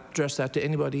 And I'll address that to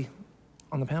anybody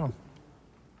on the panel.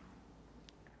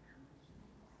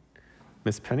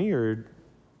 Ms. Penney or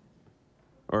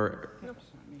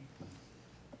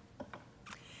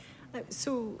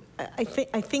So I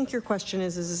think your question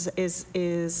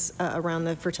is around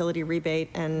the fertility rebate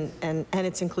and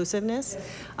its inclusiveness,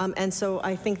 and so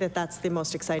I think that's the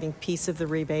most exciting piece of the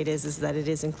rebate is that it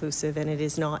is inclusive and it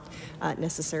is not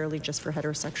necessarily just for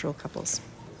heterosexual couples.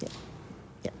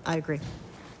 Yeah, I agree.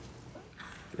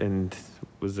 And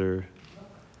was there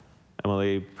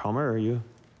MLA Palmer?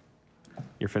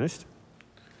 You're finished?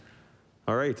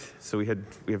 All right, so we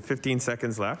have 15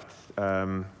 seconds left,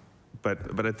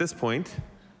 but at this point,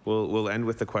 we'll end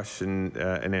with the question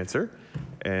and answer,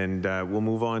 and we'll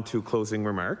move on to closing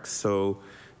remarks. So,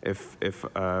 if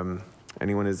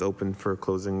anyone is open for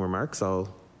closing remarks,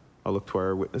 I'll look to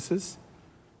our witnesses.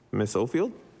 Ms.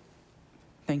 Oldfield.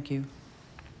 Thank you.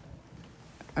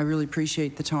 I really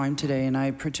appreciate the time today, and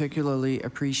I particularly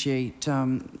appreciate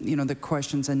the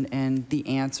questions and the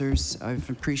answers. I've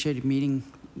appreciated meeting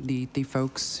the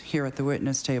folks here at the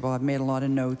witness table. I've made a lot of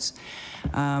notes.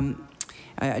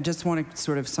 I just want to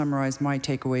sort of summarize my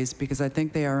takeaways because I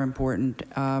think they are important.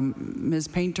 Ms.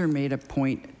 Paynter made a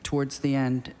point towards the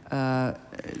end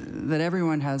that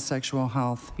everyone has sexual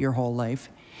health your whole life.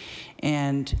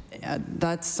 And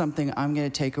that's something I'm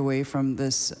going to take away from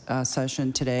this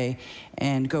session today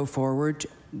and go forward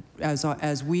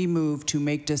as we move to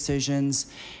make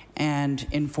decisions and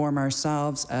inform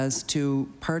ourselves as to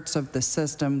parts of the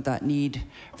system that need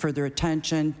further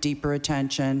attention, deeper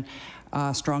attention,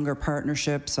 stronger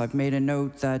partnerships. I've made a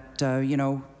note that,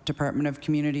 Department of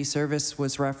Community Service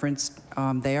was referenced.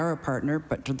 They are a partner,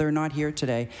 but they're not here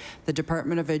today. The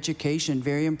Department of Education,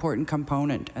 very important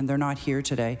component, and they're not here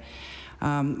today.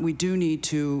 We do need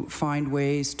to find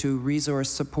ways to resource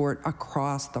support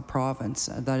across the province.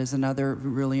 That is another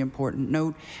really important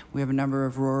note. We have a number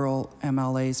of rural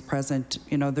MLAs present.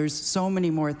 There's so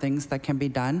many more things that can be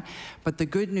done. But the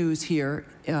good news here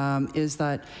is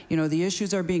that, the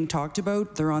issues are being talked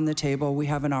about. They're on the table. We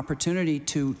have an opportunity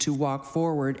to walk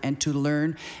forward and to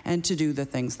learn and to do the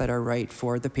things that are right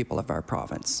for the people of our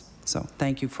province. So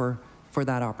thank you for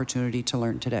that opportunity to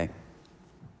learn today.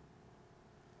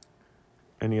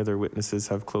 Any other witnesses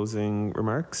have closing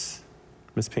remarks?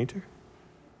 Ms. Paynter?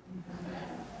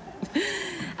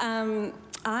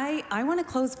 I want to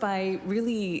close by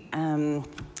really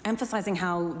emphasizing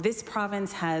how this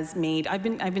province has made, I've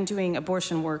been doing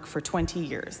abortion work for 20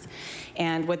 years,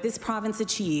 and what this province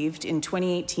achieved in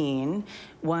 2018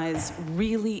 was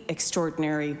really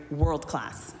extraordinary, world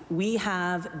class. We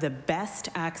have the best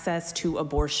access to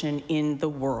abortion in the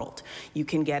world. You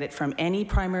can get it from any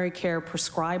primary care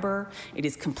prescriber. It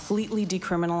is completely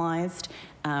decriminalized.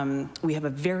 We have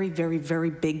a very, very, very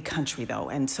big country, though,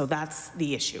 and so that's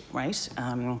the issue, right?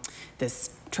 This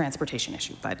transportation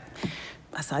issue. But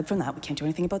aside from that, we can't do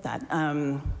anything about that.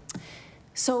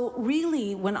 So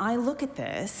really, when I look at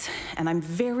this, and I'm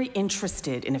very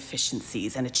interested in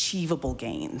efficiencies and achievable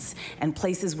gains and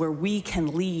places where we can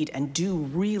lead and do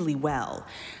really well,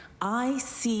 I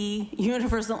see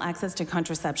universal access to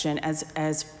contraception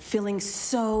as filling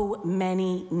so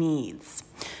many needs.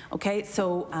 Okay,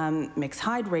 so Ms.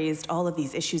 Heide raised all of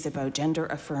these issues about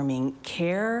gender-affirming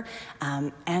care,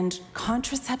 and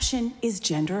contraception is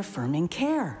gender-affirming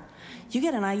care. You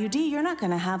get an IUD, you're not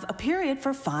going to have a period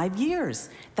for 5 years.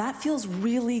 That feels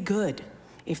really good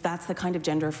if that's the kind of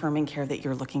gender-affirming care that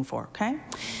you're looking for, okay?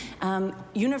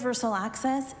 Universal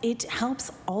access, it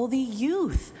helps all the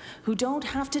youth who don't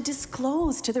have to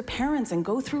disclose to their parents and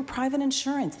go through private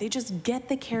insurance. They just get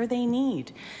the care they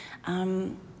need,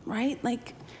 right?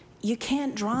 Like, you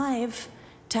can't drive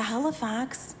to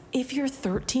Halifax if you're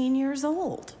 13 years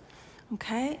old,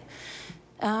 okay?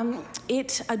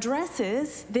 It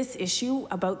addresses this issue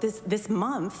about this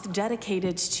month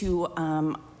dedicated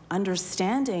to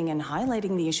understanding and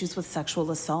highlighting the issues with sexual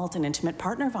assault and intimate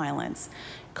partner violence.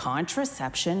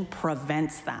 Contraception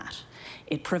prevents that.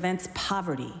 It prevents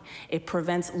poverty. It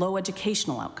prevents low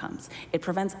educational outcomes. It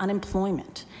prevents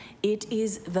unemployment. It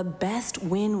is the best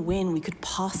win-win we could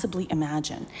possibly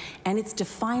imagine. And it's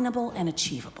definable and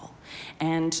achievable.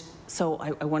 And so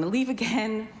I want to leave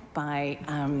again by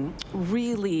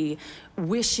really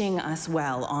wishing us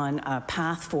well on a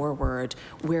path forward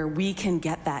where we can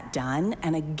get that done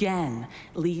and again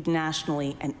lead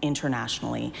nationally and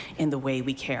internationally in the way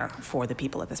we care for the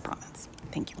people of this province.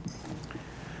 Thank you.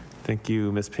 Thank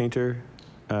you, Ms. Paynter.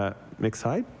 Ms.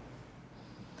 Heide?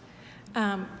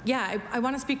 Yeah, I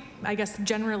want to speak, I guess,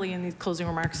 generally in these closing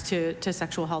remarks to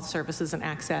sexual health services and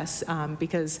access,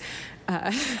 because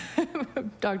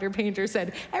Dr. Paynter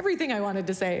said everything I wanted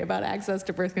to say about access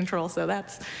to birth control, so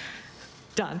that's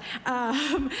done.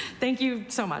 Thank you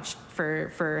so much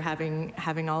for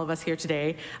having all of us here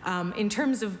today. In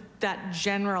terms of that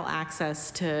general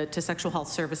access to sexual health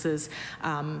services,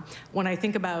 when I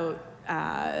think about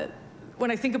that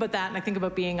and I think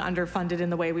about being underfunded in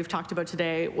the way we've talked about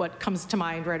today, what comes to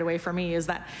mind right away for me is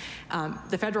that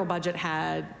the federal budget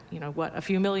had, a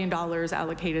few $1 million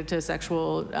allocated to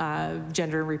sexual,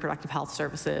 gender and reproductive health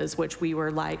services, which we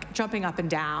were like jumping up and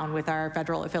down with our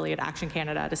federal affiliate Action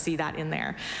Canada to see that in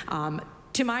there.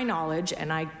 To my knowledge,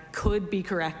 and I could be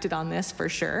corrected on this for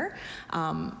sure,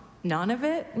 none of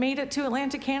it made it to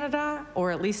Atlantic Canada,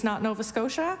 or at least not Nova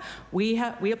Scotia. We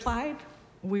applied.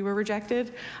 We were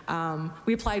rejected.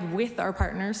 We applied with our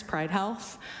partners, Pride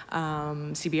Health,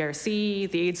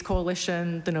 CBRC, the AIDS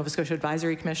Coalition, the Nova Scotia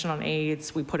Advisory Commission on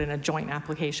AIDS. We put in a joint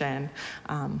application.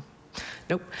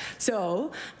 Nope.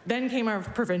 So then came our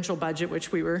provincial budget,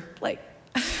 which we were like,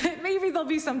 maybe there'll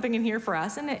be something in here for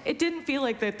us. And it didn't feel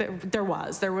like that there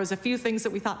was. There was a few things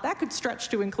that we thought that could stretch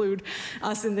to include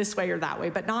us in this way or that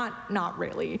way, but not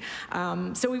really.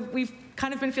 So we've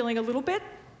kind of been feeling a little bit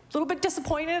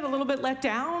disappointed, a little bit let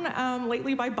down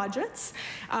lately by budgets.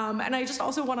 And I just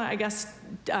also want to, I guess,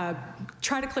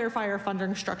 try to clarify our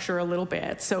funding structure a little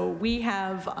bit. So we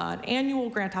have an annual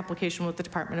grant application with the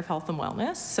Department of Health and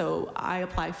Wellness. So I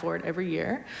apply for it every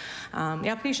year. The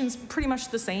application's pretty much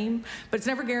the same, but it's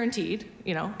never guaranteed.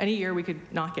 Any year we could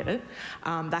not get it.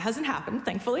 That hasn't happened,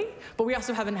 thankfully. But we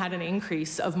also haven't had an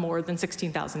increase of more than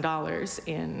 $16,000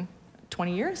 in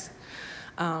 20 years.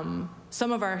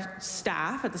 Some of our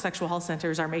staff at the sexual health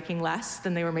centers are making less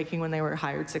than they were making when they were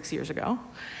hired 6 years ago,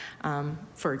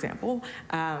 for example.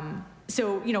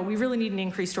 So, we really need an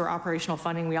increase to our operational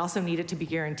funding. We also need it to be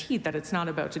guaranteed that it's not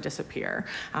about to disappear.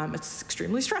 It's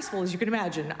extremely stressful, as you can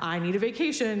imagine. I need a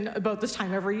vacation about this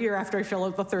time every year after I fill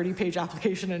out the 30-page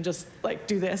application and just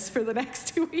do this for the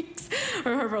next 2 weeks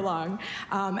or however long.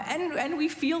 And we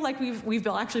feel like we've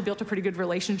actually built a pretty good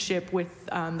relationship with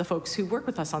the folks who work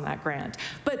with us on that grant.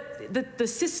 But the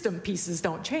system pieces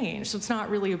don't change, so it's not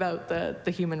really about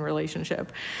the human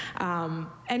relationship.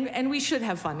 And we should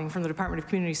have funding from the Department of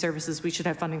Community Services. We should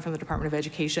have funding from the Department of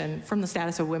Education, from the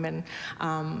status of women.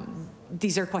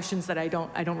 These are questions that I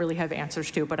don't really have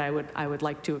answers to, but I would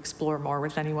like to explore more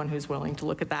with anyone who's willing to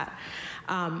look at that.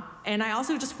 And I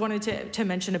also just wanted to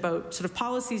mention about sort of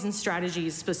policies and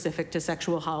strategies specific to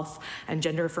sexual health and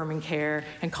gender-affirming care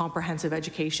and comprehensive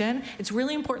education. It's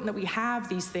really important that we have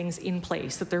these things in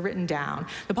place, that they're written down.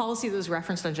 The policy that was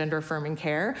referenced on gender-affirming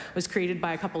care was created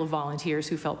by a couple of volunteers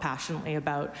who felt passionately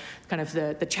about kind of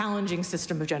the challenging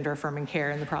system of gender-affirming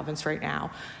care in the province right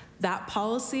now. That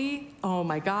policy, oh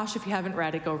my gosh, if you haven't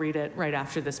read it, go read it right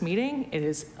after this meeting. It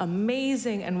is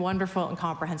amazing and wonderful and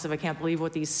comprehensive. I can't believe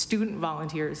what these student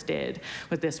volunteers did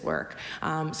with this work.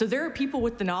 So there are people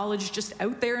with the knowledge just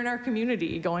out there in our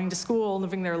community, going to school,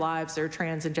 living their lives. They're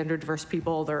trans and gender diverse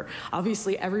people. They're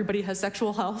obviously everybody has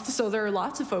sexual health. So there are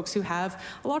lots of folks who have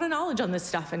a lot of knowledge on this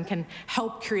stuff and can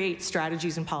help create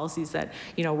strategies and policies that,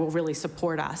 you know, will really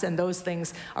support us. And those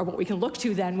things are what we can look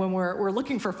to then when we're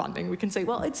looking for funding. We can say,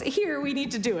 well, it's here, we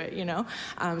need to do it, you know?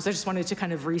 So I just wanted to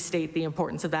kind of restate the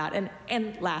importance of that.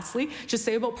 And lastly, just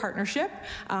say about partnership.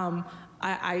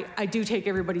 I do take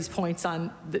everybody's points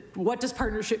on what does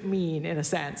partnership mean in a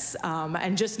sense,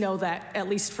 and just know that at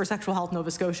least for Sexual Health Nova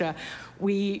Scotia,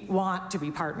 we want to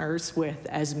be partners with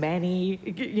as many,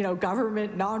 you know,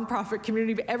 government, nonprofit,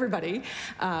 community, everybody.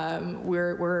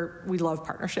 We love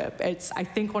partnership. It's, I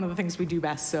think, one of the things we do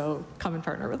best, so come and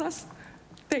partner with us.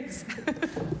 Thanks.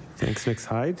 Thanks, Ms.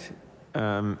 Heide.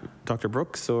 Dr.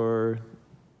 Brooks or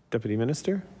Deputy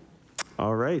Minister?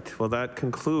 All right, well, that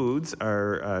concludes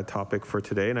our topic for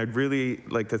today, and I'd really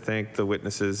like to thank the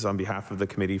witnesses on behalf of the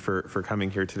committee for coming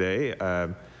here today.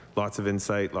 Lots of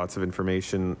insight, lots of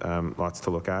information, lots to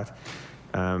look at.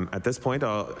 At this point,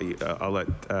 I'll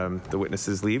let the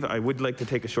witnesses leave. I would like to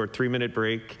take a short 3-minute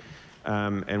break,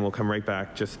 and we'll come right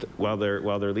back just while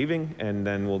they're leaving, and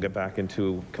then we'll get back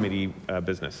into committee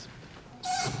business.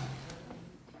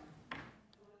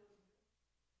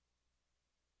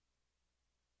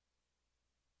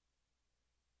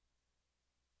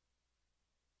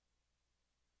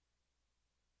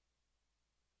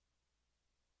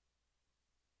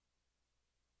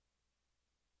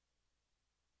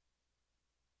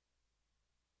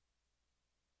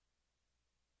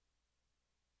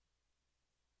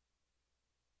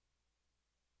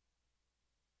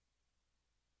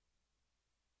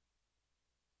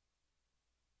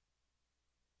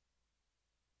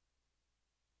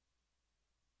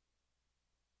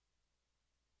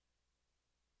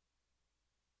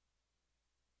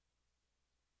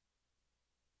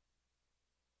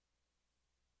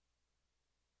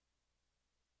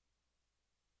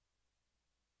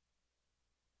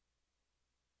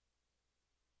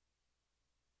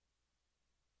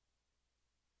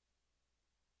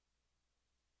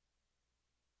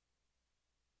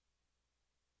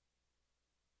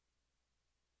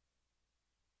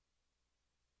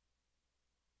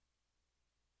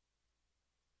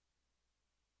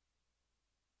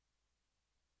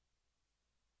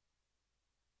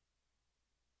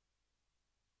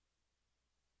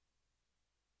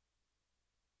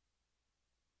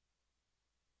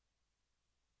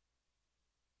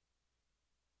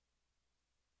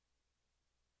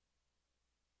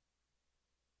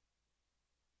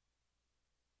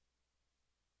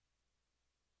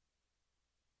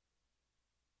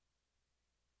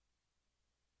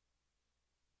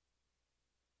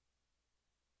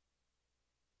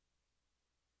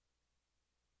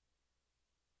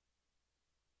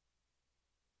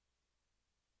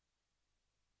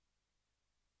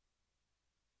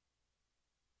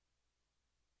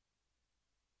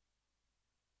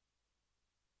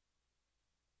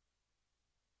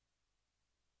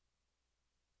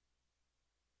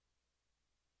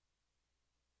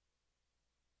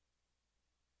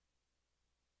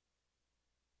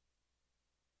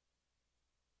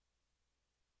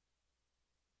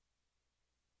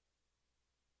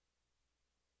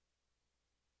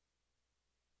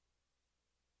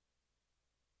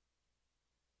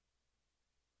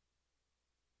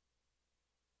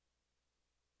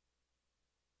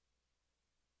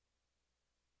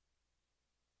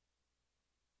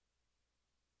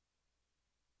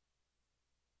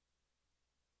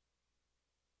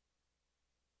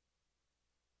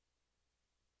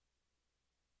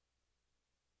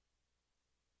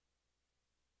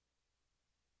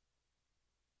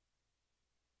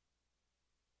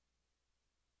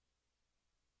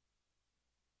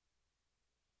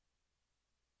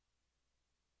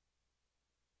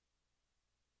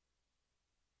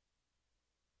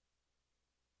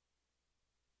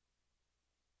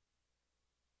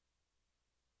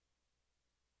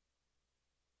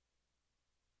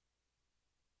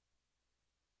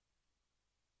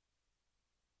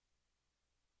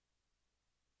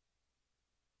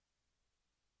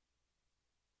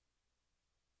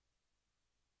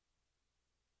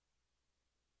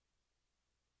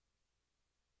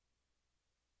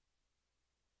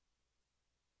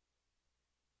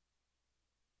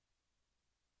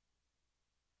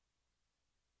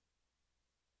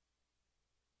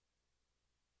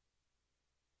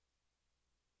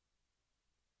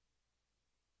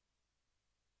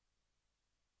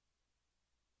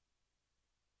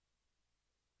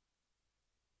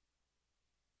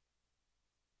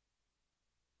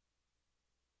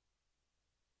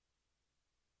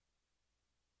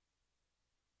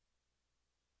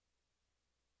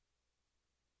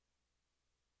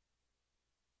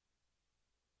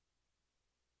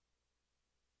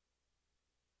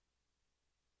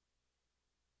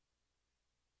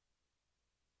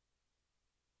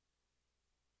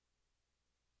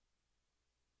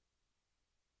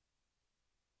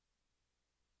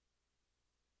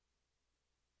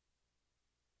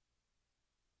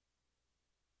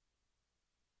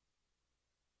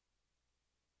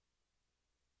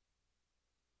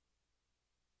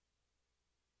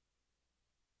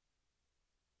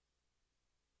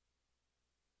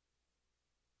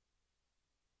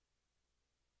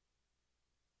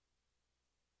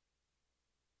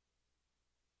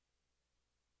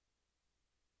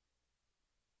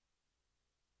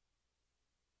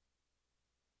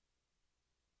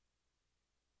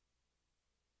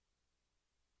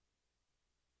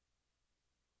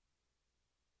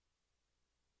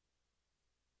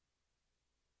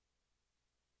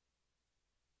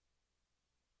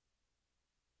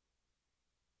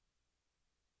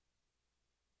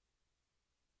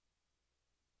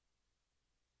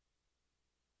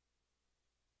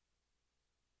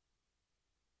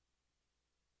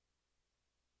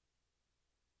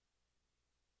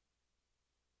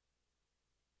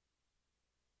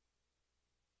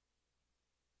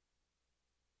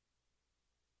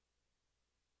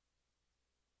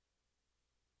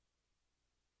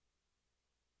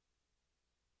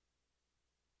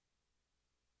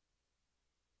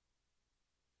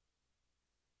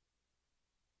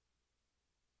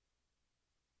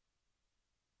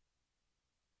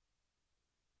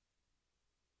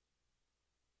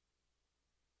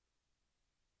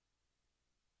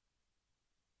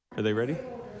 Are they ready?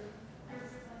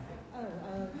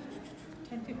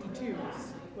 10:52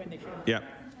 is when they should. Yeah.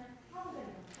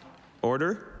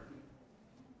 Order.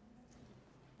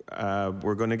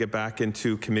 We're going to get back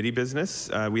into committee business.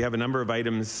 We have a number of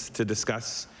items to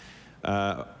discuss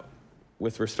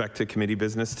with respect to committee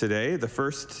business today. The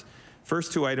first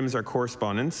two items are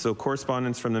correspondence. So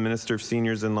correspondence from the Minister of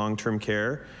Seniors and Long-Term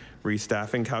Care,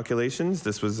 restaffing calculations.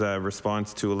 This was a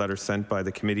response to a letter sent by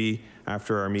the committee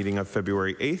after our meeting of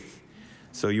February 8th.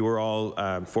 So you were all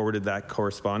forwarded that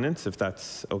correspondence. If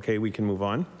that's okay, we can move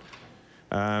on.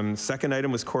 Second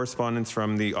item was correspondence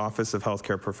from the Office of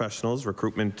Healthcare Professionals,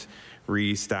 recruitment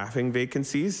restaffing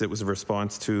vacancies. It was a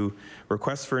response to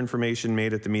requests for information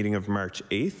made at the meeting of March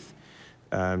 8th.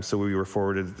 So we were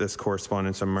forwarded this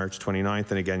correspondence on March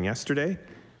 29th and again yesterday.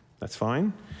 That's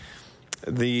fine.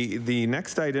 The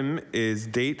next item is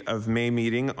date of May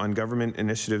meeting on government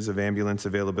initiatives of ambulance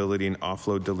availability and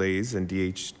offload delays and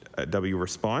DHW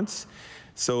response.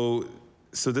 So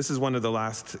this is one of the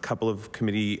last couple of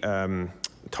committee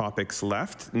topics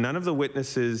left. None of the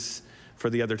witnesses for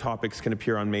the other topics can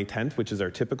appear on May 10th, which is our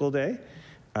typical day.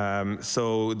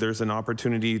 So there's an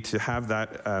opportunity to have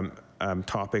that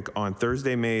topic on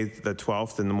Thursday, May the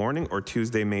 12th in the morning, or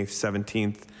Tuesday, May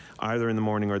 17th, either in the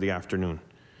morning or the afternoon.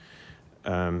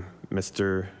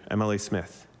 Mr. MLA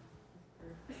Smith.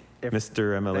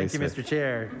 Mr. MLA Smith. Thank you, Mr.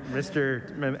 Chair.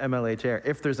 Mr. MLA Chair,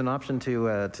 if there's an option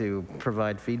to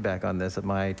provide feedback on this,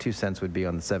 my 2 cents would be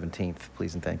on the 17th.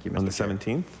 Please and thank you, Mr. On the Chair.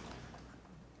 17th?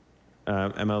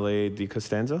 MLA Di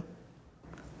Costanzo?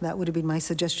 That would have been my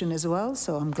suggestion as well,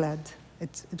 so I'm glad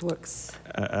it works.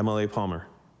 MLA Palmer?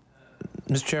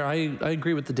 Mr. Chair, I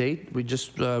agree with the date. We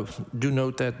just do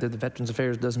note that the Veterans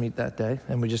Affairs does meet that day,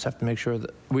 and we just have to make sure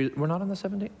that we're not on the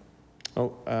 17th?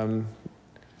 Oh,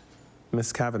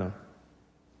 Ms. Kavanaugh.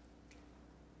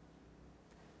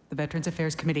 The Veterans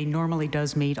Affairs Committee normally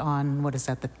does meet on, what is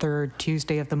that, the third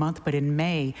Tuesday of the month, but in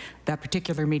May, that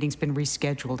particular meeting's been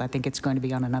rescheduled. I think it's going to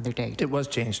be on another date. It was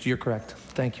changed. You're correct.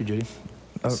 Thank you, Judy.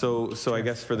 So I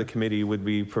guess for the committee, would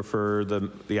we prefer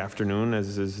the afternoon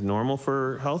as is normal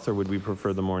for health, or would we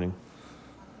prefer the morning?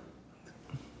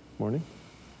 Morning?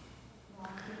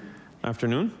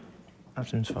 Afternoon?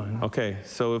 Afternoon's fine. Okay,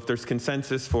 so if there's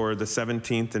consensus for the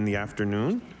 17th in the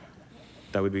afternoon,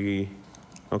 that would be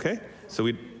okay. So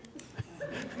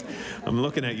I'm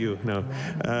looking at you. No.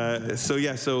 So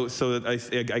yeah. So I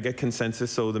get consensus.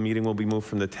 So the meeting will be moved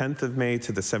from the 10th of May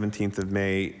to the 17th of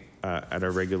May at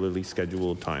our regularly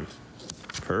scheduled time.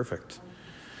 Perfect.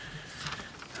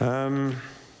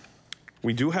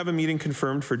 We do have a meeting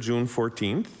confirmed for June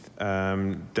 14th.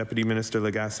 Deputy Minister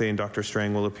Lagassé and Dr.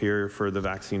 Strang will appear for the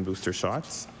vaccine booster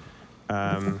shots.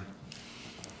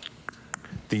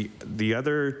 The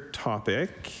other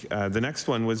topic, the next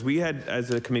one was we had, as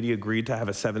a committee, agreed to have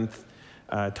a 7th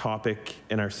topic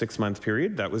in our 6-month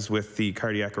period. That was with the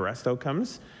cardiac arrest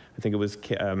outcomes. I think it was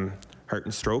Heart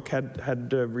and Stroke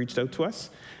had reached out to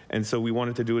us. And so we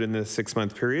wanted to do it in the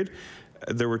 6-month period.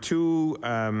 There were two,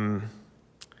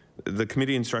 the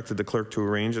committee instructed the clerk to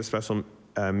arrange a special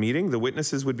meeting. The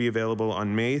witnesses would be available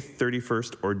on May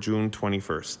 31st or June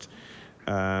 21st.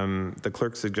 The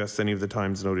clerk suggests any of the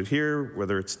times noted here,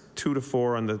 whether it's 2 to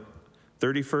 4 on the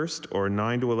 31st or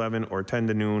 9 to 11 or 10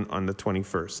 to noon on the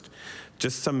 21st.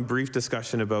 Just some brief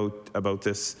discussion about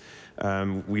this.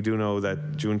 We do know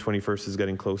that June 21st is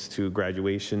getting close to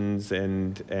graduations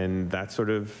and that sort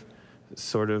of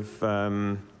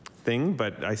thing,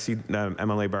 but I see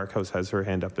MLA Barkhouse has her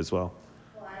hand up as well.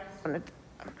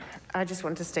 I just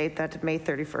wanted to state that May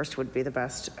 31st would be the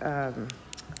best,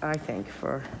 I think,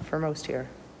 for most here.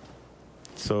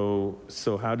 So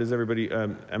how does everybody,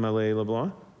 MLA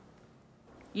LeBlanc?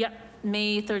 Yep,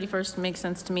 May 31st makes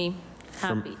sense to me.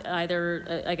 Happy,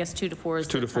 either, I guess 2 to 4 is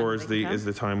 2 to 4 is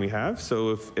the time we have.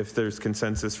 So if there's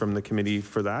consensus from the committee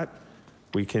for that,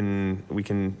 we can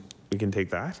take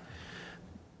that.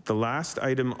 The last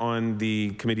item on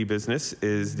the committee business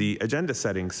is the agenda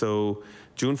setting. So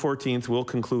June 14th will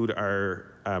conclude our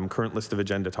current list of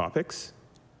agenda topics.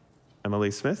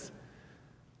 MLA Smith?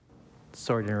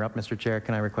 Sorry to interrupt, Mr. Chair.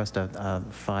 Can I request a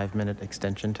 5-minute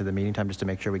extension to the meeting time just to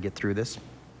make sure we get through this?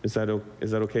 Is that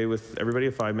okay with everybody,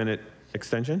 a 5-minute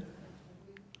extension?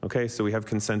 Okay, so we have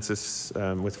consensus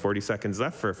with 40 seconds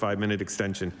left for a 5-minute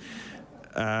extension.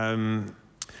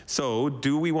 So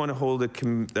do we want to hold the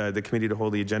committee to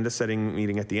hold the agenda setting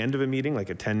meeting at the end of a meeting,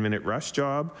 like a 10-minute rush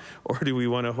job? Or do we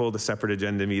want to hold a separate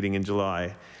agenda meeting in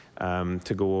July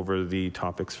to go over the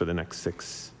topics for the next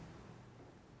 6?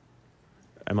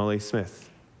 MLA Smith.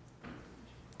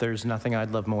 There's nothing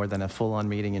I'd love more than a full-on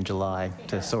meeting in July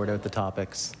to sort out the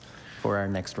topics for our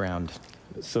next round.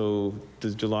 So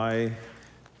does July?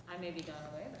 I may be gone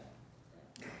away,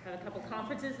 but have a couple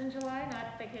conferences in July,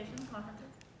 not vacation, conferences.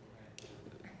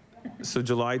 So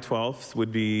July 12th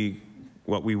would be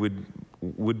what we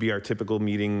would be our typical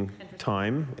meeting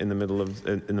time in the middle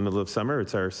of summer.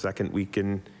 It's our second week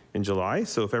in July.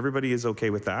 So if everybody is okay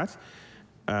with that,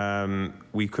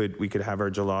 we could have our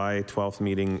July 12th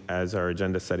meeting as our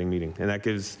agenda setting meeting, and that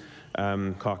gives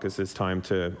caucuses time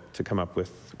to come up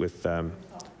with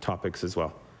topics as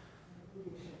well.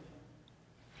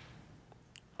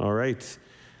 All right,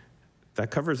 that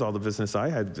covers all the business I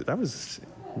had. That was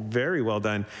very well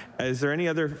done. Is there any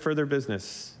other further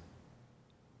business?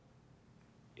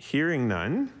 Hearing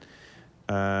none,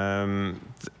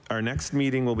 our next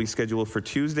meeting will be scheduled for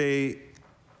Tuesday,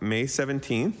 May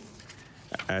 17th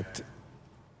at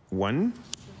 1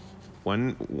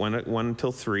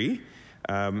 till 3.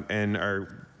 And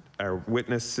our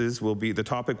witnesses will be, the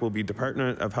topic will be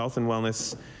Department of Health and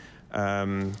Wellness,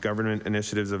 government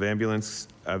initiatives of ambulance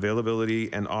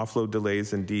availability and offload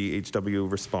delays and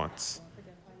DHW response.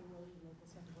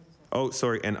 Oh,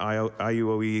 sorry, and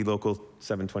IUOE Local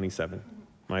 727.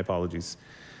 My apologies.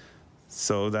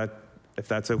 So that, if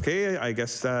that's okay, I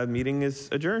guess meeting is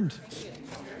adjourned.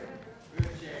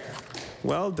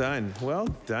 Well done,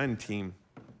 team.